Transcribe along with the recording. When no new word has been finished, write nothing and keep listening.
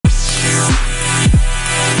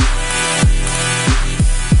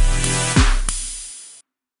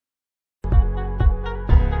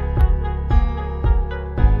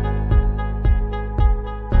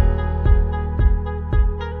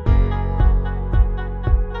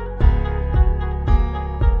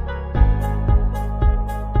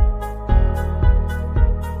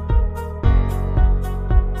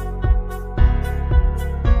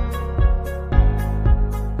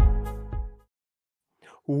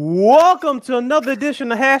Welcome to another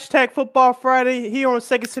edition of Hashtag Football Friday here on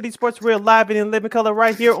Second City Sports. We're live and in living color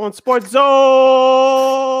right here on Sports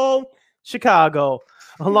Zone Chicago.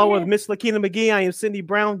 Along with Miss Lakina McGee, I am Cindy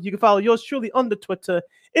Brown. You can follow yours truly on the Twitter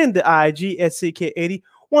and the IG at CK80.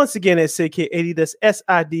 Once again at CK80, that's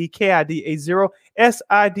SIDKID80,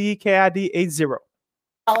 SIDKID80.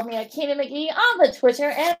 Follow me at Keena McGee on the Twitter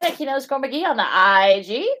and at Keena_McGee on the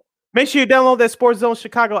IG. Make sure you download that Sports Zone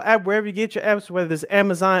Chicago app wherever you get your apps, whether it's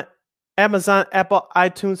Amazon, Apple,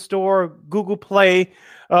 iTunes Store, Google Play,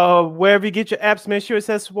 wherever you get your apps. Make sure it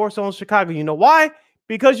says Sports Zone Chicago. You know why?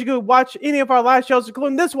 Because you can watch any of our live shows,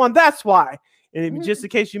 including this one. That's why. And if, just in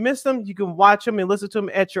case you missed them, you can watch them and listen to them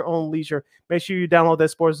at your own leisure. Make sure you download that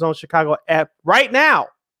Sports Zone Chicago app right now.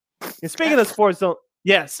 And speaking of Sports Zone,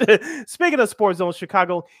 yes. Speaking of Sports Zone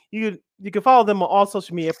Chicago, you can follow them on all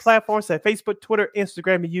social media platforms at Facebook, Twitter,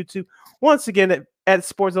 Instagram, and YouTube. Once again, at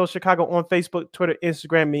Sports Zone Chicago on Facebook, Twitter,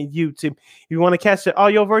 Instagram, and YouTube. If you want to catch the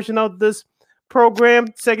audio version of this program,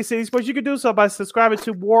 Second City Sports, you can do so by subscribing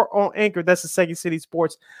to War on Anchor. That's the Second City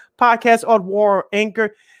Sports podcast on War on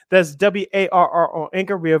Anchor. That's WARR on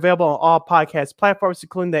Anchor. We're available on all podcast platforms,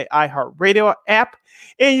 including the iHeartRadio app.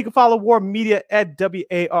 And you can follow War Media at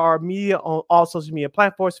WARR Media on all social media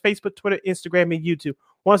platforms, Facebook, Twitter, Instagram, and YouTube.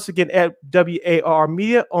 Once again, at WARR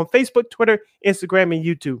Media on Facebook, Twitter, Instagram, and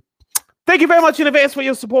YouTube. Thank you very much in advance for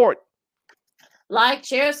your support. Like,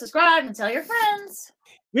 share, subscribe, and tell your friends.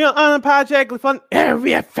 We are unapologetically fun, and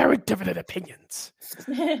we have very different opinions.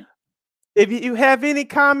 If you have any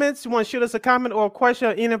comments, you want to shoot us a comment or a question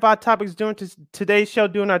on any of our topics during today's show,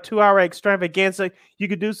 during our 2-hour extravaganza, you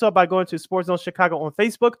can do so by going to Sports Zone Chicago on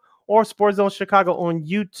Facebook or Sports Zone Chicago on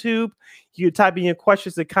YouTube. You can type in your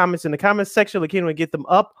questions and comments in the comments section. Lakina will get them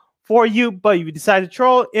up for you. But if you decide to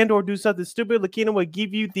troll and or do something stupid, Lakina will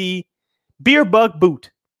give you the beer bug boot.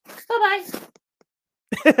 Bye-bye.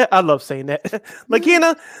 I love saying that.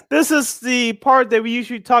 Lakina, this is the part that we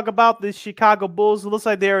usually talk about, the Chicago Bulls. It looks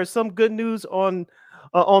like there is some good news on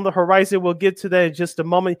the horizon. We'll get to that in just a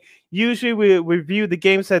moment. Usually we review the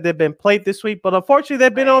games that have been played this week, but unfortunately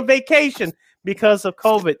they've been on vacation because of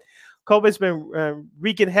COVID. COVID's been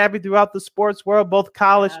wreaking havoc throughout the sports world, both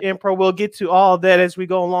college and pro. We'll get to all of that as we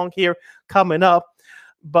go along here coming up.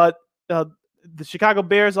 But the Chicago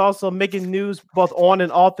Bears also making news both on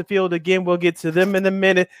and off the field. Again, we'll get to them in a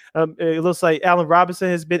minute. It looks like Allen Robinson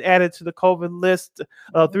has been added to the COVID list.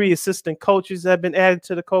 3 assistant coaches have been added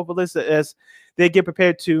to the COVID list as they get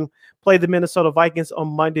prepared to play the Minnesota Vikings on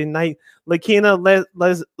Monday night. Lakina,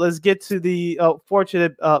 let's get to the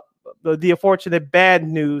unfortunate bad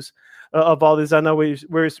news of all this. I know we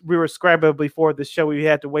were scrambling before the show. We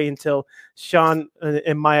had to wait until Sean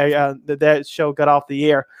and my that show got off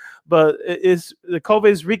the air. But the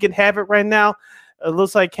COVID is wreaking havoc right now. It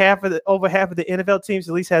looks like over half of the NFL teams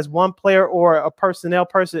at least has one player or a personnel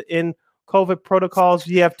person in COVID protocols.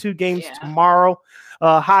 You have 2 games tomorrow.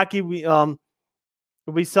 Hockey, we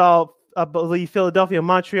saw, I believe, Philadelphia and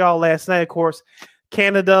Montreal last night. Of course,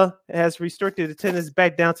 Canada has restricted attendance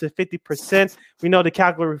back down to 50%. We know the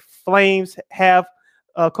Calgary Flames have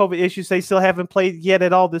COVID issues. They still haven't played yet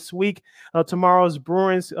at all this week. Tomorrow's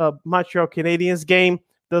Bruins Montreal Canadiens game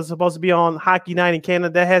that's supposed to be on Hockey Night in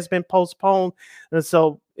Canada that has been postponed. And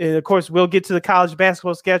so, of course, we'll get to the college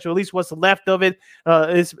basketball schedule. At least what's left of it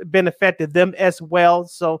it's been affected them as well.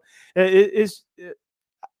 So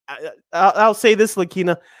I'll say this,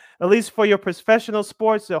 Lakina, at least for your professional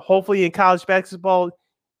sports, hopefully in college basketball,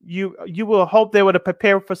 you will hope they would have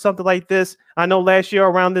prepared for something like this. I know last year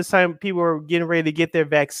around this time, people were getting ready to get their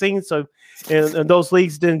vaccine, so and those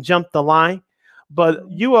leagues didn't jump the line. But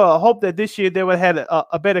you hope that this year they would have had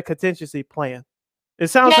a better contingency plan. It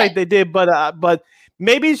sounds like they did, but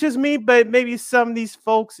maybe it's just me. But maybe some of these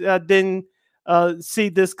folks didn't see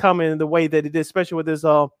this coming in the way that it did, especially with this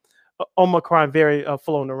Omicron variant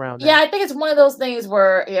floating around. Yeah, I think it's one of those things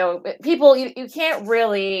where people you can't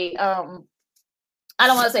really. I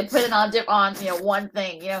don't want to say put it on one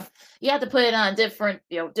thing. You have to put it on different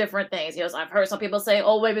things. So I've heard some people say,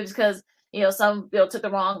 oh, maybe it's because some took the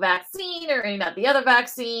wrong vaccine or not the other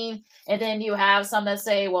vaccine, and then you have some that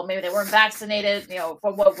say, well, maybe they weren't vaccinated.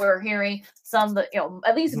 From what we're hearing, some that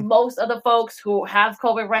at least most of the folks who have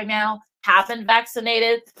COVID right now have been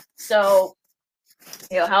vaccinated. So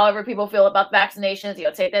however people feel about vaccinations,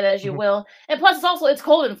 take that as you will. And plus, it's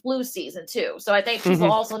cold and flu season too. So I think people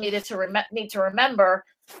also need to remember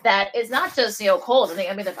that it's not just cold.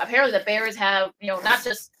 I mean, apparently the Bears have not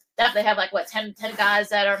just that they have 10 guys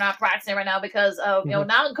that are not practicing right now because of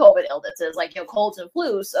non-COVID illnesses like colds and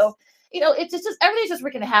flus. So it's just everything's just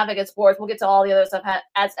wreaking havoc at sports. We'll get to all the other stuff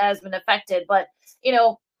has been affected, but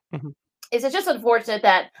it's just unfortunate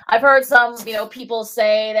that I've heard some, people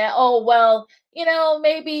say that, oh, well,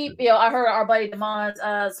 maybe, I heard our buddy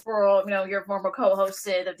Demond Squirrel, your former co-host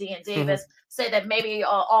Sid of D and Davis, say that maybe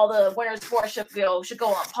all the winter sports should go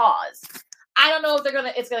on pause. I don't know if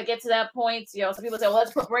it's gonna get to that point. Some people say, well,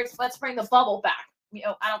 let's bring the bubble back.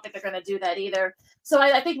 I don't think they're gonna do that either. So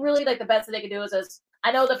I think really like the best that they can do is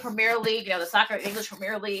I know the Premier League, the soccer English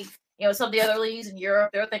Premier League, some of the other leagues in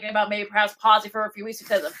Europe, they're thinking about maybe perhaps pausing for a few weeks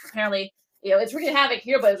because of apparently, it's wreaking havoc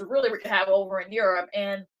here, but it's really wreaking havoc over in Europe.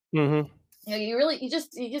 And you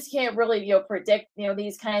just can't really predict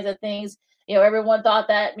these kinds of things. Everyone thought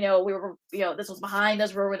that we were this was behind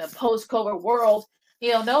us. We're in a post-COVID world.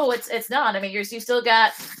 No, it's not. I mean, you still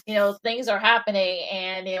got things are happening,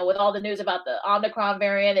 and with all the news about the Omicron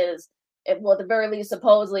variant well, at the very least,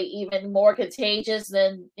 supposedly even more contagious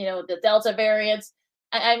than the Delta variants.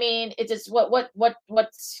 I mean, it's just what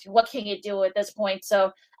can you do at this point?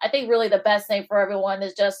 So I think really the best thing for everyone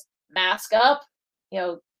is just mask up.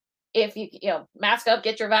 If you mask up,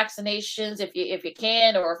 get your vaccinations if you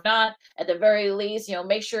can, or if not, at the very least,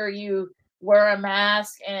 make sure you wear a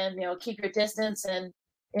mask and keep your distance, and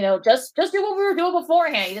just do what we were doing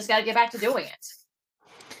beforehand. You just got to get back to doing it.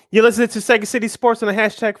 You're listening to Second City Sports on the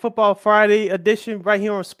hashtag Football Friday edition right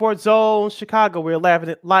here on Sports Zone Chicago. We're live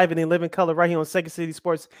and in living color right here on Second City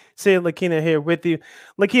Sports. Sid Lakina here with you.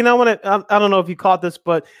 Lakina, I don't know if you caught this,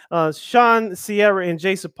 but Sean Sierra and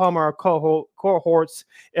Jason Palmer are cohorts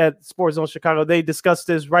at Sports Zone Chicago. They discussed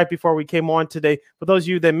this right before we came on today. For those of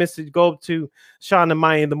you that missed it, go to Sean and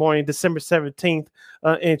Maya in the morning, December 17th,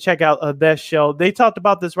 and check out that show. They talked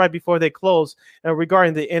about this right before they closed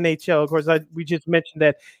regarding the NHL. Of course, we just mentioned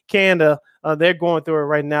that Canada, they're going through it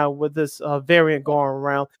right now with this variant going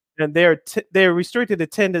around, and they're restricted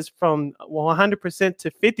attendance from 100%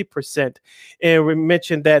 to 50%. And we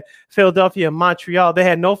mentioned that Philadelphia and Montreal, they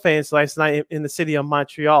had no fans last night in the city of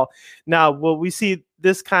Montreal. Now, will we see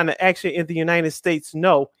this kind of action in the United States?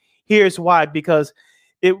 No. Here's why: because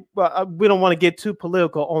we don't want to get too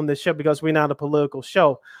political on this show because we're not a political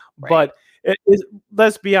show, right. But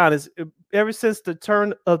let's be honest. Ever since the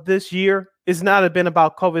turn of this year, it's not been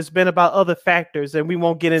about COVID. It's been about other factors, and we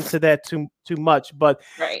won't get into that too much. But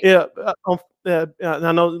right.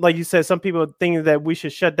 I know, like you said, some people are thinking that we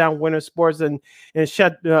should shut down winter sports and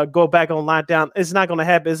go back on lockdown. It's not going to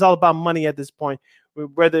happen. It's all about money at this point.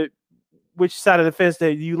 Whether which side of the fence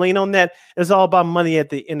that you lean on, that it's all about money at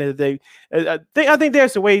the end of the day. I think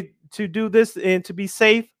there's a way to do this and to be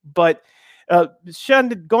safe, but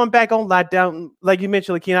going back on lockdown, like you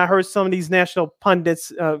mentioned, Lakina, I heard some of these national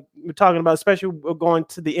pundits were talking about, especially going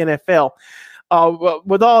to the NFL.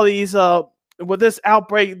 With all these, with this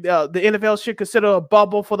outbreak, the NFL should consider a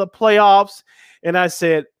bubble for the playoffs. And I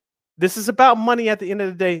said, this is about money at the end of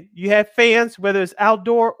the day. You have fans, whether it's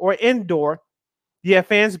outdoor or indoor. You have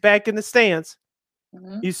fans back in the stands.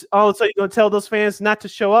 Also, you're going to tell those fans not to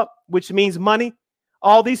show up, which means money.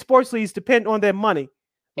 All these sports leagues depend on their money.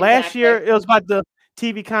 Last year, it was about the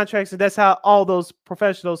TV contracts, and that's how all those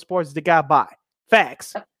professional sports that got by.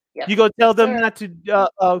 Facts. Yep. You go tell them not to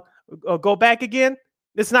go back again?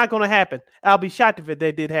 It's not going to happen. I'll be shocked if it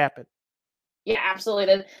did happen. Yeah,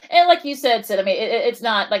 absolutely. And like you said, Sid, I mean, it's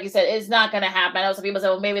not, like you said, it's not going to happen. I know some people say,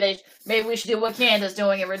 well, maybe we should do what Canada's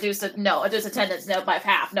doing and reduce attendance by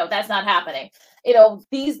half. No, that's not happening.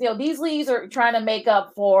 These leagues are trying to make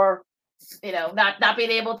up for, not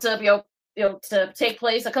being able to, to take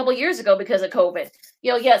place a couple of years ago because of COVID.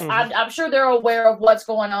 Yes, I'm sure they're aware of what's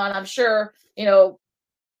going on. I'm sure,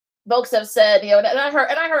 folks have said, and I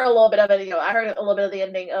heard a little bit of it. I heard a little bit of the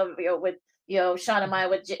ending of, with Sean and Maya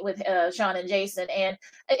with Sean and Jason, and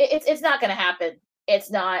it's not going to happen.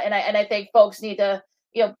 It's not, and I think folks need to,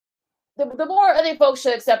 the more I think folks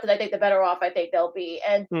should accept it, I think the better off I think they'll be.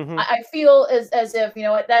 And I feel as if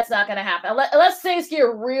that's not going to happen unless things get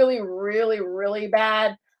really, really, really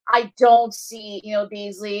bad. I don't see,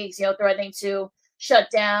 these leagues, threatening to shut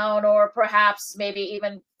down or perhaps maybe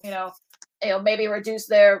even, maybe reduce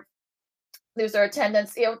their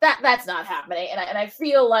attendance. That's not happening. And I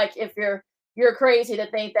feel like if you're crazy to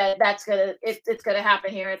think that it's gonna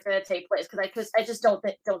happen here, it's gonna take place, because I just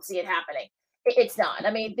don't see it happening. It's not.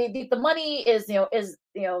 I mean, the money is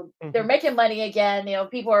they're making money again.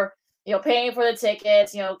 People are paying for the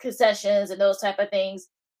tickets, concessions and those type of things.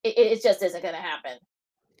 It just isn't gonna happen.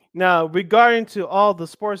 Now, regarding to all the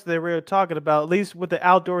sports that we're talking about, at least with the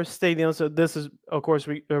outdoor stadiums, so this is, of course,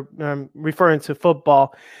 referring to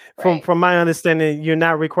football. From my understanding, you're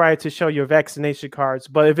not required to show your vaccination cards.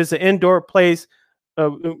 But if it's an indoor place,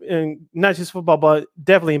 and not just football, but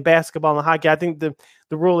definitely in basketball and hockey. I think the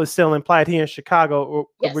rule is still implied here in Chicago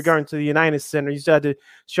regarding to the United Center. You still have to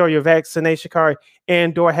show your vaccination card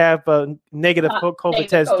and/or have a negative COVID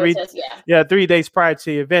test 3 days prior to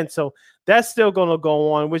the event. So that's still going to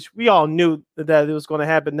go on, which we all knew that it was going to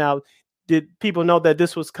happen. Now, did people know that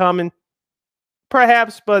this was coming?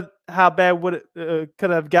 Perhaps, but how bad would it could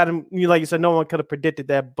have gotten? Like you said, no one could have predicted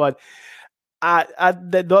that. But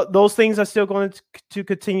those things are still going to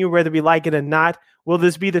continue, whether we like it or not. Will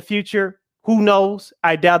this be the future? Who knows?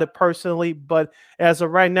 I doubt it personally. But as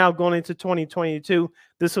of right now, going into 2022,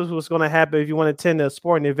 this is what's going to happen if you want to attend a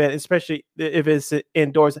sporting event, especially if it's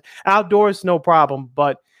indoors. Outdoors, no problem.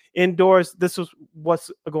 But indoors, this is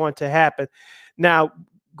what's going to happen. Now,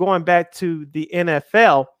 going back to the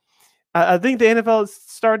NFL, I think the NFL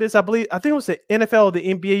started this. I think it was the NFL or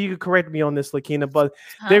the NBA. You could correct me on this, Lakina, but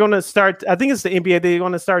they're going to start. I think it's the NBA. They're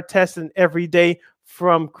going to start testing every day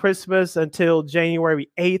from Christmas until January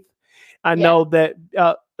 8th. I know that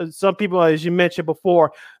some people, as you mentioned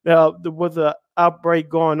before, with the outbreak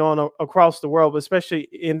going on across the world, especially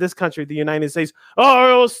in this country, the United States.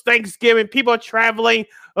 Oh, it's Thanksgiving. People are traveling.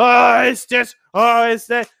 Oh, it's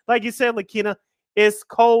that. Like you said, Lakina. It's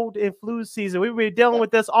cold and flu season. We've been dealing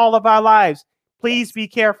with this all of our lives. Please be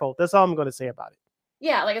careful. That's all I'm going to say about it.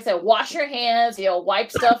 Yeah, like I said, wash your hands.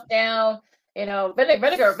 Wipe stuff down.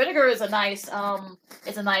 Vinegar is a nice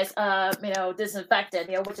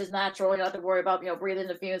disinfectant. Which is natural. You don't have to worry about breathing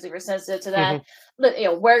the fumes if you're sensitive to that.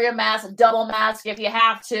 Wear your mask, double mask if you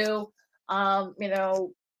have to.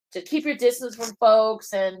 To keep your distance from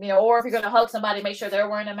folks, and or if you're going to hug somebody, make sure they're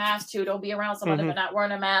wearing a mask too. Don't be around someone if they're not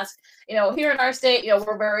wearing a mask. Here in our state,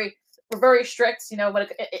 we're very strict.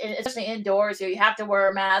 But especially indoors, you have to wear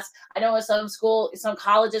a mask. I know in some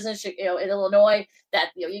colleges in Illinois that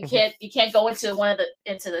you can't go into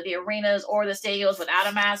the arenas or the stadiums without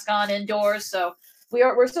a mask on indoors. So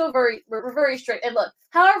we're still we're very strict. And look,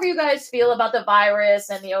 however you guys feel about the virus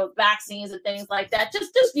and vaccines and things like that,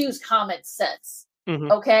 just use common sense.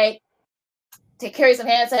 Okay, carry some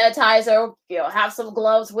hand sanitizer. Have some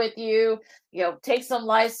gloves with you. Take some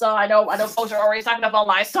Lysol. I know folks are already talking about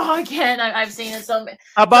Lysol again. I've seen it some.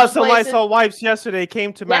 I bought some Lysol wipes yesterday.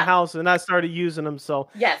 Came to my house and I started using them. So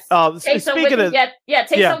yes, take some with you.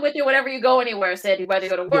 Take some with you whenever you go anywhere. Said whether you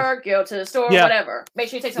go to work, to the store, whatever. Make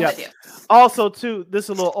sure you take some with you. Also, too, this is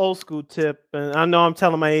a little old school tip, and I know I'm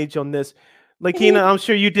telling my age on this. Lakina, I'm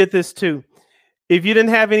sure you did this too. If you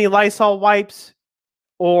didn't have any Lysol wipes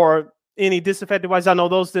or any disinfectant wipes, I know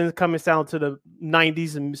those didn't come down to the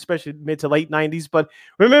 90s and especially mid to late 90s. But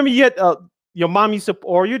remember, your mom used to,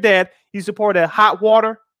 or your dad used to pour that hot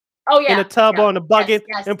water in a tub or in a bucket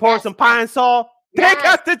and pour some Pine Sol. They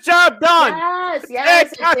got the job done.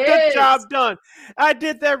 Yes, they got the job done. I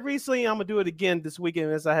did that recently. I'm gonna do it again this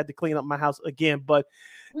weekend as I had to clean up my house again. But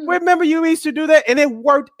remember, you used to do that, and it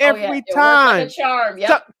worked every time. It worked like a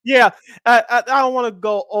charm. I don't want to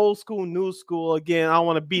go old school, new school again. I don't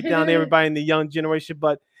want to beat down everybody in the young generation,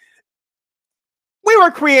 but we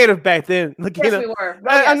were creative back then. Yes, we were.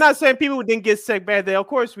 I'm not saying people didn't get sick back then. Of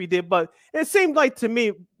course we did, but it seemed like to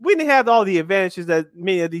me we didn't have all the advantages that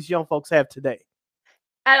many of these young folks have today.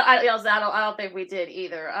 I don't think we did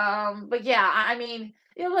either. But yeah, I mean,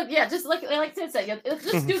 just like Sid said,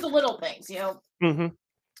 just do the little things.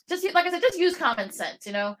 Just like I said, just use common sense.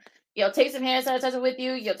 Take some hand sanitizer with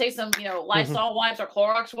you. Take some Lysol wipes or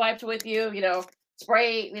Clorox wipes with you.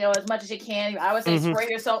 Spray as much as you can. I would say spray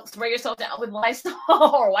yourself down with Lysol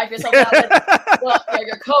or wipe yourself down with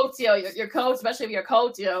your coat. Your coat, especially if your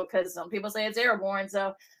coat. Because some people say it's airborne.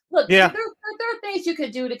 So look, there are things you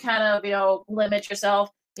could do to kind of limit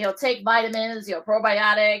yourself. Take vitamins.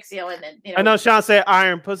 Probiotics. And then I know Sean said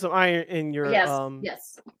iron. Put some iron in your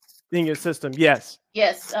yes. In your system, yes.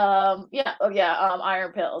 Iron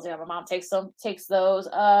pills. My mom takes those.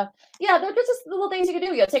 They're just little things you can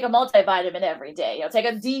do. Take a multivitamin every day. Take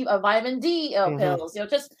a vitamin D pills.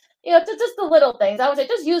 Just the little things. I would say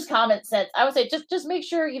just use common sense. I would say just make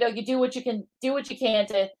sure you do what you can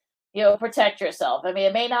to protect yourself. I mean,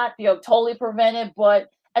 it may not totally prevent it, but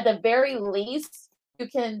at the very least you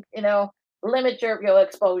can limit your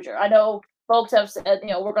exposure. I know folks have said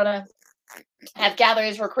we're gonna have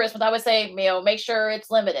gatherings for Christmas. I would say, make sure it's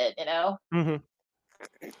limited,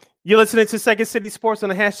 You're listening to Second City Sports on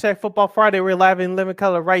the hashtag Football Friday. We're live in living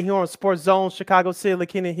color right here on Sports Zone, Chicago City.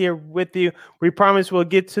 Lakina here with you. We promise we'll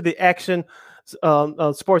get to the action,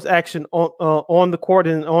 sports action on the court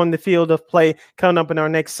and on the field of play coming up in our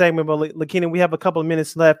next segment. But Lakina, we have a couple of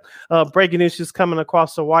minutes left. Breaking news is coming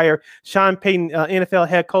across the wire. Sean Payton, NFL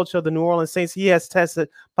head coach of the New Orleans Saints, he has tested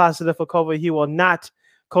positive for COVID. He will not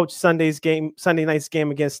coach Sunday night's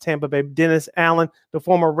game against Tampa Bay. Dennis Allen, the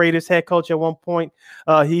former Raiders head coach at one point,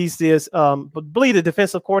 he's this, believe the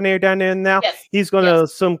defensive coordinator down there now. Yes. He's going to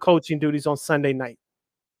assume coaching duties on Sunday night.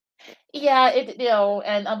 Yeah,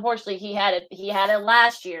 and unfortunately he had it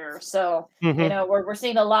last year. So we're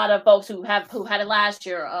seeing a lot of folks who had it last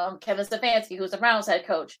year. Kevin Stefanski, who's the Browns head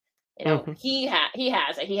coach, he had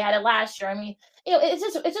it last year. I mean,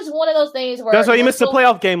 it's just one of those things where that's why he missed the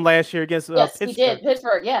playoff game last year against Pittsburgh. He did,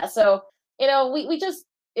 Pittsburgh. Yeah, so we just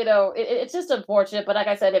it's just unfortunate. But like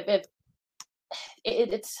I said,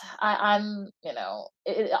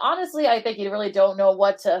 honestly, I think you really don't know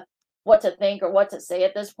what to think or what to say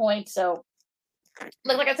at this point. So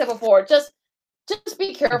like I said before, just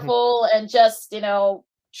be careful and just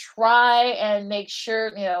try and make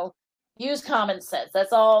sure use common sense.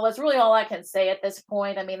 That's really all I can say at this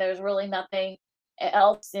point. I mean, there's really nothing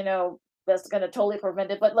else that's going to totally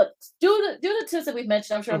prevent it. But look, do the tips that we've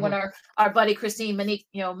mentioned. I'm sure when our buddy Christine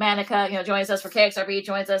Manica joins us for KXRB,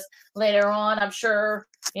 joins us later on, I'm sure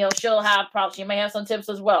she may have some tips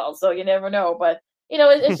as well, so you never know. But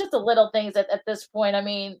it's just the little things at this point. I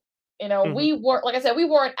mean, we weren't, like I said, we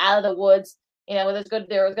weren't out of the woods. There's going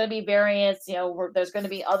to be variants. There's going to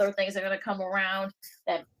be other things that are going to come around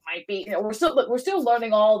that might be. We're still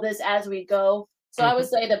learning all this as we go. So I would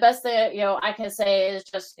say the best thing I can say is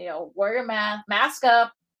just wear your mask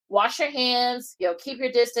up, wash your hands, keep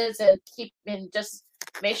your distance, and just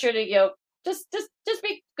make sure to just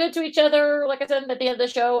be good to each other. Like I said at the end of the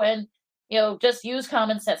show, and just use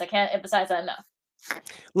common sense. I can't emphasize that enough.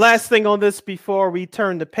 Last thing on this before we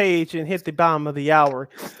turn the page and hit the bottom of the hour.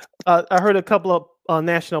 I heard a couple of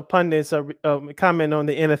national pundits comment on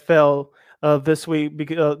the NFL this week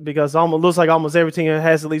because almost looks like almost every team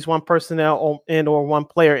has at least one personnel or one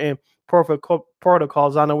player in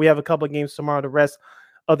protocols. I know we have a couple of games tomorrow. The rest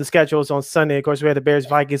of the schedule is on Sunday. Of course, we had the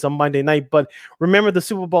Bears-Vikings on Monday night. But remember the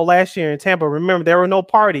Super Bowl last year in Tampa. Remember, there were no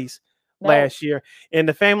parties last year. And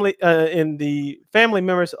the family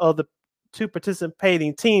members of the two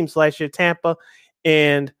participating teams last year, Tampa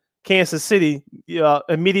and Kansas City,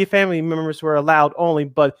 immediate family members were allowed only,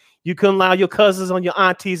 but you couldn't allow your cousins or your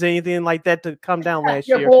aunties or anything like that to come down last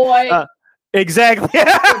year. Your boy. Exactly. your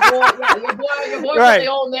boy right. From the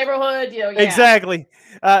old neighborhood. Exactly.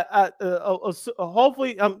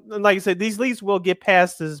 Hopefully, like I said, these leagues will get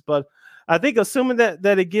past this, but I think assuming that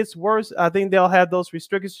it gets worse, I think they'll have those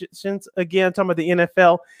restrictions again. I'm talking about the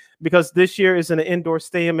NFL, because this year is in an indoor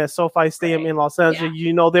stadium at SoFi Stadium in Los Angeles.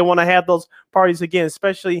 Yeah. They want to have those parties again,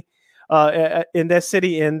 especially in that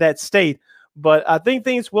city, in that state. But I think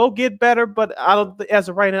things will get better. But as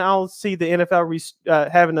of right now, I don't see the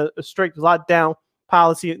NFL having a strict lockdown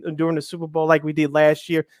policy during the Super Bowl like we did last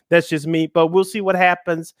year. That's just me. But we'll see what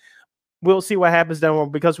happens. We'll see what happens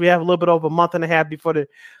down, because we have a little bit over a month and a half before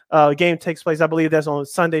the game takes place. I believe that's on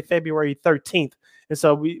Sunday, February 13th. And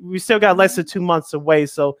so we still got less than 2 months away.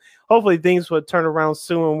 So hopefully things will turn around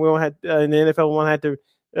soon, and we won't have and the NFL won't have to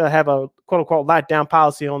have a quote unquote lockdown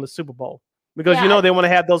policy on the Super Bowl, because they want to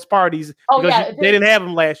have those parties because they didn't have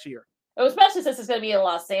them last year. Especially since it's going to be in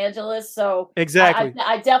Los Angeles. So exactly,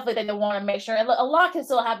 I definitely think they want to make sure. And a lot can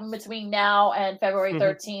still happen between now and February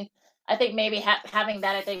 13th. I think maybe having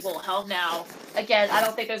that, I think, will help now. Again, I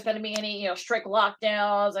don't think there's going to be any, strict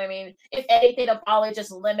lockdowns. I mean, if anything, it'll probably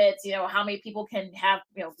just limits, how many people can have,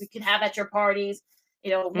 we can have at your parties,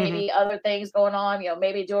 maybe other things going on,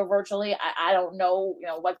 maybe do it virtually. I don't know,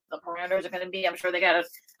 what the parameters are going to be. I'm sure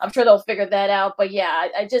they'll figure that out. But yeah,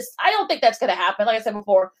 I don't think that's going to happen. Like I said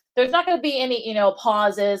before, there's not going to be any,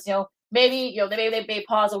 pauses, maybe they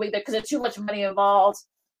pause a week because there's too much money involved.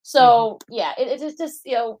 So yeah, it's just,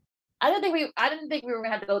 I didn't think we were going to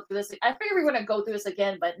have to go through this. I figured we were going to go through this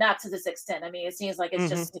again, but not to this extent. I mean, it seems like it's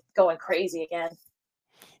just going crazy again.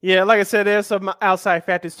 Yeah, like I said, there's some outside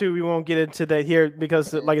factors too. We won't get into that here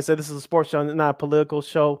because, like I said, this is a sports show, not a political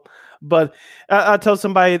show. But I told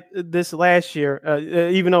somebody this last year,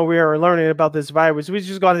 even though we were learning about this virus, we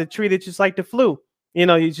just got to treat it just like the flu.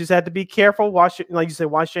 You just have to be careful. Wash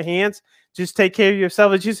your hands. Just take care of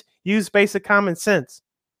yourself. And just use basic common sense.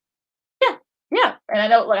 Yeah, and I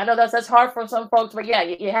know that's hard for some folks, but yeah,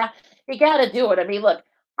 you got to do it. I mean, look,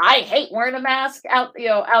 I hate wearing a mask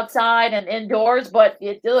outside and indoors, but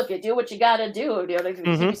you do what you got to do, to keep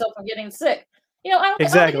yourself from getting sick. I don't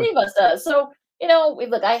think any of us does. So,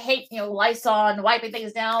 look, I hate Lysol and wiping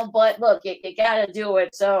things down, but look, you got to do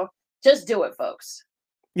it. So just do it, folks.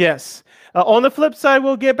 Yes. On the flip side,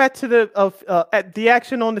 we'll get back to at the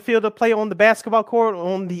action on the field of play, on the basketball court,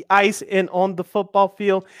 on the ice, and on the football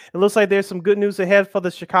field. It looks like there's some good news ahead for the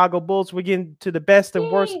Chicago Bulls. We're getting to the best and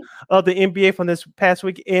worst Yay. of the NBA from this past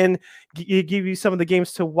week, and give you some of the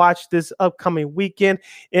games to watch this upcoming weekend.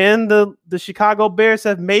 And the Chicago Bears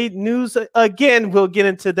have made news again. We'll get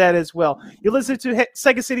into that as well. You listen to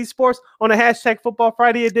Second City Sports on the hashtag Football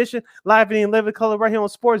Friday edition, live in living color right here on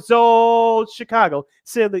Sports Zone Chicago.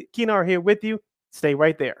 Sid Keenar here with you. Stay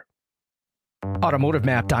right there.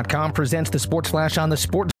 AutomotiveMap.com presents the Sports Flash on the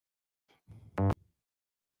Sports.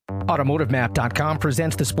 AutomotiveMap.com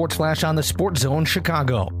presents the Sports Flash on the Sports Zone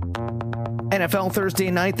Chicago. NFL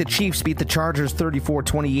Thursday night, the Chiefs beat the Chargers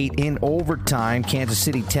 34-28 in overtime. Kansas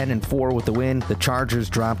City 10-4 with the win. The Chargers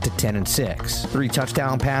dropped to 10-6. 3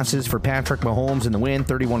 touchdown passes for Patrick Mahomes in the win.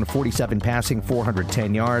 31-47 passing,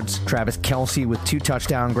 410 yards. Travis Kelce with 2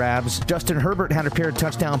 touchdown grabs. Justin Herbert had a pair of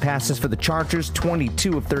touchdown passes for the Chargers.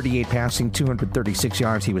 22 of 38 passing, 236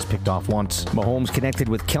 yards. He was picked off once. Mahomes connected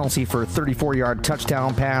with Kelce for a 34-yard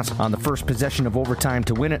touchdown pass on the first possession of overtime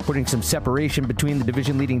to win it, putting some separation between the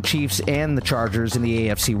division-leading Chiefs and the Chargers in the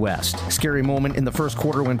AFC West. Scary moment in the first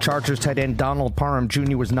quarter when Chargers tight end Donald Parham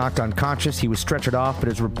Jr. was knocked unconscious. He was stretchered off, but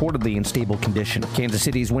is reportedly in stable condition. Kansas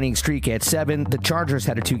City's winning streak at 7. The Chargers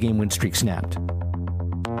had a 2-game win streak snapped.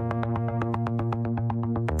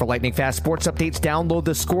 For lightning fast sports updates, download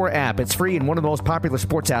the Score app. It's free and one of the most popular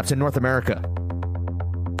sports apps in North America.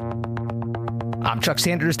 I'm Chuck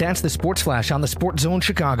Sanders. That's the Sports Flash on the Sports Zone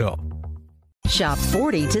Chicago. Shop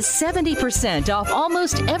 40 to 70% off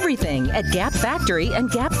almost everything at Gap Factory and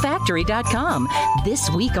GapFactory.com. This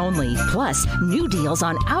week only. Plus, new deals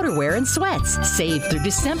on outerwear and sweats. Save through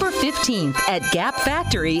December 15th at Gap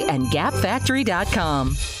Factory and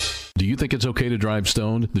GapFactory.com. Do you think it's okay to drive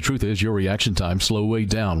stoned? The truth is your reaction times slow way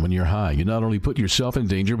down when you're high. You not only put yourself in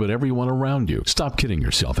danger, but everyone around you. Stop kidding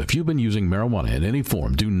yourself. If you've been using marijuana in any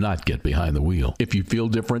form, do not get behind the wheel. If you feel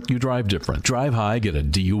different, you drive different. Drive high, get a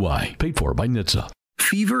DUI. Paid for by NHTSA.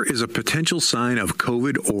 Fever is a potential sign of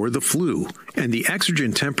COVID or the flu, and the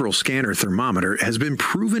Exergen Temporal Scanner Thermometer has been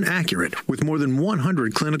proven accurate with more than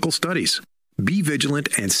 100 clinical studies. Be vigilant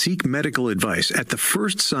and seek medical advice at the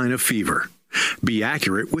first sign of fever. Be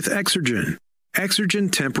accurate with Exergen.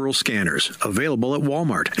 Exergen Temporal Scanners, available at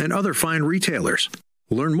Walmart and other fine retailers.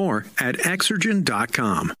 Learn more at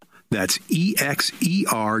Exergen.com. That's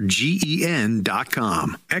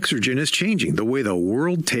EXERGEN.com. Exergen is changing the way the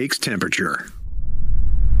world takes temperature.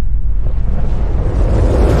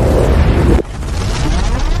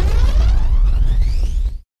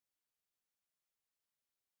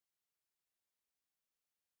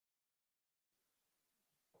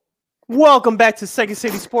 Welcome back to Second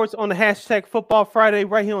City Sports on the hashtag Football Friday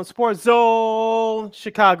right here on Sports Zone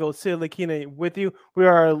Chicago. Sid Lakina with you. We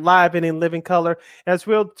are live and in living color as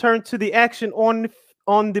we'll turn to the action on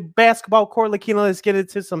the basketball court. Lakina, let's get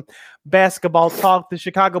into some basketball talk. The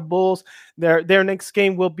Chicago Bulls, their next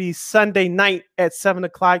game will be Sunday night at 7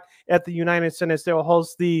 o'clock at the United Center. They'll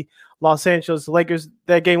host the Los Angeles Lakers.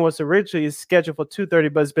 That game was originally scheduled for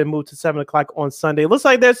 2:30, but it's been moved to 7 o'clock on Sunday. Looks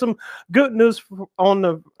like there's some good news on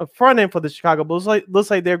the front end for the Chicago Bulls. Looks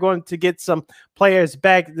like they're going to get some players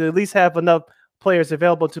back to at least have enough players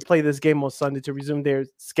available to play this game on Sunday to resume their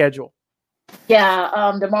schedule.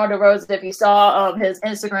 Yeah, DeMar DeRozan, if you saw his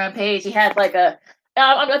Instagram page, he had like I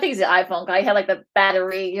think he's an iPhone guy. He had like the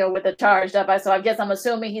battery, with the charged up. So I'm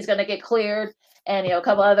assuming he's going to get cleared, and a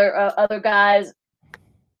couple other guys.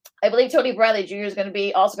 I believe Tony Bradley Jr. is going to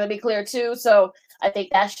be cleared too. So I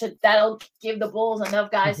think that'll give the Bulls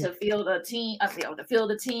enough guys to field a team. I think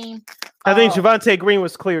Javonte Green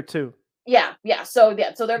was cleared too. Yeah. So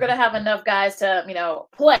they're going to have enough guys to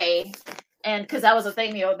play. And because that was a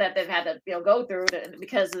thing, that they've had to, go through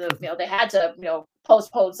because of, they had to,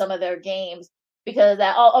 postpone some of their games because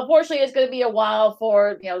that unfortunately it's going to be a while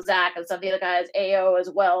for, Zach and some of the other guys, AO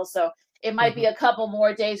as well. So it might be a couple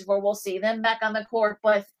more days before we'll see them back on the court,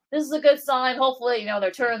 but this is a good sign. Hopefully,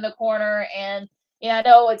 they're turning the corner and, I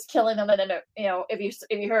know it's killing them. And then, if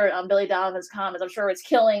you heard Billy Donovan's comments, I'm sure it's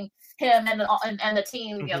killing him and the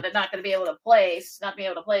team, they're not going to be able to play,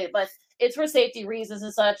 but it's for safety reasons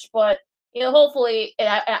and such. But, hopefully,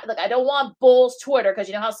 I don't want Bulls Twitter because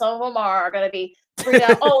you know how some of them are going to be freaked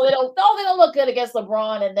out. They don't look good against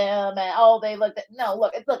LeBron and them, and they look.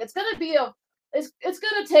 It's going to be it's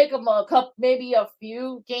going to take them maybe a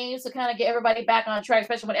few games to kind of get everybody back on track,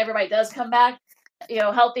 especially when everybody does come back,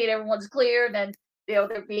 healthy and everyone's cleared and they're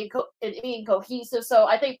being cohesive. So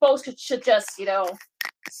I think folks should just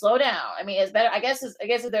slow down. I mean, it's better. I guess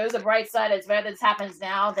if there's a bright side, it's better that this happens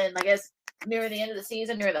now than I guess near the end of the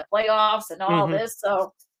season, near the playoffs and all this.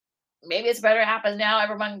 So maybe it's better it happens now.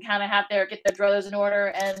 Everyone can kind of get their druthers in order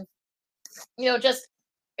and, just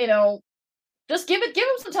give them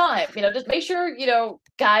some time. Just make sure,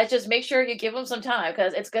 guys, just make sure you give them some time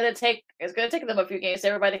because it's gonna take them a few games.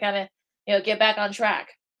 Everybody kind of, get back on track.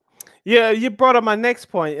 Yeah, you brought up my next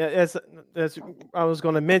point. As I was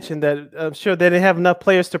going to mention that I'm sure they didn't have enough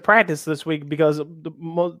players to practice this week because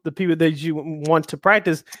the people that you want to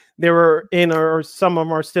practice, they were in or some of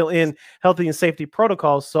them are still in healthy and safety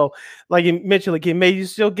protocols. So, like you mentioned, like, maybe you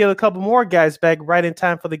still get a couple more guys back right in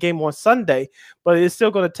time for the game on Sunday, but it's still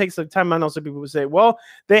going to take some time. I know some people would say, well,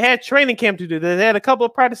 they had training camp to do. They had a couple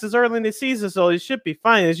of practices early in the season, so it should be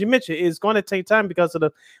fine. As you mentioned, it's going to take time because of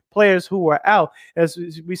the players who were out. As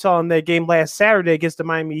we saw in that game last Saturday against the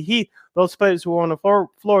Miami Heat, those players who were on the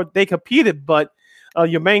floor, they competed, but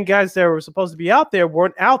your main guys that were supposed to be out there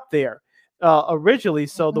weren't out there originally.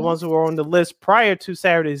 So the ones who were on the list prior to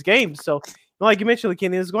Saturday's game. So like you mentioned,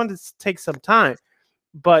 Kenny, it's going to take some time,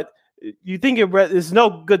 but you think it's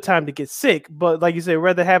no good time to get sick. But like you say,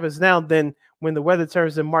 rather happens now than when the weather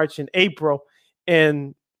turns in March and April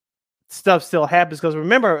and stuff still happens. Because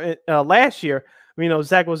remember last year,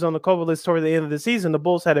 Zach was on the COVID list toward the end of the season. The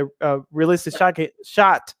Bulls had a realistic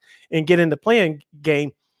shot and get in the playing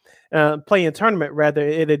tournament rather.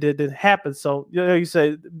 It didn't happen. So you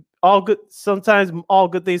say sometimes all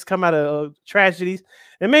good things come out of tragedies,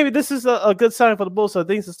 and maybe this is a good sign for the Bulls. So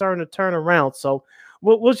things are starting to turn around. So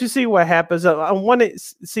we'll just see what happens. I want to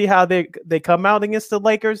see how they come out against the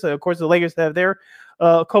Lakers. Of course, the Lakers have their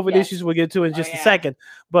COVID issues we'll get to in just a second.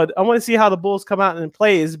 But I want to see how the Bulls come out and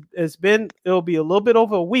play. It'll be a little bit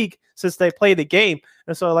over a week since they played the game.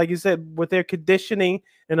 And so, like you said, with their conditioning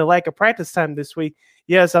and the lack of practice time this week,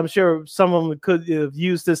 yes, I'm sure some of them could have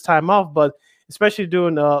used this time off, but especially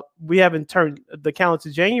we haven't turned the calendar to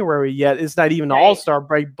January yet. It's not even the All-Star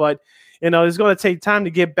break, but it's going to take time to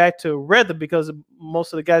get back to rhythm because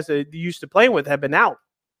most of the guys that you used to play with have been out.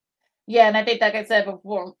 Yeah, and I think, like I said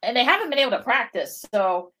before, and they haven't been able to practice.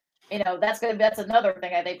 So, that's another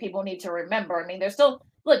thing I think people need to remember. I mean, there's still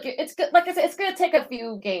it's good. Like I said, it's going to take a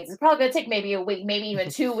few games. It's probably going to take maybe a week, maybe even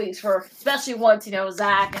 2 weeks especially once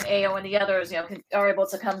Zach and Ayo and the others are able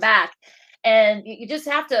to come back. And you just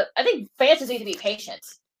have to. I think fans just need to be patient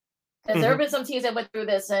because there have been some teams that went through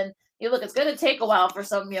this and. It's going to take a while for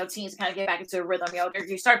some, teams to kind of get back into a rhythm.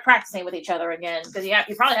 You start practicing with each other again because you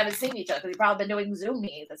probably haven't seen each other because you've probably been doing Zoom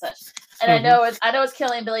meetings and such. And I know it's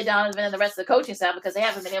killing Billy Donovan and the rest of the coaching staff because they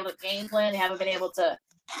haven't been able to game plan. They haven't been able to,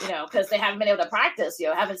 because they haven't been able to practice.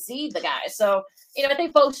 Haven't seen the guys. So I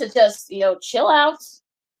think folks should just chill out,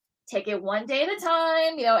 take it one day at a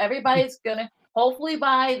time. Everybody's gonna hopefully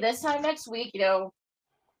by this time next week,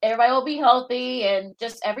 everybody will be healthy and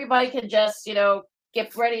just everybody can just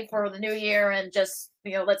get ready for the new year and just,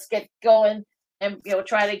 let's get going and,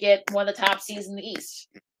 try to get one of the top seeds in the East.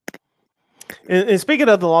 And speaking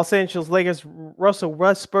of the Los Angeles Lakers, Russell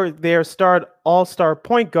Westbrook, their all-star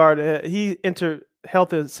point guard, he entered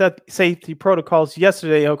health and safety protocols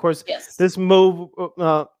yesterday. Of course, this move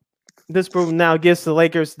now gives the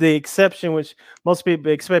Lakers the exception, which most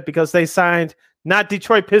people expect because they signed not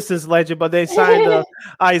Detroit Pistons legend, but they signed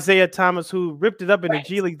Isaiah Thomas, who ripped it up in the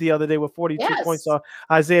G League the other day with 42 points. So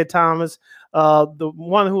Isaiah Thomas, the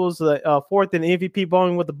one who was the fourth in MVP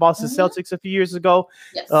voting with the Boston Celtics a few years ago.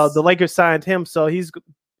 The Lakers signed him, so he's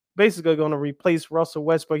basically going to replace Russell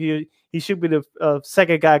Westbrook. He should be the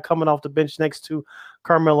second guy coming off the bench next to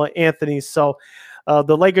Carmelo Anthony. So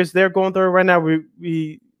the Lakers, they're going through it right now.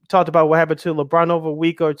 We talked about what happened to LeBron over a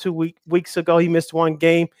week or 2 weeks ago. He missed one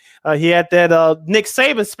game. He had that Nick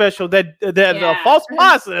Saban special, that false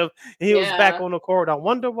positive, and he was back on the court. I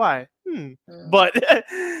wonder why. But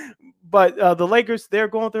the Lakers, they're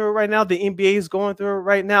going through it right now. The NBA is going through it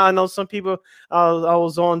right now. I know some people, I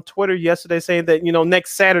was on Twitter yesterday saying that,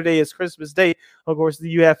 next Saturday is Christmas Day. Of course,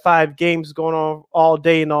 you have 5 games going on all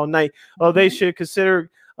day and all night. They should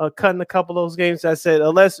consider cutting a couple of those games. I said,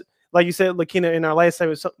 unless, like you said, Lakina, in our last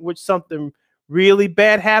time, which something really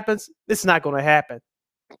bad happens, it's not going to happen.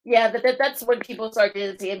 Yeah, that's when people start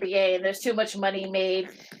getting into the NBA, and there's too much money made.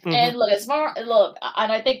 And look,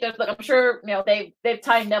 and I think I'm sure they've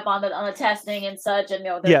tightened up on the testing and such, and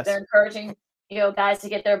they're encouraging guys to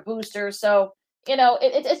get their boosters. So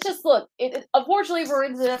it's just unfortunately we're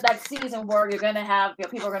into that season where you're going to have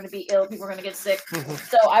people are going to be ill, people are going to get sick.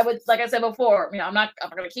 So I would, like I said before, I'm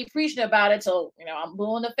going to keep preaching about it till I'm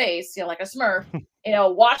blue in the face, like a Smurf.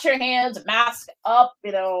 Wash your hands, mask up,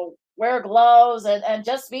 wear gloves, and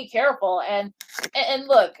just be careful. And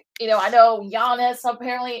look, I know Giannis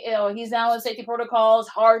apparently, he's now in safety protocols.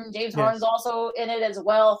 James Harden's also in it as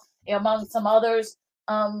well. among some others.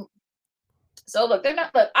 So look, they're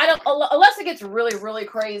not. Look, I don't unless it gets really, really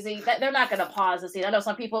crazy. That they're not going to pause the season. I know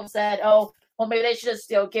some people have said, "Oh, well, maybe they should just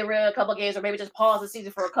get rid of a couple of games, or maybe just pause the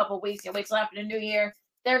season for a couple of weeks. Wait till after the new year."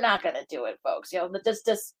 They're not going to do it, folks.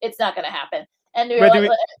 Just it's not going to happen. And just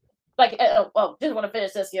want to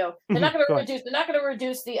finish this. They're not going to reduce. They're not going to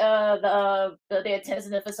reduce the attendance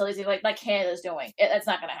in the facilities like Canada's doing. That's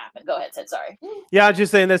not going to happen. Go ahead, Sid. Sorry. Yeah, I'm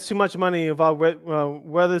just saying that's too much money involved.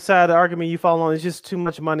 Whether side of the argument you fall on, it's just too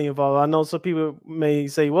much money involved. I know some people may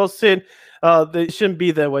say, "Well, Sid, they shouldn't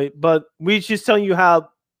be that way," but we just telling you how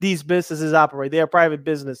these businesses operate. They're a private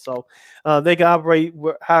business, so they can operate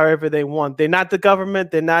however they want. They're not the government.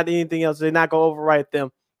 They're not anything else. They're not going to override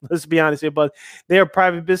them. Let's be honest here, but they're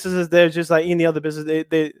private businesses. They're just like any other business.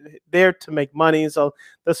 They're there to make money, and so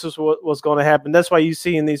this is what's going to happen. That's why you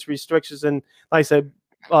see in these restrictions and, like I said,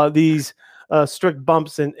 these strict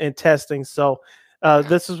bumps and testing. So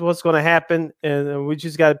this is what's going to happen, and we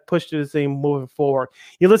just got to push through this thing moving forward.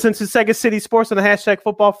 You listen to Second City Sports on the hashtag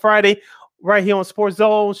Football Friday, right here on Sports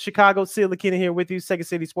Zone Chicago. Sid Lakina here with you, Second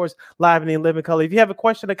City Sports, live and in living color. If you have a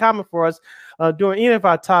question or comment for us during any of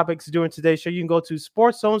our topics during today's show, you can go to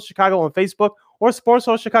Sports Zone Chicago on Facebook or Sports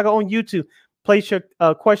Zone Chicago on YouTube. Place your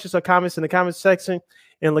questions or comments in the comment section,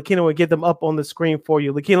 and Lakina will get them up on the screen for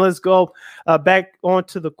you. Lakina, let's go back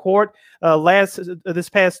onto the court. This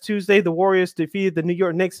past Tuesday, the Warriors defeated the New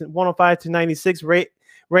York Knicks 105-96.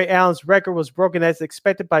 Ray Allen's record was broken as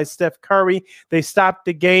expected by Steph Curry. They stopped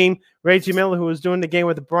the game. Reggie Miller, who was doing the game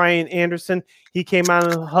with Brian Anderson, he came out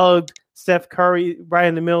and hugged Steph Curry right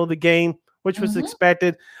in the middle of the game, which was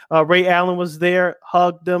expected. Ray Allen was there,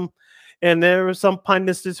 hugged him. And there were some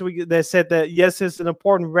pundits this week that said that, yes, it's an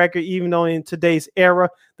important record, even though in today's era,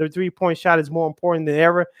 the three-point shot is more important than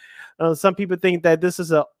ever. Some people think that this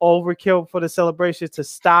is an overkill for the celebration to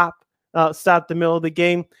stop the middle of the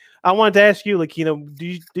game. I wanted to ask you, Lakina,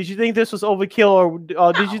 did you think this was overkill,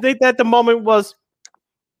 or did you think that the moment was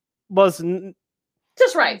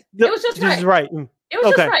just right? It was just right. It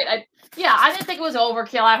was just right. I didn't think it was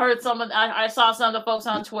overkill. I heard I saw some of the folks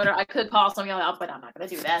on Twitter. I could call some out, but I'm not going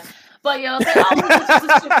to do that. But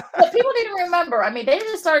but people need to remember. I mean, they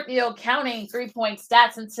didn't start counting 3-point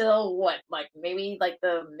stats until maybe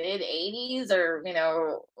the mid 80s or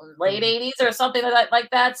late 80s or something like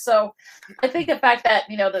that. So I think the fact that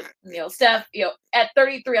Steph at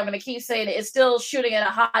 33, I'm going to keep saying it, is still shooting at a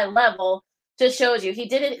high level just shows you he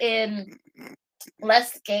did it in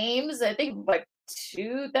less games. I think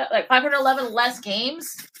 511 less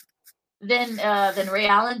games than Ray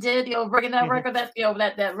Allen did, breaking that record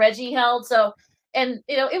that Reggie held. So, and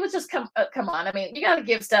it was just come on. I mean, you got to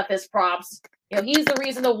give Steph his props. He's the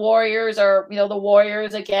reason the Warriors are the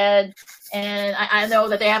Warriors again. And I know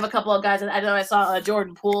that they have a couple of guys. I know I saw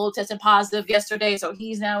Jordan Poole tested positive yesterday, so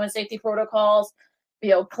he's now in safety protocols.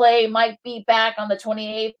 Clay might be back on the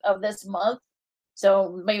 28th of this month,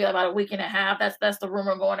 so maybe about a week and a half. That's the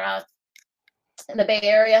rumor going around in the Bay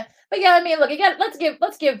Area. But yeah, I mean, look, let's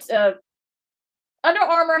give Under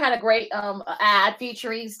Armour had a great ad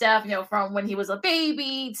featuring Steph, from when he was a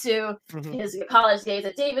baby to his college days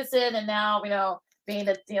at Davidson, and now being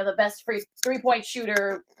the best three-point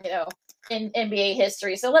shooter in NBA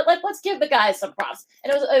history. So let's give the guys some props.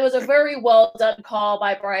 And it was a very well done call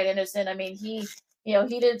by Brian Anderson. I mean, he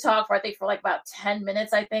didn't talk for about 10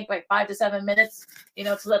 minutes, 5 to 7 minutes,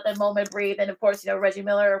 to let that moment breathe. And of course, Reggie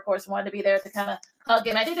Miller, of course, wanted to be there to kind of hug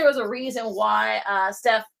him. I think there was a reason why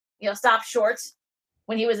Steph, stopped short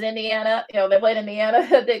when he was in Indiana. They played Indiana.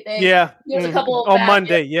 He was a couple on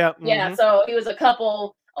Monday. Yeah. Yeah. So he was a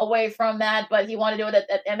couple away from that, but he wanted to do it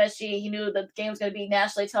at MSG. He knew the game was going to be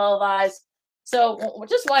nationally televised. So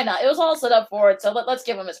just why not? It was all set up for it. So let's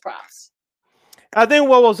give him his props. I think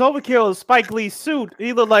what was overkill is Spike Lee's suit.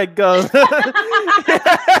 He looked like love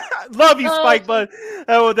you, Spike, but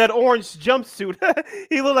that orange jumpsuit.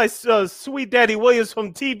 He looked like Sweet Daddy Williams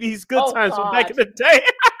from TV's Good Times from back in the day.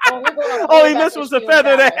 All he missed was the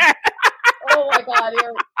feather hat. Oh my God!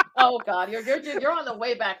 You're on the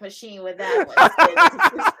way back machine with that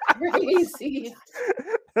one. Crazy.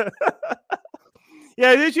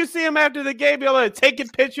 Yeah, did you see him after the game? Taking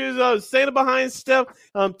pictures of standing behind Steph,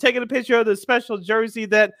 taking a picture of the special jersey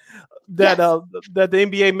that the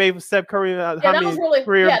NBA made for Steph Curry. How many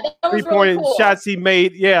career 3-point shots he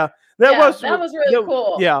made? Yeah, that was really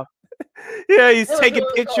cool. Yeah. Yeah, he's taking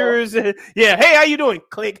pictures. Cool. Yeah, hey, how you doing?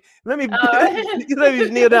 Click. Let me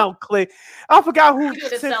kneel down. Click. I forgot who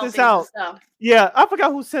sent this out. Yeah, I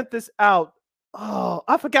forgot who sent this out. Oh,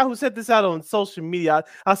 I forgot who sent this out on social media.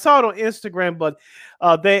 I saw it on Instagram, but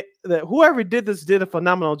whoever did this did a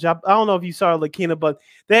phenomenal job. I don't know if you saw it, Lakina, but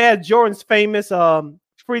they had Jordan's famous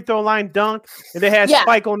free throw line dunk, and they had Yeah.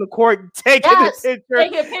 Spike on the court taking Yes. the picture.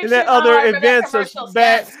 Taking a picture. And that Oh, I other remember that events, commercials,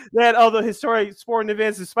 that yes. other historic sporting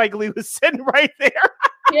events, and Spike Lee was sitting right there.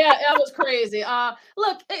 Yeah, that was crazy.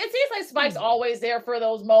 Look, it seems like Spike's always there for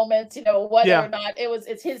those moments, whether Yeah. or not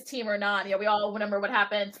it's his team or not. We all remember what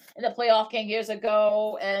happened in the playoff game years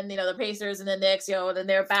ago, and the Pacers and the Knicks, and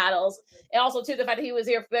their battles. And also too, the fact that he was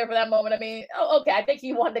there for that moment. I mean, okay, I think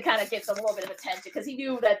he wanted to kind of get a little bit of attention because he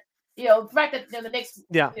knew that the fact that the Knicks,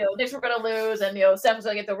 Knicks were going to lose, and Steph was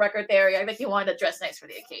going to get the record there. I think he wanted to dress nice for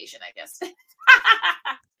the occasion, I guess.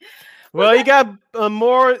 Well, he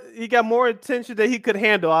got more attention than he could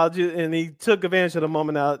handle. And he took advantage of the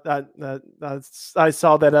moment. I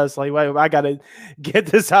saw that. I was like, wait, I got to get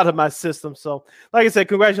this out of my system. So, like I said,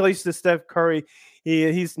 congratulations to Steph Curry.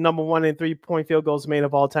 He's number 1 in 3-point field goals made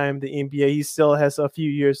of all time in the NBA. He still has a few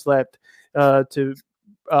years left to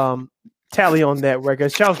tally on that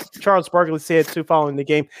record. Charles Barkley said too following the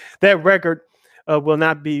game that record will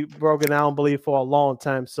not be broken, I don't believe, for a long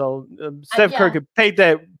time. So Steph Curry could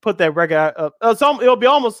put that record up. It'll be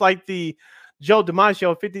almost like the Joe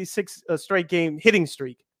DiMaggio 56 straight game hitting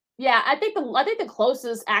streak. Yeah, I think the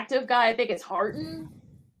closest active guy is Harden.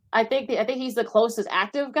 I think he's the closest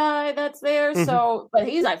active guy that's there. Mm-hmm. So, but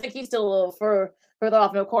I think he's still a little further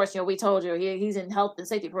off. And of course, we told you he's in health and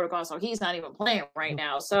safety protocol, so he's not even playing right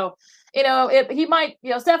now. So, he might,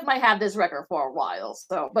 Steph might have this record for a while.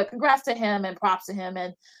 So, but congrats to him and props to him.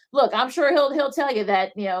 And look, I'm sure he'll tell you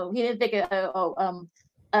that he didn't think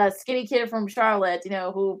a skinny kid from Charlotte,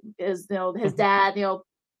 who is his dad,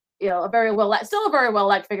 still a very well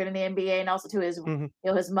liked figure in the NBA, and also to his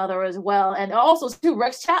his mother as well, and also to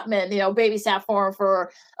Rex Chapman, babysat for him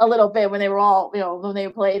for a little bit when they were all when they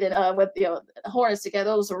played with Hornets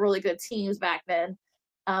together. Those were really good teams back then,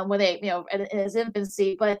 when they in his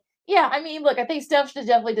infancy. But yeah, I mean, look, I think Steph should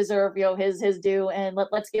definitely deserve his due, and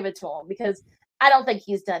let's give it to him because I don't think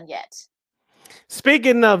he's done yet.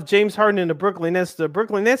 Speaking of James Harden and the Brooklyn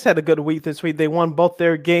Nets had a good week this week. They won both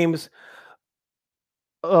their games.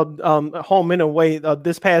 Home and away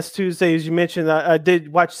this past Tuesday, as you mentioned. I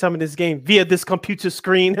did watch some of this game via this computer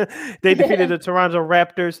screen. They defeated the Toronto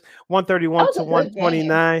Raptors 131 to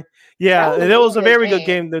 129. Yeah, and it was a very good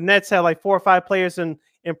game. The Nets had like 4 or 5 players in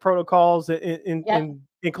protocols,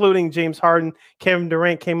 including James Harden. Kevin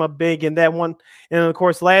Durant came up big in that one, and of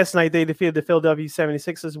course last night they defeated the Philadelphia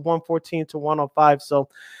 76ers 114 to 105. So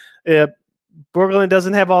Brooklyn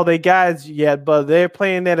doesn't have all their guys yet, but they're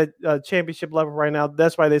playing at a championship level right now.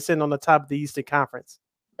 That's why they're sitting on the top of the Eastern Conference.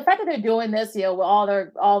 The fact that they're doing this, with with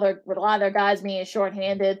a lot of their guys being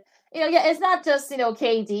shorthanded, it's not just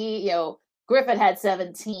KD. Griffin had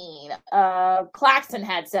 17, Claxton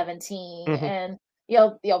had 17, and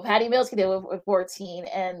Patty Mills could do it with 14,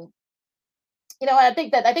 and I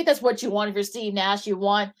think that's what you want if you're Steve Nash. You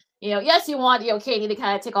want yes, you want KD to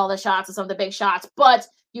kind of take all the shots and some of the big shots, but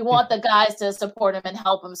you want the guys to support him and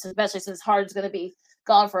help him, especially since Harden's going to be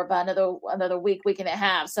gone for about another week and a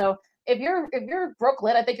half. So if you're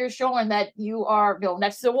Brooklyn, I think you're showing that you are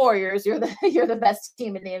next to the Warriors, you're the best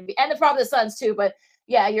team in the NBA, and probably the Suns too. But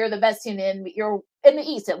yeah, you're the best team you're in the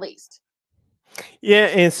East at least. Yeah,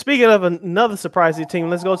 and speaking of another surprising team,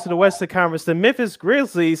 let's go to the Western Conference. The Memphis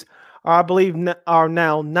Grizzlies, I believe, are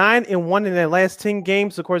now 9-1 in their last 10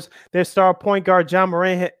 games. Of course, their star point guard John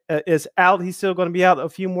Morant is out. He's still going to be out a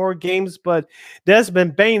few more games, but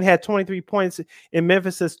Desmond Bane had 23 points in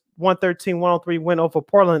Memphis's 113-103 win over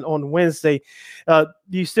Portland on Wednesday.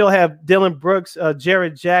 You still have Dylan Brooks,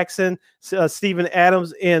 Jared Jackson, Steven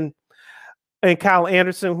Adams, and Kyle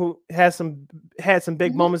Anderson, who had some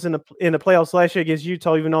big moments in the playoffs last year against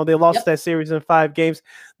Utah, even though they lost that series in 5 games.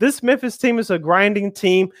 This Memphis team is a grinding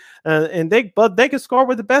team, and they can score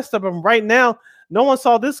with the best of them right now. No one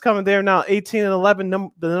saw this coming. They're now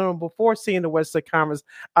 18-11, the number 4 seed in the Western Conference.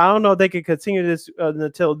 I don't know if they can continue this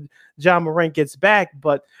until John Morant gets back,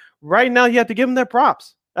 but right now you have to give them their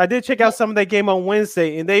props. I did check out some of that game on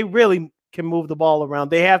Wednesday, and they really can move the ball around.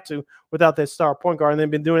 They have to without their star point guard, and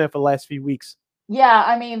they've been doing it for the last few weeks. Yeah,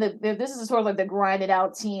 I mean, this is sort of like the grinded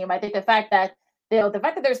out team. I think the fact that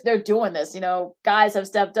they're doing this, guys have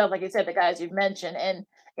stepped up, like you said, the guys you've mentioned, and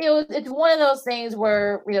it's one of those things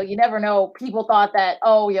where you never know. People thought that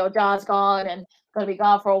John's gone and going to be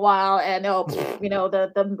gone for a while, and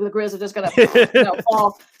the Grizz are just going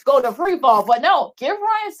to go to free fall. But no, give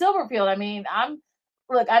Ryan Silverfield. I mean, I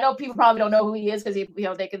know people probably don't know who he is because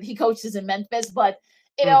he coaches in Memphis, but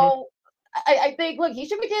I think he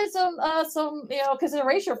should be getting some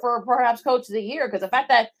consideration for perhaps coach of the year, because the fact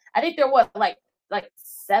that I think they're like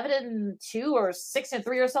 7-2 or 6-3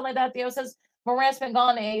 or something like that. Since Morant's been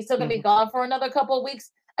gone and he's still gonna be gone for another couple of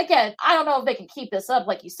weeks. again, I don't know if they can keep this up,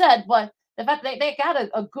 like you said, but the fact that they got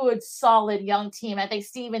a good, solid young team. I think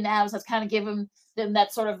Steven Adams has kind of given them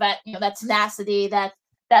that sort of that tenacity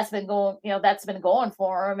that's been going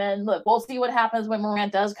for him. And look, we'll see what happens when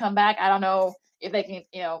Morant does come back. I don't know if they can,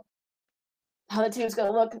 how the team's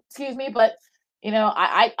going to look. Excuse me, but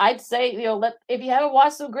I'd say if you haven't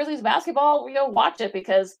watched some Grizzlies basketball, watch it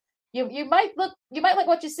because you might like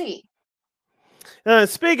what you see.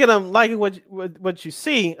 Speaking of liking what you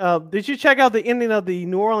see, did you check out the ending of the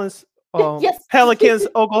New Orleans yes. Pelicans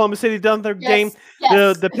Oklahoma City Thunder game?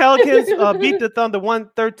 Yes. The Pelicans beat the Thunder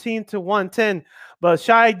 113-110, but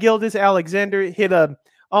Shai Gilgeous-Alexander hit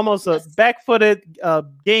almost a back-footed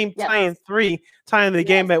game tying three, tying the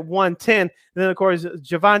game at 110. And then, of course,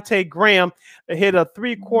 Javonte Graham hit a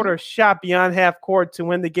three-quarter shot beyond half court to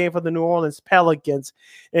win the game for the New Orleans Pelicans.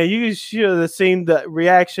 And you should have seen the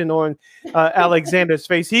reaction on Alexander's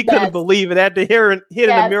face. He couldn't believe it after hitting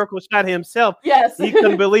a miracle shot himself. Yes. He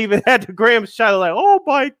couldn't believe it after Graham's shot. Like, oh,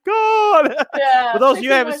 my God. Yeah. For those of you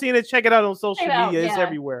who haven't seen it, check it out on social media. It's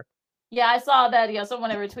everywhere. Yeah, I saw that.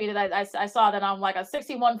 Someone ever tweeted. I saw that on like a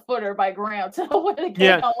 61-footer by Graham to win the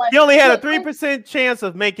game. Yeah, he only had a 3% chance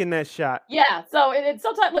of making that shot. Yeah, so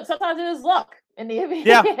sometimes it is luck in the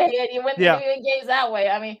NBA, and you win games that way.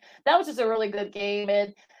 I mean, that was just a really good game,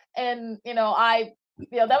 and that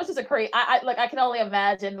was just a crazy. I can only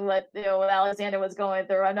imagine what Alexander was going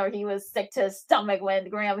through. I know he was sick to his stomach when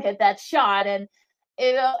Graham hit that shot, and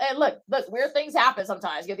look, weird things happen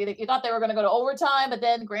sometimes. You thought they were going to go to overtime, but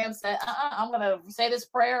then Graham said, I'm going to say this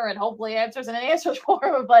prayer and hopefully answers for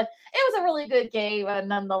him. But it was a really good game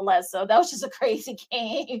nonetheless. So that was just a crazy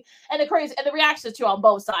game. And the reactions too on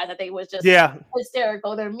both sides, I think, was just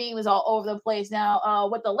hysterical. Their meme was all over the place. Now,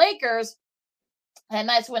 with the Lakers, a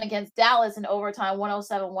nice win against Dallas in overtime,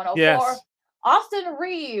 107-104. Yes. Austin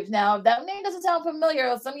Reeves. Now, that name doesn't sound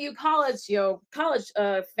familiar. Some of you college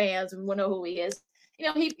fans will know who he is.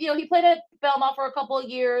 He played at Belmont for a couple of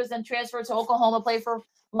years and transferred to Oklahoma, played for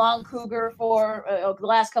Lon Cougar for the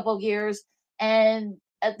last couple of years. And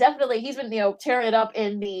definitely he's been, tearing it up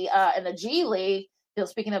in the G League.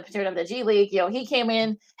 Speaking of tearing up the G League, he came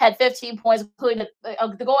in, had 15 points, including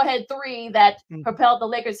the go-ahead three that propelled the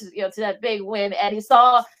Lakers to that big win. And he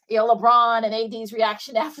saw, LeBron and AD's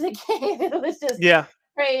reaction after the game. It was just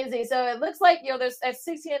crazy. So it looks like, there's at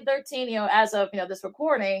 16-13, as of, this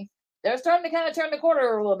recording, they're starting to kind of turn the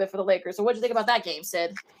corner a little bit for the Lakers. So what do you think about that game,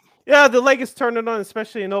 Sid? Yeah, the Lakers turned it on,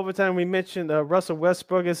 especially in overtime. We mentioned Russell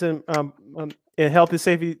Westbrook is in healthy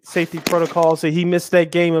safety protocols, so he missed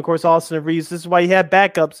that game. Of course, Austin Reeves. This is why he had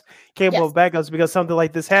backups, capable of backups, because something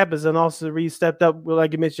like this happens. And Austin Reeves stepped up,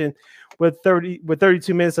 like you mentioned, with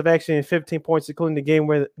 32 minutes of action and 15 points, including the game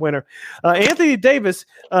winner. Anthony Davis,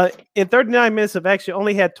 in 39 minutes of action,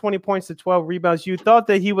 only had 20 points to 12 rebounds. You thought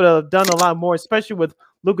that he would have done a lot more, especially with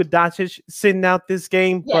Luka Doncic sitting out this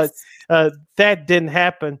game, but that didn't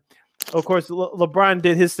happen. Of course, LeBron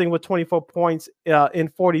did his thing with 24 points in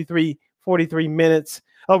 43 minutes.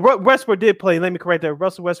 Westbrook did play. Let me correct that.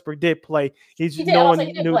 Russell Westbrook did play. He did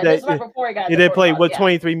play. He did play with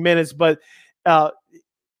 23 minutes, but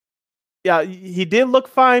he did look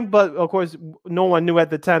fine. But of course, no one knew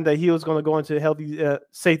at the time that he was going to go into healthy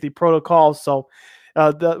safety protocols. So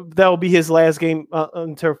that will be his last game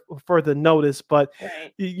until further notice. But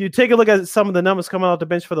you take a look at some of the numbers coming off the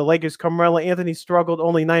bench for the Lakers. Carmelo Anthony struggled,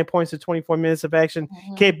 only 9 points in 24 minutes of action.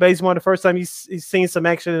 Kate Bazemore, the first time he's seen some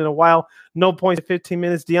action in a while, no points in 15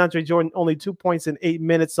 minutes. DeAndre Jordan, only 2 points in 8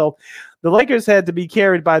 minutes. So the Lakers had to be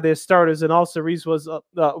carried by their starters, and also Reeves was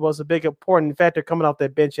a big important factor coming off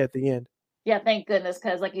that bench at the end. Yeah, thank goodness,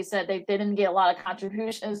 because like you said, they didn't get a lot of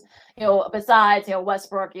contributions, besides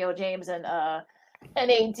Westbrook, James and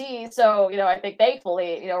AD. So, I think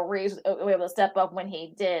thankfully, Reeves was able to step up when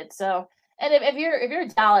he did. So, and if you're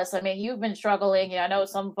Dallas, I mean, you've been struggling. I know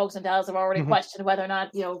some folks in Dallas have already questioned whether or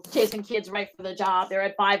not, Jason Kidd's right for the job. They're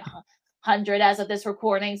at 500 as of this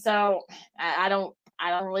recording. So I don't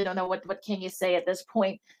know what can you say at this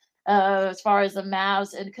point. As far as the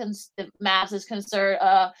Mavs is concerned,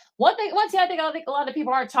 one thing I think a lot of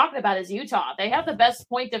people aren't talking about is Utah. They have the best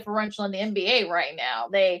point differential in the NBA right now.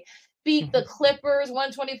 They beat the Clippers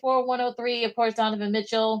 124-103. Of course, Donovan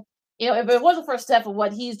Mitchell. If it wasn't for Steph and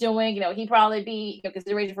what he's doing, he'd probably be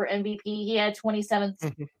consideration for MVP. He had 27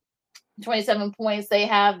 points. They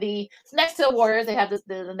have next to the Warriors. They have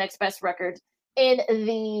the next best record in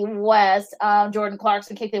the West. Jordan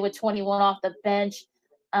Clarkson kicked it with 21 off the bench.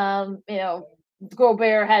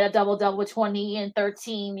 Gobert had a double-double with 20 and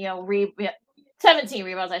 13, 17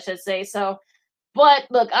 rebounds, I should say. So But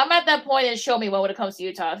look, I'm at that point and show me when it comes to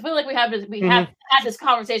Utah. I feel like we have had this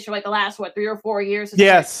conversation for like the last 3 or 4 years.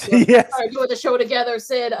 Yes, yes. Started doing the show together,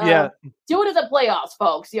 Sid. Do it in the playoffs,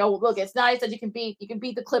 folks. Look, it's nice that you can beat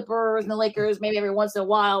the Clippers and the Lakers maybe every once in a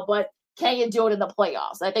while, but can you do it in the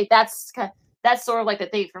playoffs? I think that's sort of like the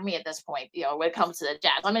thing for me at this point. When it comes to the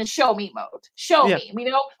Jazz, I'm in show me mode. Show me. We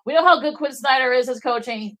know how good Quinn Snyder is as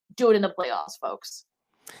coaching. Do it in the playoffs, folks.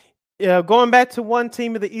 Yeah, going back to one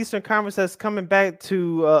team of the Eastern Conference that's coming back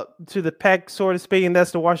to the pack, so to speak, and that's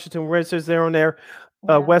the Washington Wizards. They're on their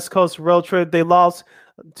West Coast road trip. They lost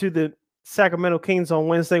to the Sacramento Kings on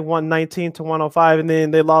Wednesday, 119-105, and then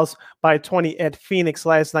they lost by 20 at Phoenix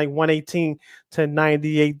last night,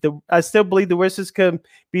 118-98. I still believe the Wizards could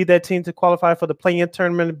be that team to qualify for the play-in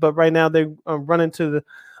tournament, but right now they're running to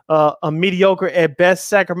a mediocre at best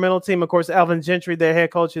Sacramento team. Of course, Alvin Gentry, their head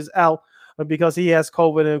coach, is out because he has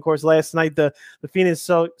COVID. And of course, last night the Phoenix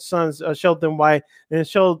Suns showed them why, and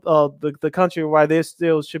showed the country why they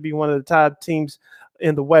still should be one of the top teams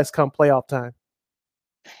in the West come playoff time.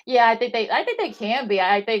 Yeah, I think they can be.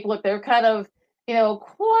 I think, look, they're kind of,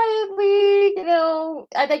 quietly,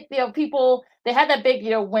 I think, people, they had that big,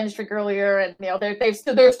 win streak earlier, and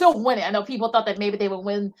they're still winning. I know people thought that maybe they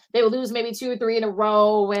would lose maybe 2 or 3 in a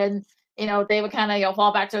row, and they would kind of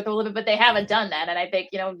fall back to earth a little bit, but they haven't done that. And I think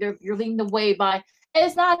you're leading the way by. And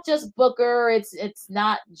it's not just Booker. It's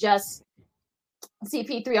not just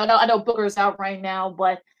CP3. I know Booker's out right now,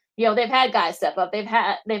 but they've had guys step up. They've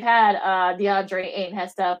had DeAndre Ayton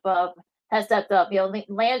has stepped up.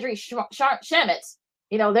 Landry Shamet.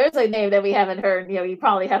 There's a name that we haven't heard. You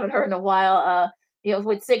probably haven't heard in a while.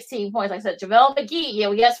 With 16 points, like I said, JaVale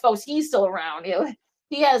McGee. Yes, folks, he's still around.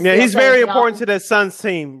 He has. Yeah, he's very important to the Suns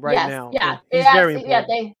team right now. Yeah, he's very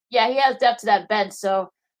important. He has depth to that bench.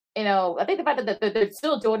 So, I think the fact that they're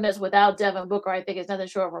still doing this without Devin Booker, I think is nothing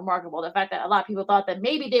short of remarkable. The fact that a lot of people thought that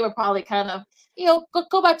maybe they would probably kind of,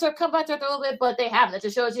 come back to it a little bit, but they haven't. It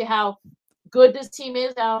just shows you how good this team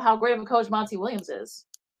is, how great of a coach Monty Williams is.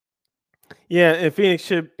 Yeah, and Phoenix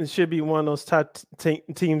should be one of those top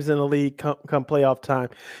teams in the league come playoff time.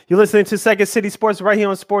 You're listening to Second City Sports right here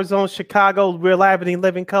on Sports Zone Chicago. We're live and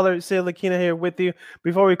living color. Sid Lakina here with you.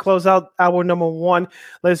 Before we close out hour number 1,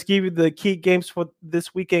 let's give you the key games for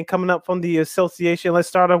this weekend coming up from the association. Let's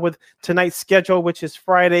start off with tonight's schedule, which is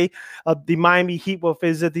Friday. The Miami Heat will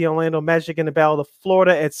visit the Orlando Magic in the Battle of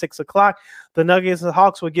Florida at 6 o'clock. The Nuggets and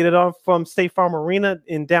Hawks will get it on from State Farm Arena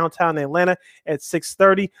in downtown Atlanta at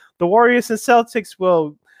 6:30. The Warriors and Celtics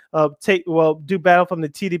will do battle from the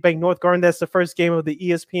TD Bank North Garden. That's the first game of the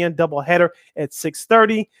ESPN doubleheader at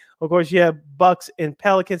 6:30. Of course, you have Bucks and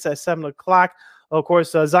Pelicans at 7 o'clock. Of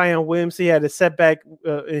course, Zion Williams, he had a setback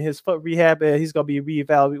in his foot rehab, and he's going to be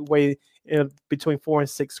reevaluated in between 4 and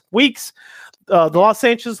 6 weeks. The Los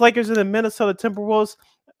Angeles Lakers and the Minnesota Timberwolves,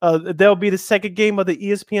 there'll be the second game of the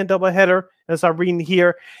ESPN doubleheader, as I'm reading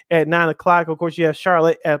here, at 9 o'clock. Of course, you have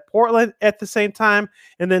Charlotte at Portland at the same time.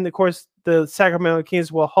 And then, of course, the Sacramento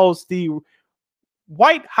Kings will host the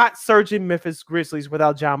white-hot surging Memphis Grizzlies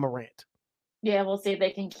without Ja Morant. Yeah, we'll see if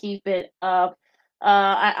they can keep it up.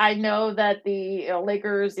 I know that the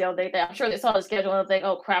Lakers, I'm sure they saw the schedule and think,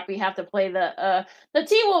 oh crap, we have to play the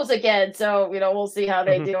T-Wolves again. So we'll see how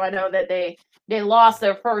they do. I know that they lost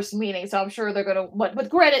their first meeting, so I'm sure they're gonna. But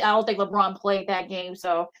granted, I don't think LeBron played that game,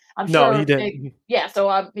 so I'm sure. No, he didn't.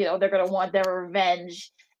 So they're gonna want their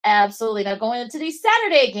revenge. Absolutely. Now going into these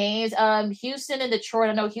Saturday games, Houston and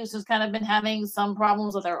Detroit. I know Houston's kind of been having some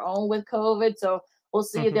problems of their own with COVID, so we'll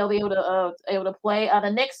see if they'll be able to play. The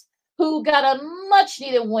Knicks, who got a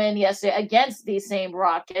much-needed win yesterday against these same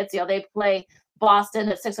Rockets. They play Boston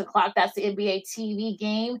at 6 o'clock. That's the NBA TV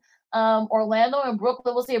game. Orlando and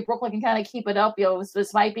Brooklyn, we'll see if Brooklyn can kind of keep it up,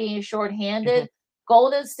 despite being shorthanded.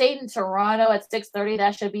 Golden State and Toronto at 6:30.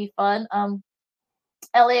 That should be fun.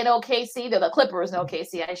 LA and OKC, the Clippers and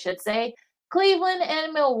OKC, I should say. Cleveland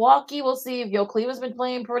and Milwaukee, we'll see if Cleveland's been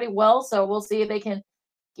playing pretty well, so we'll see if they can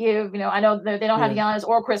give, I know they don't have Giannis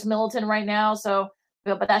or Chris Middleton right now, so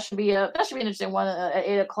but that should be an interesting one at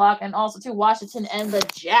 8 o'clock. And also to Washington and the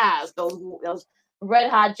Jazz, those red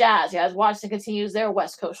hot Jazz. As Washington continues their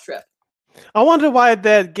West Coast trip. I wonder why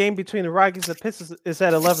that game between the Rockets and Pistons is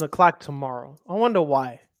at 11 o'clock tomorrow. I wonder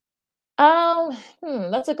why.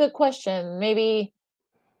 That's a good question. Maybe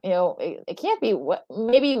it can't be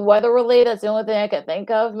maybe weather related. That's the only thing I can think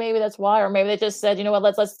of. Maybe that's why, or maybe they just said,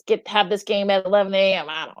 let's have this game at 11 a.m.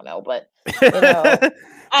 I don't know, but for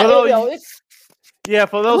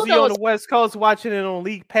those of you on the West Coast watching it on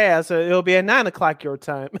League Pass, it'll be at 9 o'clock your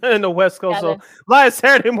time in the West Coast. So live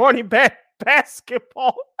Saturday morning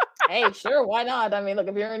basketball. Hey, sure, why not? I mean, look,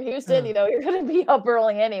 if you're in Houston, you're going to be up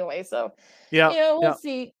early anyway. So, Yeah, we'll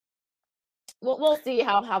see. We'll see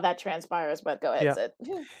how that transpires. But go ahead, Sid.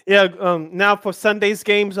 Yeah. Now for Sunday's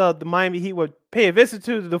games, the Miami Heat would pay a visit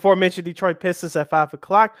to the aforementioned Detroit Pistons at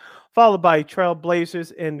 5:00, followed by Trail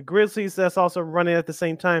Blazers and Grizzlies. That's also running at the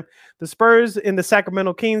same time. The Spurs and the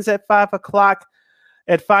Sacramento Kings at 5:00.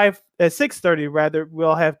 At 6:30 rather,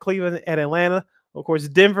 we'll have Cleveland at Atlanta. Of course,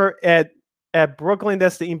 Denver at Brooklyn.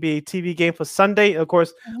 That's the NBA TV game for Sunday. Of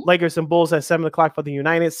course, Lakers and Bulls at 7:00 for the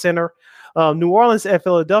United Center. New Orleans at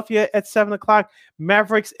Philadelphia at 7:00.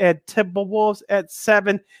 Mavericks at Timberwolves at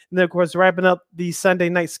 7. And then, of course, wrapping up the Sunday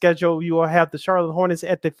night schedule, you will have the Charlotte Hornets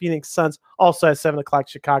at the Phoenix Suns, also at 7:00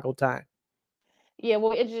 Chicago time. Yeah,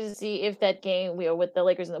 we'll be interested to see if that game with the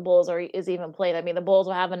Lakers and the Bulls is even played. I mean, the Bulls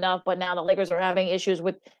will have enough, but now the Lakers are having issues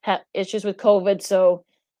with COVID, so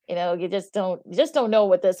you just don't know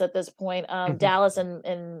with this at this point. Dallas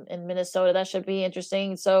and Minnesota, that should be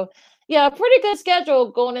interesting. So yeah, pretty good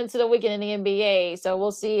schedule going into the weekend in the NBA. So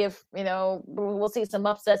we'll see if we'll see some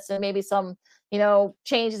upsets and maybe some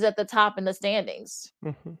changes at the top in the standings.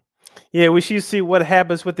 Yeah, we should see what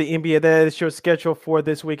happens with the NBA. That is your schedule for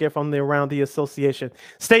this weekend from Around the Association.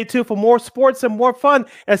 Stay tuned for more sports and more fun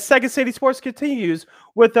as Second City Sports continues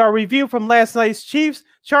with our review from last night's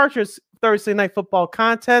Chiefs-Chargers Thursday Night Football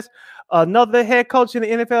contest. Another head coach in the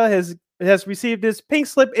NFL has received his pink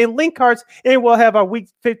slip and link cards, and we'll have our Week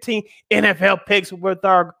 15 NFL picks with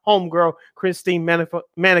our homegirl, Christine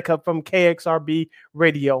Manica from KXRB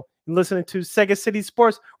Radio. Listening to Second City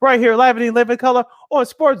Sports right here live in living color on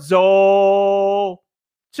Sports Zone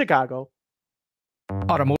Chicago.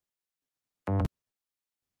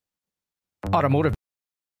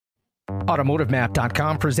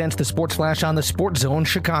 AutomotiveMap.com presents the Sports Flash on the Sports Zone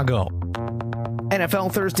Chicago.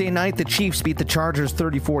 NFL Thursday night, the Chiefs beat the Chargers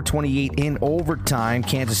 34-28 in overtime.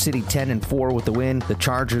 Kansas City 10-4 with the win. The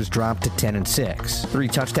Chargers dropped to 10-6. 3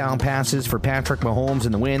 touchdown passes for Patrick Mahomes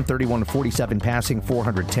in the win. 31-47 passing,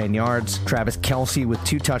 410 yards. Travis Kelce with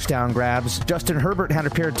 2 touchdown grabs. Justin Herbert had a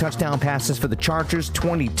pair of touchdown passes for the Chargers.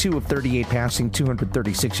 22 of 38 passing,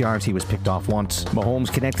 236 yards. He was picked off once.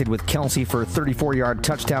 Mahomes connected with Kelce for a 34-yard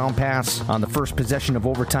touchdown pass on the first possession of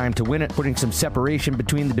overtime to win it, putting some separation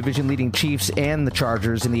between the division-leading Chiefs and the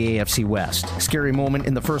Chargers in the AFC West. Scary moment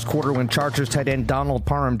in the first quarter when Chargers tight end Donald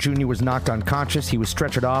Parham Jr. was knocked unconscious. He was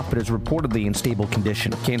stretchered off, but is reportedly in stable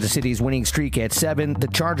condition. Kansas City's winning streak at 7. The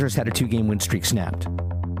Chargers had a 2-game win streak snapped.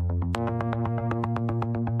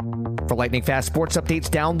 For lightning fast sports updates,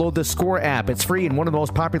 download the Score app. It's free and one of the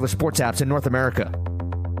most popular sports apps in North America.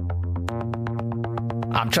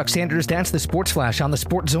 I'm Chuck Sanders. That's the Sports Flash on the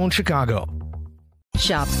Sports Zone Chicago.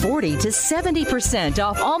 Shop 40 to 70%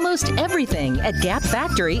 off almost everything at Gap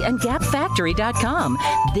Factory and GapFactory.com.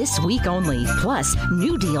 This week only. Plus,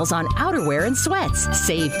 new deals on outerwear and sweats.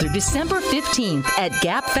 Save through December 15th at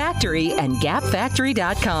Gap Factory and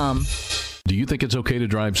GapFactory.com. Do you think it's okay to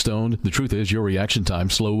drive stoned? The truth is your reaction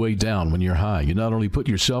times slow way down when you're high. You not only put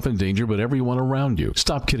yourself in danger, but everyone around you.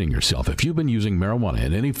 Stop kidding yourself. If you've been using marijuana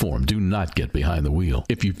in any form, do not get behind the wheel.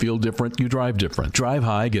 If you feel different, you drive different. Drive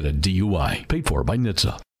high, get a DUI. Paid for by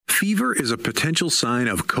NHTSA. Fever is a potential sign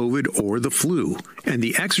of COVID or the flu, and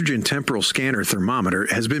the Exergen Temporal Scanner Thermometer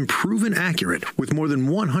has been proven accurate with more than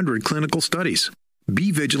 100 clinical studies.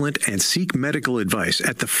 Be vigilant and seek medical advice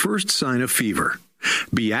at the first sign of fever.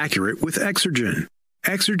 Be accurate with Exergen.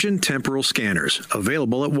 Exergen Temporal Scanners,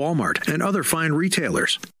 available at Walmart and other fine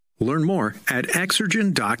retailers. Learn more at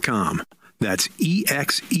Exergen.com. That's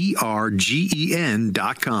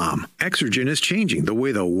EXERGEN.com. Exergen is changing the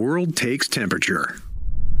way the world takes temperature.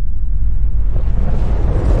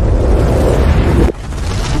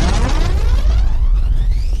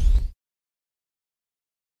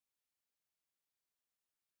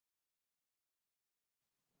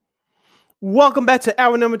 Welcome back to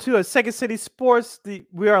hour number 2 of Second City Sports.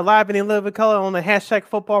 We are live and in living color on the hashtag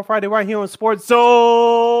Football Friday right here on Sports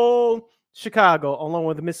Zone Chicago, along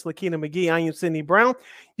with Miss Lakina McGee. I am Sydney Brown.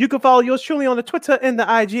 You can follow yours truly on the Twitter and the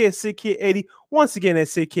IG at SidKid80. Once again, at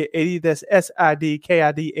SidKid80. That's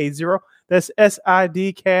SIDKID80. That's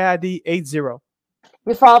SIDKID80.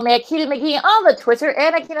 You follow me at Keita McGee on the Twitter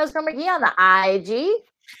and at Kino_McGee on the IG.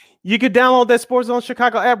 You can download that Sports Zone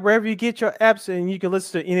Chicago app wherever you get your apps, and you can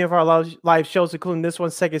listen to any of our live shows, including this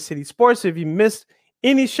one, Second City Sports. If you missed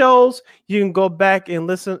any shows, you can go back and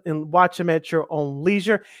listen and watch them at your own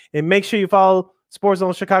leisure. And make sure you follow Sports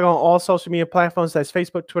Zone Chicago on all social media platforms. That's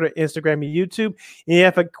Facebook, Twitter, Instagram, and YouTube. And if you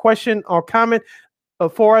have a question or comment,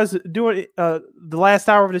 for us during the last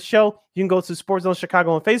hour of the show, you can go to Sports Zone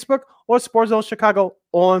Chicago on Facebook or Sports Zone Chicago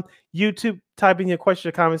on YouTube. Type in your question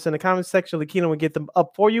or comments in the comments section. Lakina will get them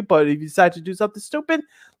up for you. But if you decide to do something stupid,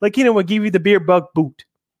 Lakina will give you the beer bug boot.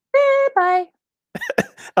 Bye.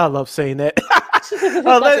 I love saying that.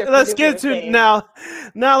 Let's get to now.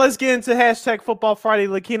 Let's get into hashtag Football Friday.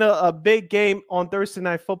 Lakina, a big game on Thursday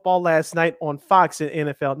Night Football last night on Fox and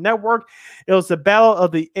NFL Network. It was the battle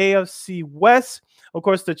of the AFC West. Of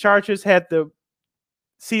course, the Chargers had the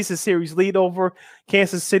season series lead over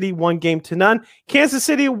Kansas City 1-0. Kansas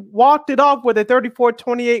City walked it off with a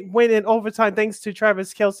 34-28 win in overtime thanks to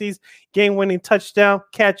Travis Kelce's game-winning touchdown,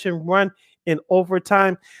 catch and run in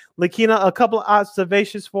overtime. Lakina, a couple of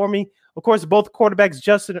observations for me. Of course, both quarterbacks,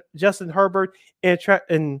 Justin Herbert and Patrick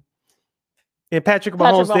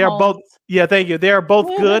Mahomes, they are both. Yeah, thank you. They are both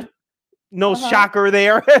good. No shocker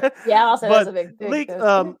there. Yeah, I'll say but that's a big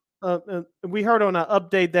we heard on an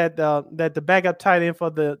update that the backup tight end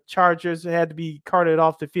for the Chargers had to be carted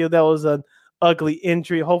off the field. That was an ugly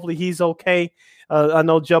injury. Hopefully he's okay. I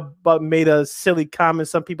know Joe Buck made a silly comment.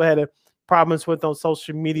 Some people had problems with on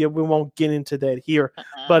social media. We won't get into that here.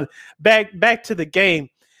 But back to the game.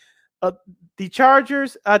 The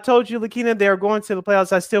Chargers, I told you, Lakina, they are going to the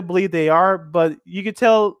playoffs. I still believe they are, but you could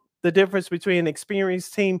tell the difference between an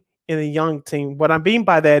experienced team and a young team. What I mean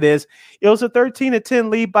by that is it was a 13-10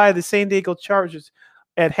 lead by the San Diego Chargers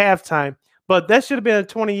at halftime, but that should have been a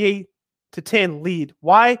 28-10 lead.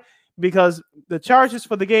 Why? Because the Chargers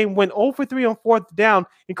for the game went 0 for 3 on fourth down,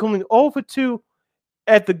 including 0 for 2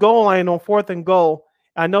 at the goal line on 4th and goal.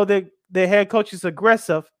 I know that the head coach is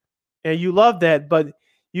aggressive, and you love that, but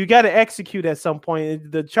you got to execute at some point.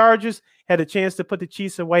 The Chargers had a chance to put the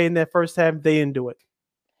Chiefs away in that first half. They didn't do it.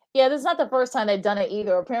 Yeah, this is not the first time they've done it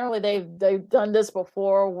either. Apparently, they've done this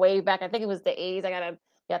before, way back. I think it was the 80s. I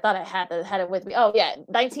thought I had it with me. Oh yeah,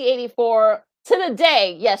 1984 to the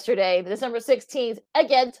day yesterday, December 16th,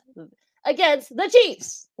 against the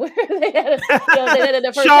Chiefs, where they had it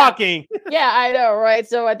the first shocking. Half. Yeah, I know, right?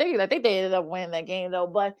 So I think they ended up winning that game though.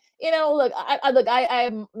 But look,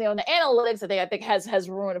 I'm the analytics I think has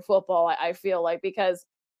ruined football. I feel like, because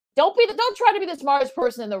don't try to be the smartest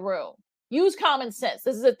person in the room. Use common sense.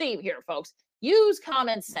 This is a theme here, folks. Use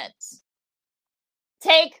common sense.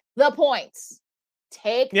 Take the points.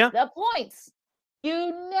 The points.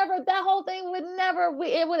 That whole thing would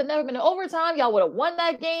have never been overtime. Y'all would have won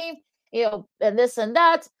that game, and this and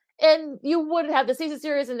that. And you wouldn't have the season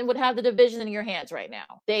series and would have the division in your hands right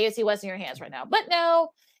now. The AFC West in your hands right now. But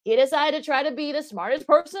no, you decided to try to be the smartest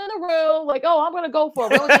person in the room. Like, oh, I'm going to go for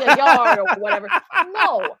a yard or whatever.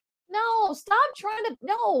 No, stop trying to.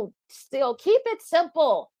 No, still keep it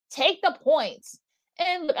simple. Take the points.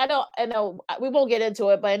 And look, I know we won't get into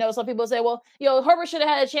it, but I know some people say, well, Herbert should have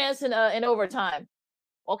had a chance in overtime.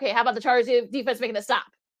 Okay, how about the Chargers defense making a stop?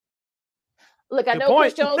 Look, I know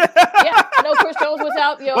Chris Jones. Yeah, I know Chris Jones was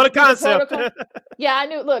out. What a concept. Yeah, I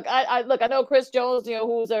knew. Look, I know Chris Jones.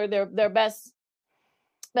 Who's their best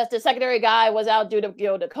secondary guy was out due to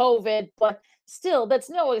to COVID, but still, that's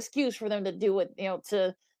no excuse for them to do it.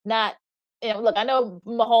 To not, look, I know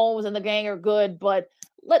Mahomes and the gang are good, but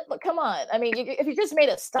come on. I mean, if you just made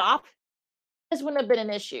a stop, this wouldn't have been an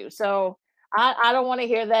issue. So I don't want to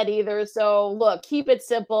hear that either. So look, keep it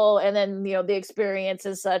simple, and then the experience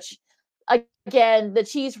and such. Again, the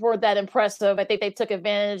Chiefs were that impressive. I think they took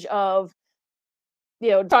advantage of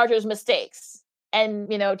Chargers' mistakes and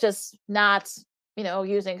just not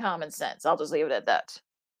using common sense. I'll just leave it at that.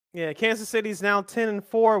 Yeah, Kansas City's now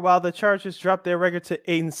 10-4, while the Chargers dropped their record to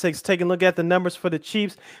 8-6. Taking a look at the numbers for the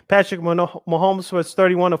Chiefs, Patrick Mahomes was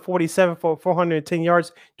 31 of 47 for 410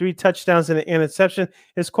 yards, 3 touchdowns and an interception.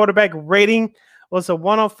 His quarterback rating was a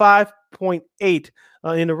 105.8.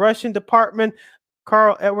 In the rushing department,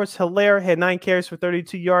 Carl Edwards-Helaire had 9 carries for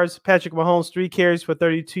 32 yards. Patrick Mahomes, 3 carries for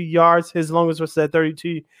 32 yards. His longest was that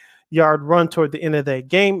 32-yard run toward the end of that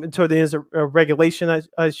game, toward the end of regulation,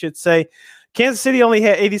 I should say. Kansas City only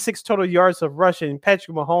had 86 total yards of rushing.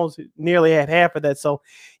 Patrick Mahomes nearly had half of that. So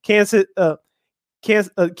Kansas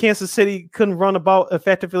City couldn't run the ball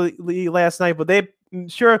effectively last night, but they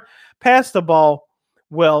sure passed the ball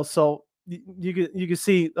well. So you can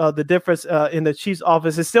see the difference in the Chiefs'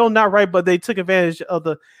 offense. It's still not right, but they took advantage of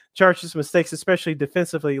the Chargers' mistakes, especially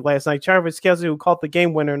defensively last night. Travis Kelce, who caught the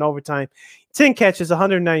game winner in overtime, 10 catches,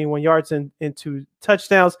 191 yards, and 2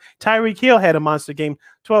 touchdowns. Tyreek Hill had a monster game,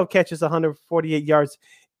 12 catches, 148 yards,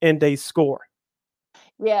 and they score.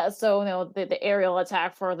 Yeah, so the aerial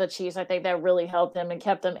attack for the Chiefs, I think that really helped them and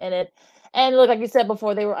kept them in it. And look, like you said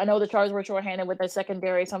before, I know the Chargers were short-handed with their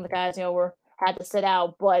secondary. Some of the guys, had to sit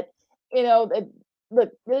out, but look,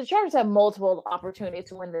 the Chargers have multiple opportunities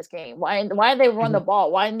to win this game. Why did they run the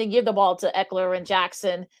ball? Why didn't they give the ball to Eckler and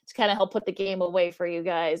Jackson to kind of help put the game away for you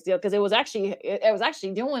guys? Because it was actually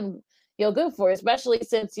doing good for you, especially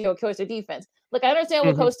since coach the defense. Look, I understand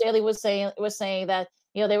what Coach Staley was saying that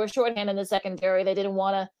they were shorthanded in the secondary. They didn't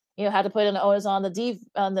want to have to put an onus on the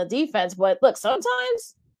defense. But look,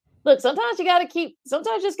 sometimes you got to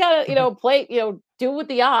sometimes you just got to play, do with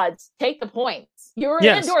the odds, take the points. You're in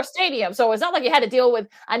an indoor stadium, so it's not like you had to deal with.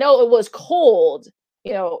 I know it was cold,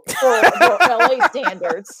 for LA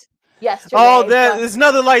standards yesterday. Oh, there's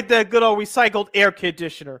nothing like that good old recycled air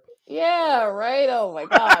conditioner. Yeah, right. Oh my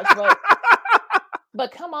gosh,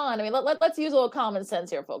 but come on. I mean, let's use a little common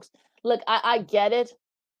sense here, folks. Look, I get it.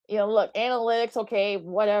 Look, analytics, okay,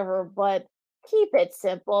 whatever, but keep it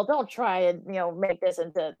simple. Don't try and make this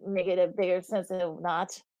into negative, bigger sense than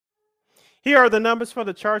not. Here are the numbers for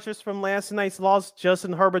the Chargers from last night's loss.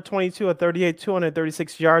 Justin Herbert, 22 of 38,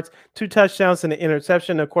 236 yards, 2 touchdowns and an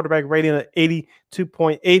interception, a quarterback rating of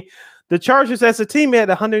 82.8. The Chargers as a team had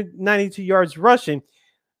 192 yards rushing.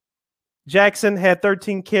 Jackson had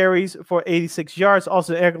 13 carries for 86 yards.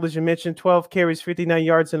 Also, Eckler, as you mentioned, 12 carries, 59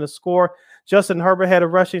 yards in the score. Justin Herbert had a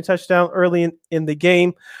rushing touchdown early in the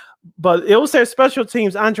game. But it was their special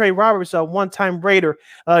teams. Andre Roberts, a one-time Raider,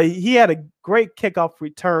 he had a great kickoff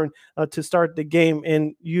return to start the game,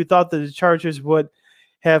 and you thought that the Chargers would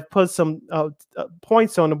have put some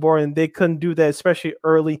points on the board, and they couldn't do that, especially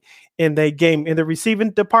early in that game. In the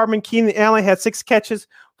receiving department, Keenan Allen had 6 catches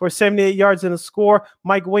for 78 yards in the score.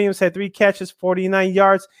 Mike Williams had 3 catches, 49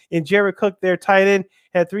 yards, and Jared Cook, their tight end,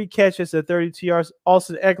 had 3 catches at 32 yards.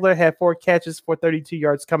 Austin Eckler had 4 catches for 32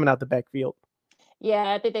 yards coming out the backfield.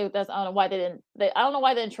 Yeah, I think I don't know why they didn't. I don't know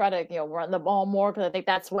why they didn't try to run the ball more, because I think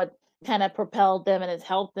that's what kind of propelled them and has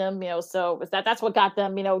helped them. So that's what got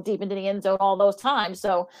them deep into the end zone all those times.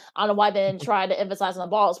 So I don't know why they didn't try to emphasize on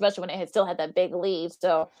the ball, especially when they still had that big lead.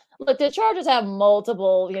 So look, the Chargers have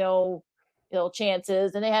multiple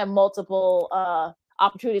chances, and they have multiple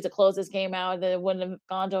opportunities to close this game out, and then it wouldn't have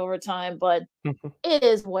gone to overtime. But it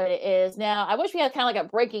is what it is. Now I wish we had kind of like a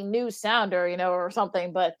breaking news sounder, or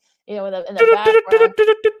something, but. In the background,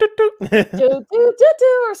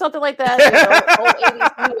 or something like that. Old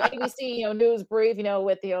ABC, news brief,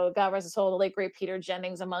 with God rest his soul, the late great Peter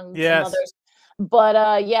Jennings, among some others.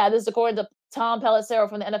 But this is according to Tom Pelissero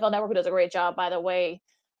from the NFL Network, who does a great job, by the way.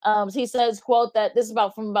 He says, quote, that this is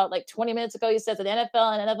from about like 20 minutes ago. He says that the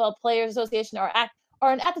NFL and NFL Players Association are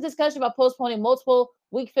in active discussion about postponing multiple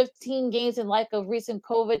Week 15 games in light of recent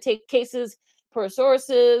COVID cases, per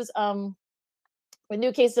sources. With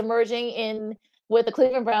new cases emerging with the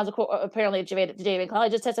Cleveland Browns, apparently Jadeveon Clowney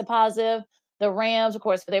just tested positive. The Rams, of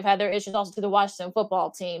course, they've had their issues also to the Washington football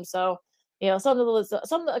team. So, something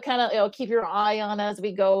to kind of keep your eye on as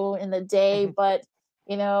we go in the day. But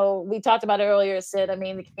we talked about it earlier, Sid. I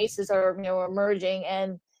mean, the cases are emerging,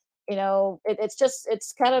 and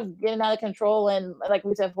it's kind of getting out of control. And like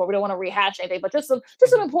we said before, we don't want to rehash anything, but just some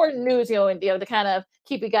important news, to kind of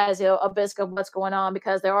keep you guys, abreast of what's going on,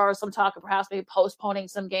 because there are some talk of perhaps maybe postponing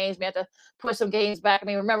some games. We have to push some games back. I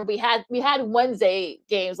mean, remember we had Wednesday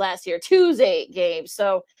games last year, Tuesday games.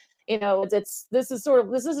 So, this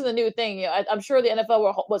isn't a new thing. I'm sure the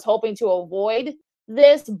NFL was hoping to avoid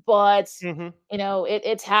this, but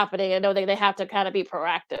it's happening. I know they have to kind of be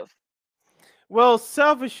proactive. Well,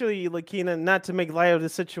 selfishly, Lakina, not to make light of the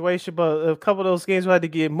situation, but a couple of those games will have to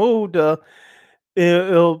get moved. I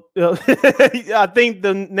think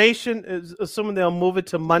the nation is assuming they'll move it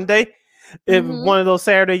to Monday. If one of those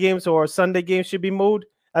Saturday games or Sunday games should be moved,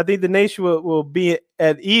 I think the nation will be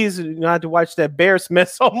at ease and not have to watch that Bears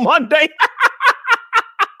mess on Monday.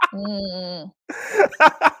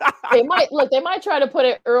 They might try to put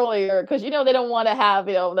it earlier, because they don't want to have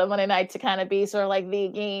the Monday night to kind of be sort of like the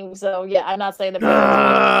game. So yeah, I'm not saying the Bears.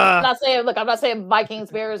 I'm not saying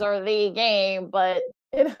Vikings Bears are the game, but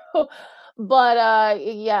yeah,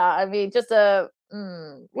 I mean, just well,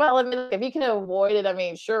 I mean, if you can avoid it, I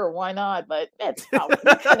mean, sure, why not? But it's probably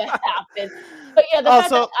not going to happen. But yeah, fact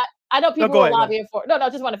that I know people are lobbying for. No, I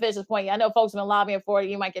just want to finish this point. I know folks have been lobbying for it.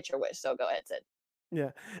 You might get your wish. So go ahead, Sid.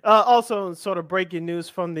 Yeah. Also, sort of breaking news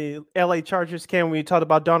from the LA Chargers camp, we talked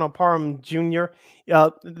about Donald Parham Jr.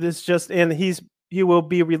 He will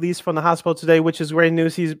be released from the hospital today, which is great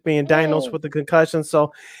news. He's being diagnosed with a concussion.